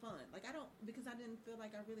 what is fun? Like I don't, because I didn't feel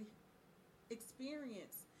like I really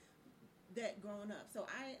experienced that growing up. So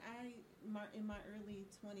in my early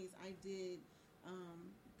 20s, I did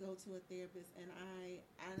go to a therapist, and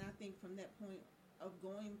I think from that point of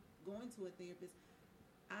going to a therapist,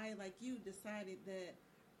 I, like you, decided that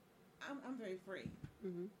I'm very free.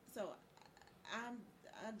 So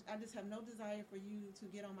I just have no desire for you to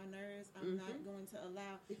get on my nerves. I'm not going to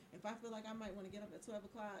allow. If I feel like I might want to get up at 12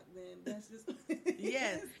 o'clock, then that's just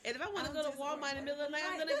yes. And if I want to go to Walmart in the middle of the night,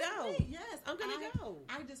 I'm gonna go. Yes, I'm gonna go.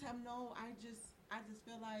 I just have no. I just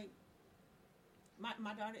feel like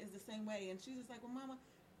my daughter is the same way, and she's just like, well, Mama,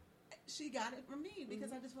 she got it from me,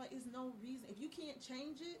 because I just feel like it's no reason. If you can't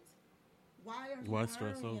change it, why are you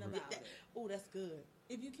worrying about it? Oh, that's good.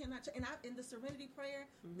 If you cannot, and in the Serenity Prayer,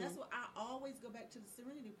 that's what I always go back to, the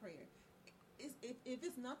Serenity Prayer. If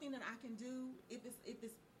it's nothing that I can do, if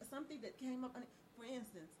it's something that came up, for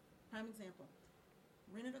instance, prime example,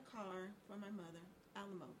 rented a car for my mother,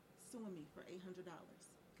 Alamo, suing me for $800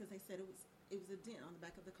 because they said it was a dent on the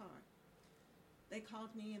back of the car. They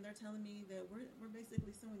called me and they're telling me that we're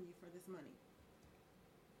basically suing you for this money.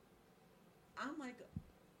 I'm like,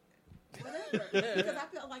 whatever, because I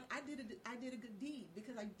felt like I did a good deed,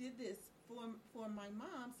 because I did this for my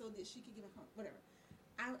mom so that she could get a home, whatever.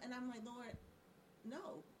 And I'm like, Lord,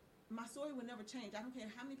 no, my story would never change. I don't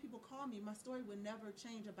care how many people call me, my story would never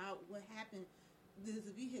change about what happened to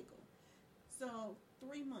this vehicle. So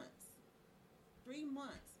 3 months,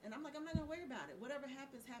 and I'm like, I'm not gonna worry about it. Whatever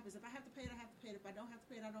happens, happens. If I have to pay it, I have to pay it. If I don't have to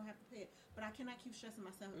pay it, I don't have to pay it. But I cannot keep stressing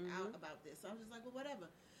myself out about this. So I'm just like, well, whatever.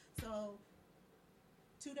 So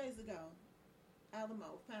 2 days ago,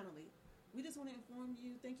 Alamo, finally, we just want to inform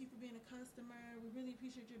you, thank you for being a customer. We really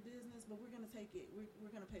appreciate your business, but we're going to take it.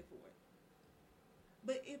 We're going to pay for it.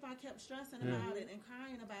 But if I kept stressing about it and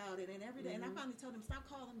crying about it and every day, and I finally told him, stop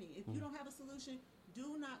calling me. If you don't have a solution,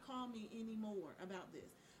 do not call me anymore about this.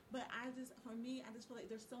 But for me, I just feel like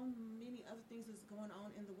there's so many other things that's going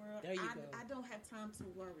on in the world. I don't have time to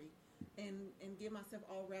worry and get myself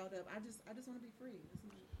all riled up. I just want to be free.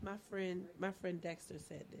 My friend Dexter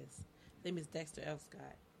said this. His name is Dexter L.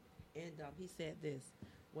 Scott. And he said this: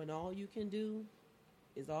 when all you can do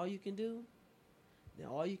is all you can do, then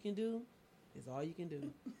all you can do is all you can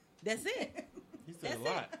do. That's it. He said a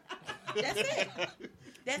lot. That's it.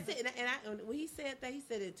 That's it. And when he said that, he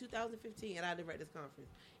said it in 2015, and I never at this conference.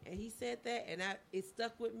 And he said that, and it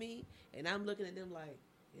stuck with me. And I'm looking at them like,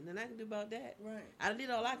 and then I can do about that. Right. I did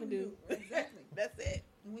all I can do. Exactly. That's it.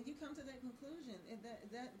 And when you come to that conclusion,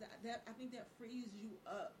 that I think that frees you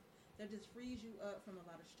up. That just frees you up from a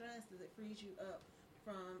lot of stress. That it frees you up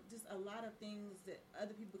from just a lot of things that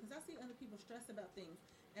other people, because I see other people stress about things.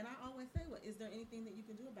 And I always say, well, is there anything that you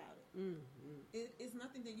can do about it? It's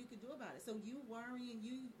nothing that you can do about it. So you worrying,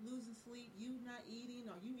 you losing sleep, you not eating,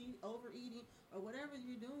 or you overeating, or whatever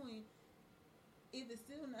you're doing, if it's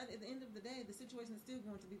still not, at the end of the day, the situation is still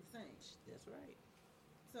going to be the same. That's right.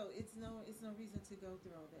 So it's no reason to go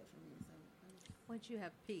through all that for me. So once you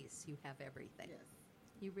have peace, you have everything. Yes.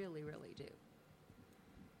 You really, really do.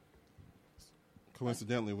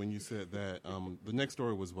 Coincidentally, when you said that, the next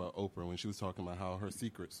story was about Oprah, when she was talking about how her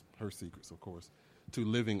secrets, of course, to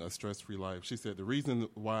living a stress-free life. She said the reason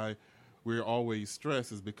why we're always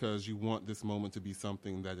stressed is because you want this moment to be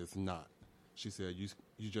something that it's not. She said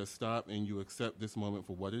you just stop and you accept this moment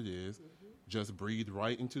for what it is, just breathe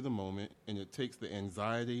right into the moment, and it takes the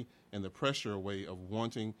anxiety and the pressure away of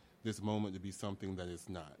wanting this moment to be something that it's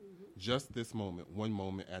not. Just this moment, one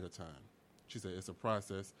moment at a time. She said it's a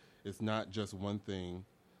process. It's not just one thing.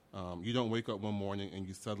 You don't wake up one morning and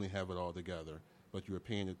you suddenly have it all together, but you are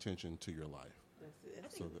paying attention to your life.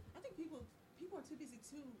 That's it. I think people are too busy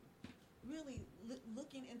really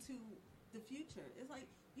looking into the future. It's like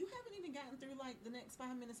you haven't even gotten through like the next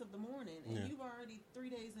 5 minutes of the morning, and you've already 3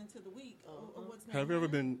 days into the week of what's going on. Have you ever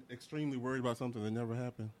been extremely worried about something that never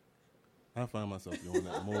happened? I find myself doing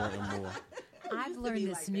that more and more. I've learned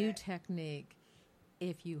this new technique.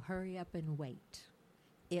 If you hurry up and wait,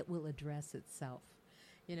 it will address itself.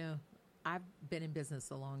 You know, I've been in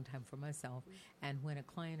business a long time for myself, and when a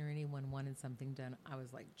client or anyone wanted something done, I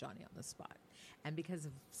was like Johnny on the spot. And because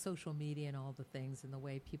of social media and all the things and the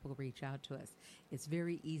way people reach out to us, it's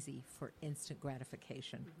very easy for instant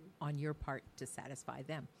gratification on your part to satisfy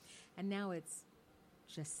them. And now it's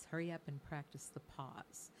just hurry up and practice the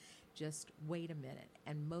pause. Just wait a minute.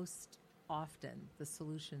 And most often the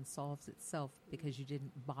solution solves itself because you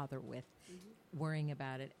didn't bother with worrying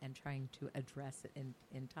about it and trying to address it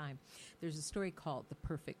in time. There's a story called The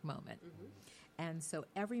Perfect Moment. And so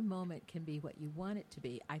every moment can be what you want it to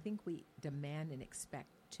be. I think we demand and expect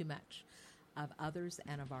too much of others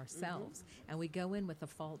and of ourselves. And we go in with a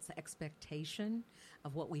false expectation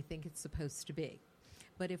of what we think it's supposed to be.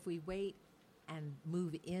 But if we wait and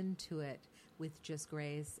move into it with just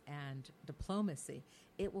grace and diplomacy,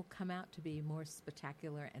 it will come out to be more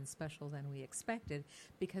spectacular and special than we expected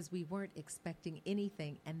because we weren't expecting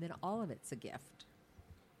anything, and then all of it's a gift.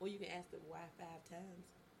 Or you can ask them why 5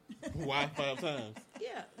 times. Why 5 times?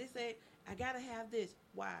 Yeah, they say, I got to have this.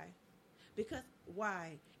 Why? Because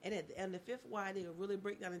why? And the 5th why, they'll really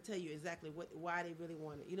break down and tell you exactly why they really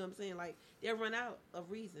want it. You know what I'm saying? Like, they'll run out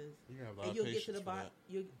of reasons. You have a lot and of you'll get to the patience for bottom.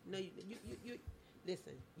 that. You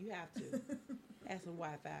listen, you have to. Ask them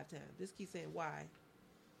why 5 times. Just keep saying why.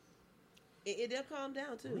 They'll calm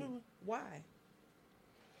down, too. Really? Why?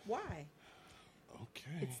 Why?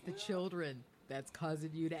 Okay. It's the children that's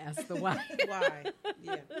causing you to ask the why. Why?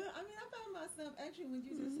 Yeah. Well, I mean, I found myself, actually, when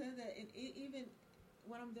you just said that, and even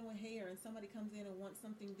when I'm doing hair and somebody comes in and wants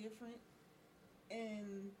something different,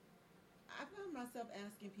 and I found myself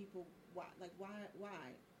asking people why, like,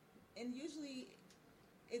 why? And usually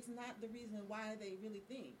it's not the reason why they really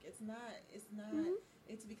think. It's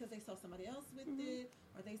it's because they saw somebody else with it,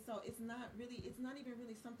 or they saw, it's not even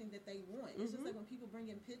really something that they want. It's just like when people bring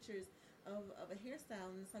in pictures of a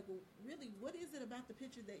hairstyle, and it's like, well, really, what is it about the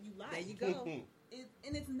picture that you like? There you go.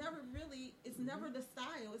 And it's never really, it's never the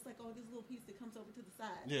style. It's like, oh, this little piece that comes over to the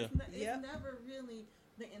side. Yeah. It's never really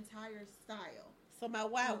the entire style. So my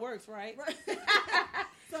why works, right?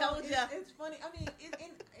 So it's funny. I mean,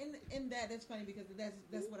 in that, it's funny because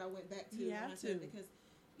that's what I went back to. Yeah, too.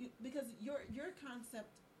 Because your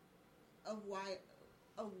concept of why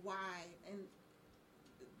and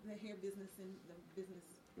the hair business and the business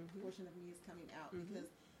portion of me is coming out because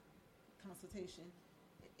consultation.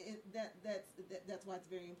 That's why it's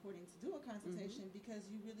very important to do a consultation because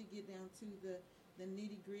you really get down to the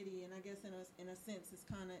nitty gritty, and I guess in a sense it's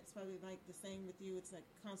probably like the same with you. It's like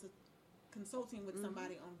consulting with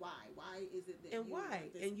somebody on why is it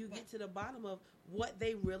that you get to the bottom of what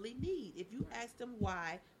they really need. If you ask them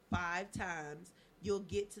why 5 times, you'll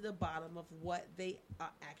get to the bottom of what they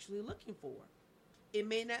are actually looking for. It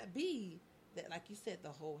may not be that, like you said, the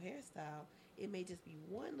whole hairstyle. It may just be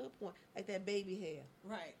one little point, like that baby hair.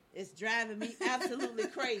 Right. It's driving me absolutely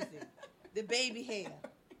crazy. The baby hair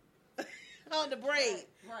on the braid.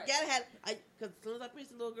 Right. Gotta have, because as soon as I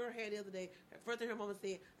preached the little girl hair the other day, first thing her mama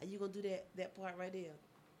said, "Are you gonna do that part right there?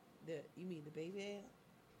 You mean the baby hair?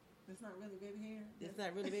 It's not really baby hair. It's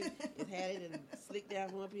not really baby. It's had it and slicked down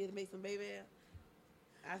from up here to make some baby hair."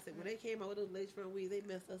 I said, when they came out with those lace front weaves, they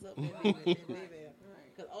messed us up with that baby hair.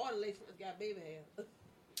 Because all the lace fronts got baby hair.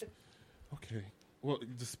 Okay. Well,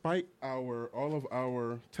 despite all of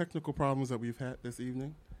our technical problems that we've had this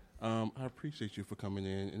evening, I appreciate you for coming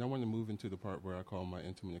in, and I want to move into the part where I call my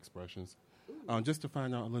intimate expressions, just to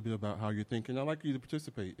find out a little bit about how you're thinking. I'd like you to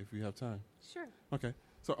participate if you have time. Sure. Okay.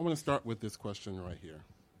 So I'm going to start with this question right here.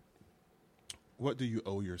 What do you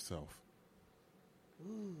owe yourself?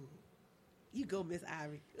 Ooh. You go, Miss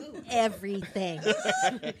Ivory. Ooh. Everything.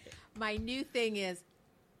 My new thing is,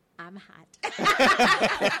 I'm hot.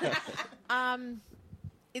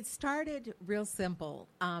 It started real simple.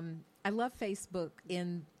 I love Facebook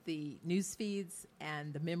in the news feeds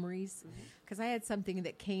and the memories because I had something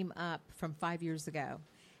that came up from 5 years ago,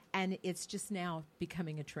 and it's just now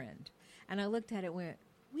becoming a trend. And I looked at it and went,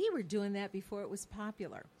 we were doing that before it was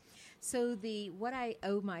popular. So what I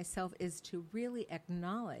owe myself is to really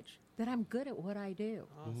acknowledge that I'm good at what I do.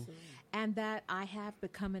 Awesome. And that I have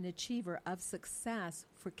become an achiever of success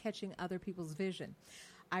for catching other people's vision.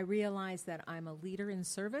 I realize that I'm a leader in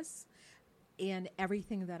service in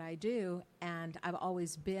everything that I do, and I've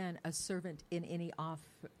always been a servant in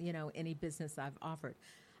any business I've offered.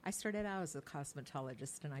 I started out as a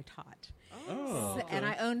cosmetologist, and I taught. And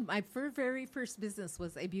I owned my very first business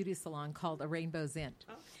was a beauty salon called A Rainbow's End.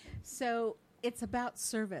 Oh. So it's about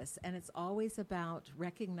service, and it's always about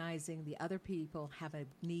recognizing the other people have a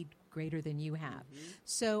need greater than you have.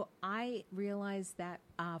 So I realized that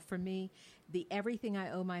for me, everything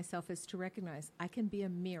I owe myself is to recognize I can be a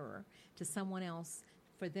mirror to someone else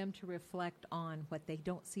for them to reflect on what they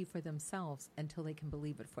don't see for themselves until they can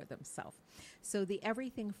believe it for themselves. So the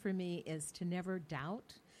everything for me is to never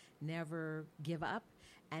doubt, never give up,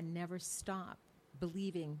 and never stop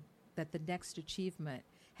believing that the next achievement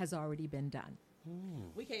has already been done.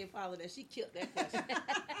 We can't follow that. She killed that question.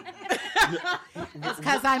 It's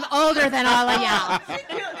because I'm older than all of y'all. She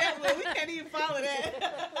killed that one. We can't even follow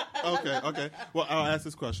that. Okay. Well, I'll ask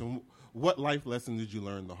this question. What life lesson did you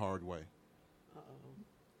learn the hard way?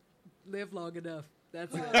 Live long enough.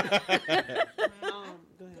 That's it. Go ahead.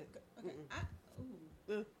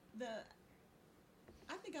 Okay.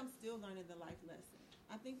 I think I'm still learning the life lesson.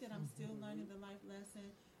 I think that I'm still learning the life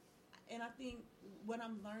lesson. And I think what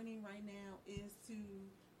I'm learning right now is to,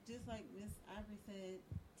 just like Miss Ivory said,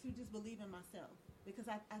 to just believe in myself.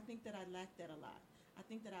 Because I think that I lack that a lot. I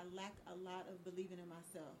think that I lack a lot of believing in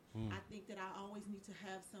myself. I think that I always need to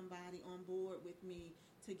have somebody on board with me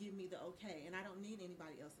to give me the okay. And I don't need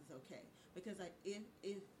anybody else's okay. Because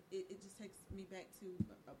if it just takes me back to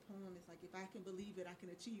a poem. It's like, if I can believe it, I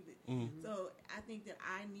can achieve it. So I think that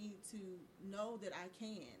I need to know that I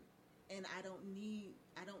can. And I don't need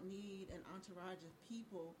an entourage of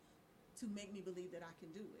people to make me believe that I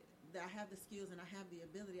can do it. That I have the skills and I have the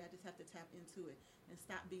ability. I just have to tap into it and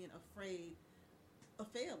stop being afraid of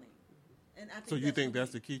failing. And I think so you think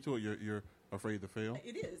that's the key to it? You're afraid to fail?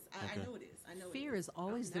 It is. I know it is. I know fear it is. is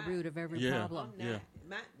always the root of every problem. I'm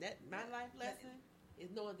not. My life lesson is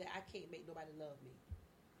knowing that I can't make nobody love me.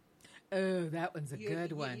 Oh, that one's a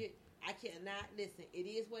good one. I cannot listen. It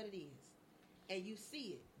is what it is. And you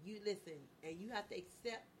see it, you listen, and you have to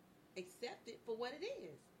accept it for what it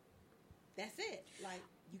is. That's it. Like,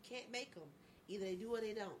 you can't make them. Either they do or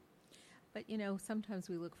they don't. But, sometimes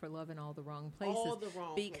we look for love in all the wrong places. All the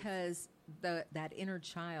wrong because that inner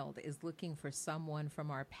child is looking for someone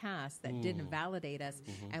from our past that didn't validate us,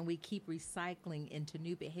 and we keep recycling into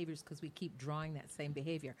new behaviors because we keep drawing that same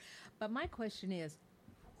behavior. But my question is,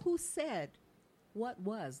 who said what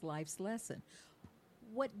was life's lesson?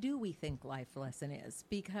 What do we think life lesson is?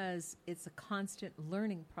 Because it's a constant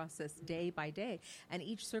learning process day by day. And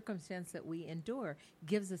each circumstance that we endure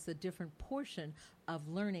gives us a different portion of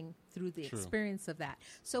learning through the experience of that.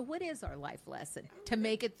 So what is our life lesson? To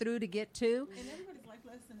make it through to get to? And everybody's life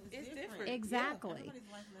lesson is different. Exactly. Yeah,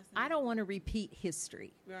 life lesson I don't want to repeat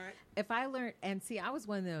history. Right. If I learned, and see, I was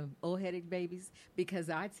one of the old-headed babies because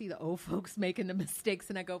I'd see the old folks making the mistakes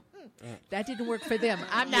and I go, that didn't work for them.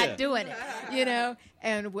 I'm not doing it,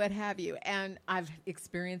 and what have you. And I've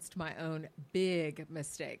experienced my own big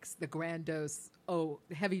mistakes, the grandiose,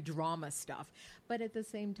 heavy drama stuff. But at the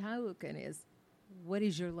same token is, what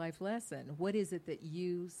is your life lesson? What is it that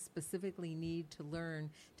you specifically need to learn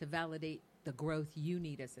to validate the growth you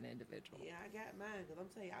need as an individual? Yeah, I got mine because I'm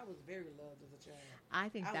telling you, I was very loved as a child. I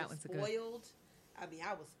think that one's spoiled. I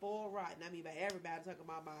was spoiled rotten. I mean, by everybody. I'm talking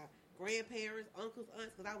about my grandparents, uncles,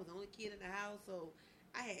 aunts, because I was the only kid in the house. So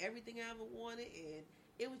I had everything I ever wanted, and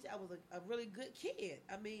I was a really good kid.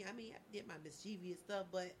 I mean, I did my mischievous stuff,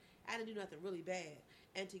 but I didn't do nothing really bad.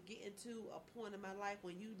 And to get into a point in my life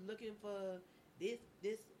when you looking for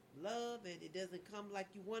this love and it doesn't come like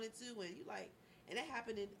you want it to, and you like, and that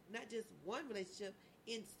happened in not just one relationship,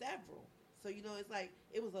 in several. So it's like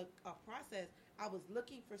it was a process. I was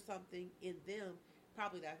looking for something in them,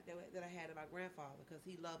 probably that I had in my grandfather, because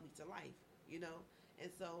he loved me to life,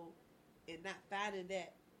 and so in not finding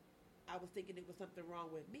that, I was thinking it was something wrong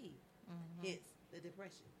with me, hence the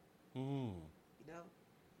depression.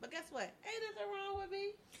 But guess what? Ain't nothing wrong with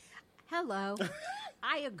me. Hello.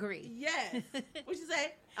 I agree. Yes. What you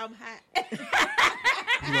say? I'm hot.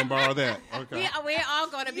 You gonna borrow that? Okay. We're all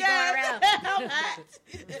gonna be going around. I'm hot.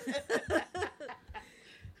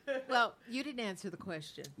 Well, you didn't answer the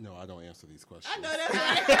question. No, I don't answer these questions. I know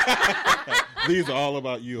that's right. These are all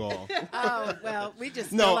about you all. Oh, well, we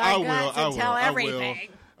just no, I will tell everything.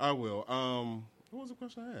 I will. What was the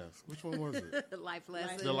question I asked? Which one was it? Life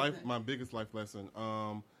lesson. My biggest life lesson.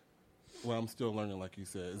 Well, I'm still learning, like you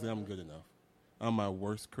said, is that I'm good enough. I'm my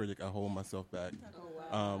worst critic. I hold myself back. Oh,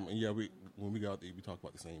 wow. And when we go out to eat, we talk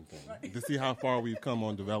about the same thing. Right. To see how far we've come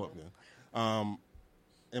on development.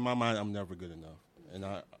 In my mind, I'm never good enough. And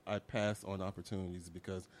I pass on opportunities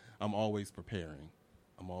because I'm always preparing.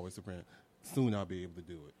 Soon I'll be able to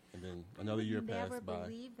do it. And then another year passed by. I never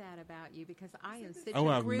believe that about you because I am such a groupie.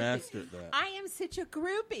 I've mastered that. I am such a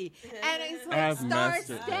groupie. And it's like star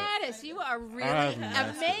status. That. You are really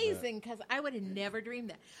amazing because I would have never dreamed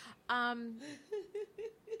that.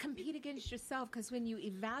 Compete against yourself, because when you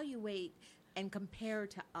evaluate and compare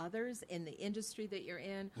to others in the industry that you're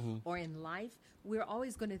in or in life, we're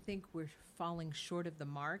always going to think we're falling short of the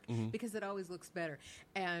mark because it always looks better.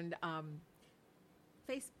 And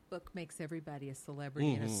Facebook makes everybody a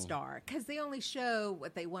celebrity and a star because they only show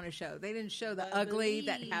what they want to show. They didn't show the ugly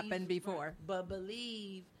that happened before. Right. But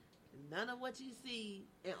believe none of what you see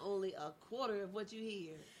and only a quarter of what you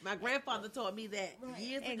hear. My grandfather taught me that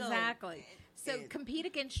years ago. Exactly. So compete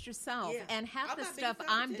against yourself, and half the stuff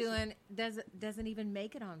I'm doing doesn't even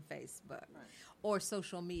make it on Facebook or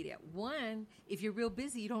social media. One, if you're real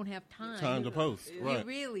busy, you don't have time to post. You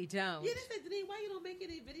really don't. Yeah, they said, Denise, why you don't make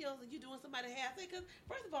any videos and you doing somebody half? Because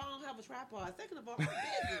first of all, I don't have a tripod. Second of all, I'm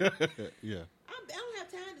busy. I don't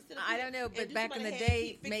have time to sit up I don't know, but back in the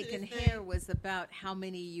day, making hair was about how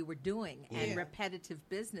many you were doing and repetitive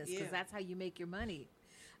business because that's how you make your money.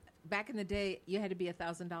 Back in the day, you had to be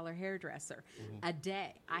 $1,000 hairdresser a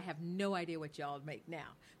day. I have no idea what y'all make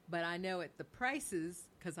now, but I know at the prices,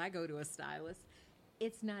 because I go to a stylist,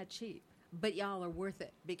 it's not cheap. But y'all are worth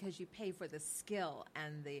it because you pay for the skill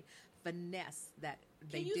and the finesse that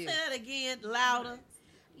they do. Can you say that again, louder?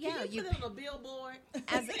 Yeah, Can you put it on a billboard?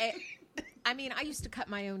 I used to cut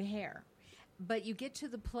my own hair. But you get to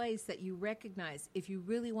the place that you recognize if you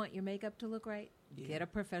really want your makeup to look right, get a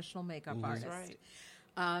professional makeup artist. Right.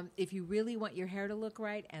 If you really want your hair to look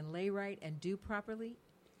right and lay right and do properly,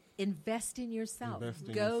 invest in yourself.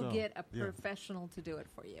 Get a professional to do it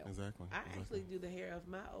for you. Exactly. I actually do the hair of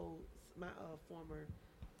my former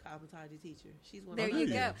cosmetology teacher. She's one. There of my you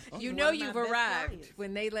go. Best, you know you've arrived clients.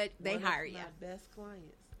 When they hire you. My best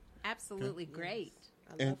clients. Absolutely great.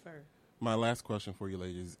 I love her. My last question for you,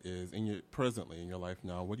 ladies, is presently in your life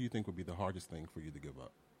now, what do you think would be the hardest thing for you to give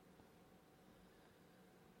up?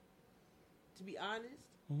 To be honest,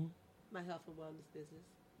 my health and wellness business.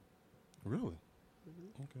 Really?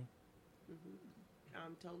 Okay.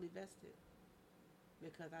 I'm totally vested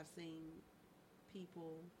because I've seen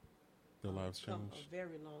people their lives come change a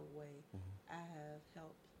very long way. I have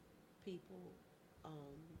helped people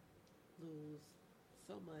lose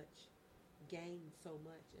so much, gain so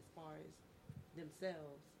much as far as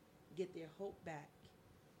themselves, get their hope back,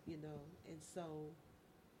 and so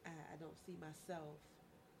I don't see myself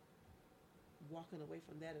walking away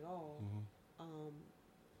from that at all.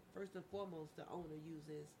 First and foremost, the owner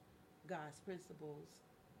uses God's principles,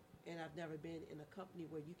 and I've never been in a company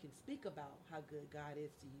where you can speak about how good God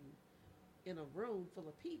is to you in a room full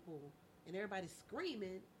of people and everybody's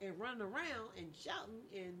screaming and running around and shouting,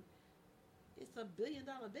 and it's $1 billion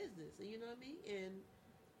business, and you know what I mean? And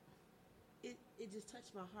it just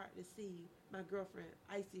touched my heart to see my girlfriend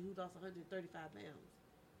Icy, who lost 135 pounds.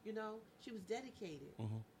 She was dedicated.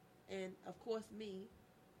 And, of course, me,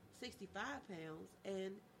 65 pounds,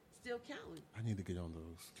 and still counting. I need to get on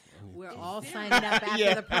those. We're all signing up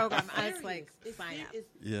after the program. I was like, sign up.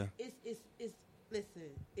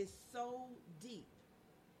 Listen, it's so deep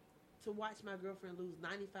to watch my girlfriend lose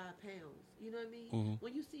 95 pounds. You know what I mean?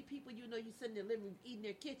 When you see people, you sit in their living room eating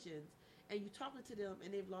their kitchens, and you're talking to them,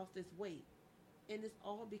 and they've lost this weight. And it's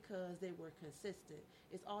all because they were consistent.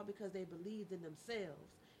 It's all because they believed in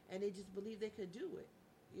themselves, and they just believed they could do it.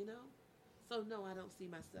 So no, I don't see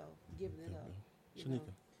myself giving it up.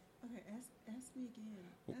 Shanika. Okay, ask me again.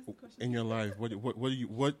 Ask the question. In your life, what would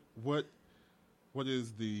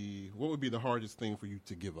be the hardest thing for you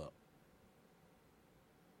to give up?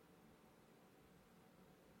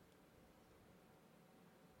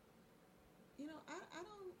 I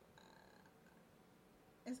don't.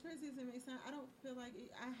 As crazy as it may sound, I don't feel like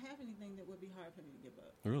I have anything that would be hard for me to give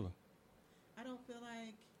up. Really? I don't feel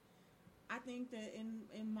like. I think that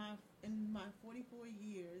in my 44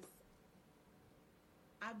 years,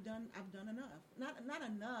 I've done enough. Not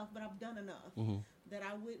enough, but I've done enough that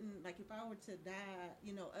I wouldn't, like, if I were to die,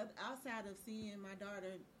 outside of seeing my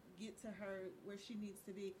daughter get to her where she needs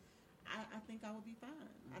to be, I think I would be fine.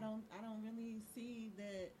 I don't really see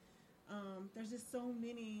that. There's just so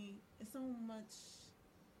much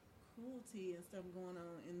cruelty and stuff going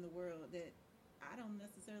on in the world that I don't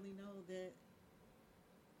necessarily know that.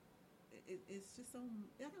 It's just so,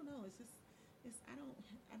 I don't know.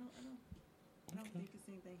 I don't think it's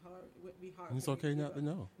anything hard. It would be hard. It's okay not to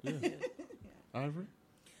know. Yeah. Ivory?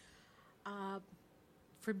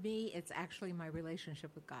 For me, it's actually my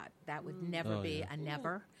relationship with God. That would never be a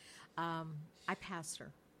never. I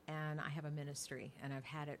pastor, and I have a ministry, and I've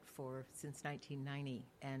had it since 1990,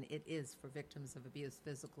 and it is for victims of abuse,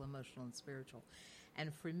 physical, emotional, and spiritual.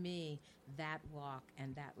 And for me, that walk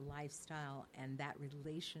and that lifestyle and that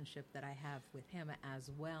relationship that I have with him, as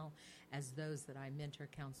well as those that I mentor,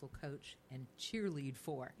 counsel, coach, and cheerlead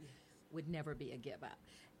for, would never be a give up.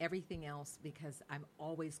 Everything else, because I'm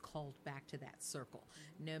always called back to that circle.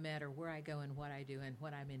 No matter where I go and what I do and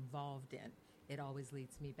what I'm involved in, it always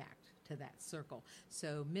leads me back to that circle.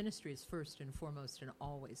 So ministry is first and foremost and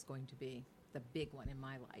always going to be the big one in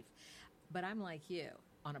my life. But I'm like you.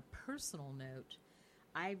 On a personal note,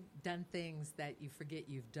 I've done things that you forget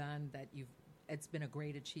you've done, it's been a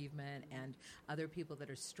great achievement, and other people that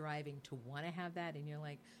are striving to want to have that, and you're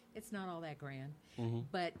like, it's not all that grand,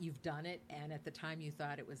 but you've done it, and at the time you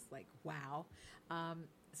thought it was like, wow.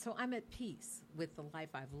 So I'm at peace with the life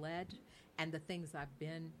I've led and the things I've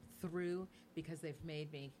been through, because they've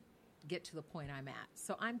made me get to the point I'm at.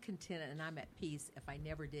 So I'm content and I'm at peace if I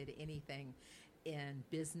never did anything in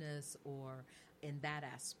business or in that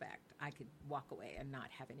aspect. I could walk away and not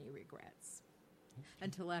have any regrets.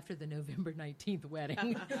 Until after the November 19th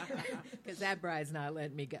wedding, because that bride's not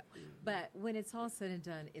letting me go. But when it's all said and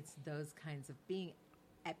done, it's those kinds of being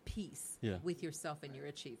at peace with yourself and your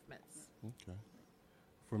achievements. Okay.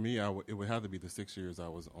 For me, it would have to be the 6 years I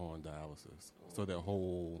was on dialysis. So that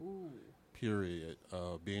whole period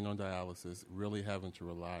of being on dialysis, really having to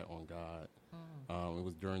rely on God. It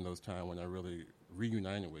was during those times when I really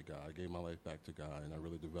reunited with God. I gave my life back to God, and I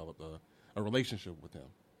really developed a relationship with Him.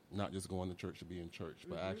 Not just going to church to be in church,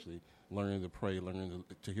 but actually learning to pray, learning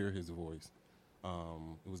to hear His voice.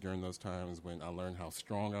 It was during those times when I learned how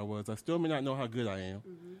strong I was. I still may not know how good I am,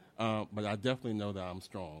 but I definitely know that I'm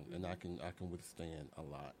strong and I can withstand a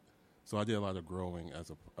lot. So I did a lot of growing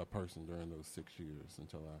as a person during those 6 years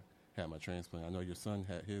until I had my transplant. I know your son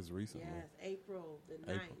had his recently. Yes, April the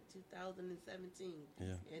 9th, 2017.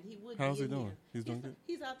 Yeah. And he would How's be he in doing? here. He's doing good?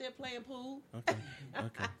 He's out there playing pool. Okay.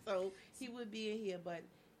 So he would be in here, but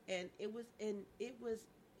it was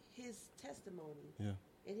his testimony and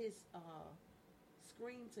his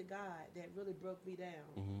scream to God that really broke me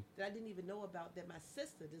down, that I didn't even know about, that my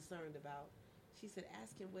sister discerned about. She said,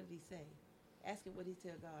 ask him, what did he say? Ask him what did he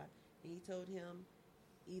tell God. And he told him,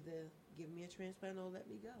 either give me a transplant or let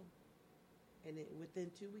me go. And within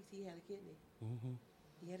 2 weeks, he had a kidney.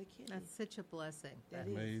 He had a kidney. That's such a blessing. That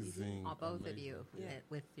amazing. Both of you,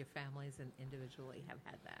 with your families and individually, have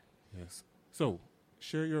had that. Yes. So,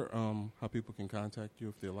 share your how people can contact you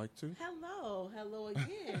if they'd like to. Hello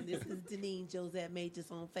again. This is Deneen Josette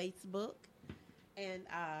Majors on Facebook, and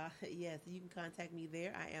yes, you can contact me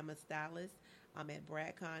there. I am a stylist. I'm at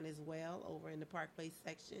BradCon as well, over in the Park Place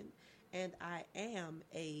section, and I am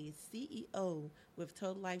a CEO with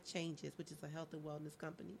Total Life Changes, which is a health and wellness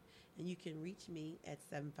company, and you can reach me at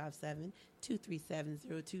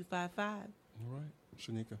 757-237-0255. All right,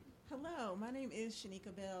 Shanika. Hello, my name is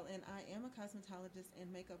Shanika Bell, and I am a cosmetologist and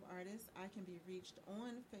makeup artist. I can be reached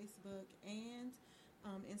on Facebook and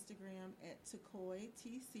Instagram at Tcoyh,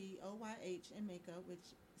 Tcoyh in makeup,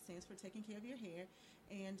 which stands for taking care of your hair.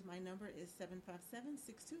 And my number is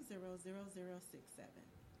 757-620-0067.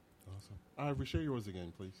 Awesome. Ivory, share yours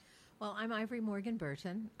again, please. Well, I'm Ivory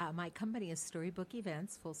Morgan-Burton. My company is Storybook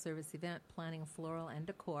Events, full-service event planning, floral, and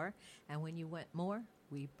decor. And when you want more,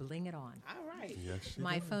 we bling it on. All right. Yes,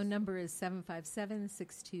 my phone number is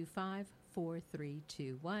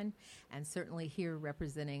 757-625-4321. And certainly here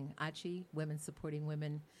representing ACHI, Women Supporting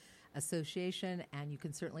Women Association, and you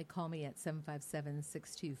can certainly call me at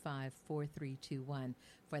 757-625-4321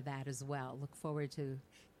 for that as well. Look forward to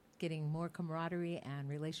getting more camaraderie and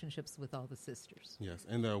relationships with all the sisters. Yes,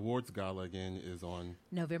 and the awards gala again is on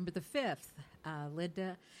November the 5th.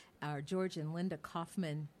 George and Linda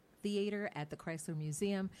Kaufman Theater at the Chrysler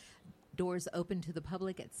Museum. Doors open to the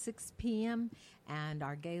public at 6 p.m. and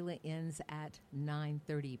our gala ends at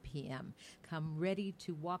 9:30 p.m. Come ready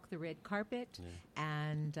to walk the red carpet,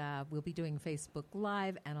 and we'll be doing Facebook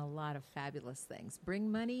Live and a lot of fabulous things.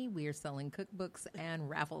 Bring money. We are selling cookbooks and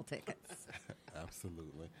raffle tickets.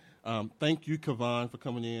 Absolutely. Thank you, Kavan, for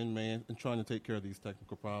coming in, man, and trying to take care of these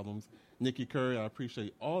technical problems. Nikki Curry, I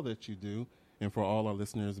appreciate all that you do. And for all our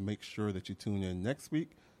listeners, make sure that you tune in next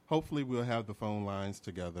week. Hopefully we'll have the phone lines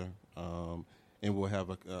together, and we'll have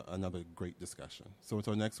another great discussion. So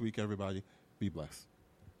until next week, everybody, be blessed.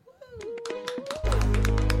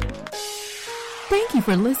 Thank you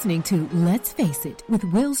for listening to Let's Face It with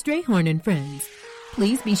Will Strayhorn and Friends.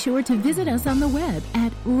 Please be sure to visit us on the web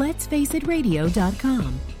at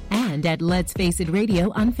letsfaceitradio.com and at Let's Face It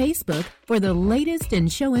Radio on Facebook for the latest in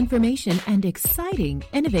show information and exciting,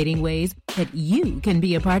 innovating ways that you can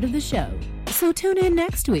be a part of the show. So tune in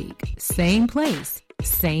next week, same place,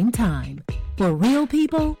 same time, for real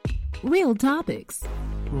people, real topics,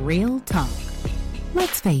 real talk.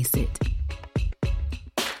 Let's face it.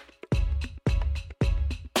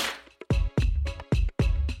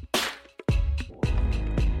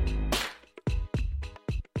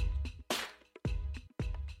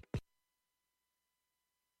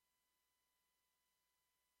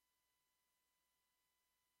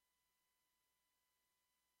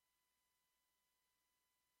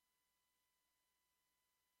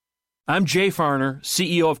 I'm Jay Farner,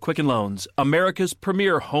 CEO of Quicken Loans, America's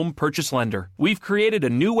premier home purchase lender. We've created a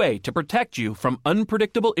new way to protect you from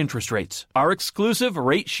unpredictable interest rates. Our exclusive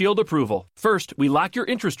Rate Shield approval. First, we lock your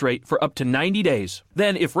interest rate for up to 90 days.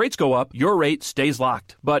 Then, if rates go up, your rate stays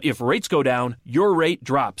locked. But if rates go down, your rate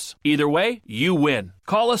drops. Either way, you win.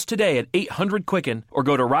 Call us today at 800-QUICKEN or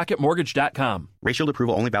go to rocketmortgage.com. Rate Shield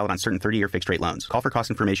approval only valid on certain 30-year fixed-rate loans. Call for cost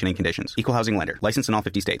information and conditions. Equal housing lender. Licensed in all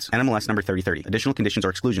 50 states. NMLS number 3030. Additional conditions or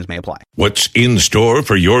exclusions may apply. What's in store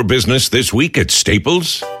for your business this week at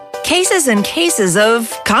Staples? Cases and cases of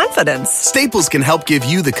confidence. Staples can help give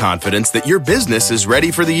you the confidence that your business is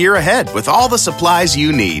ready for the year ahead with all the supplies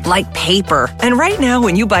you need. Like paper. And right now,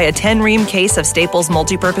 when you buy a 10-ream case of Staples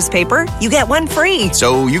multi-purpose paper, you get one free.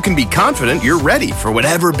 So you can be confident you're ready for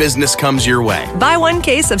whatever business comes your way. Buy one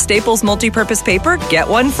case of Staples multi-purpose paper, get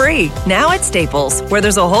one free. Now at Staples, where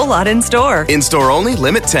there's a whole lot in store. In store only,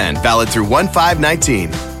 limit 10. Valid through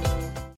 1/5/19.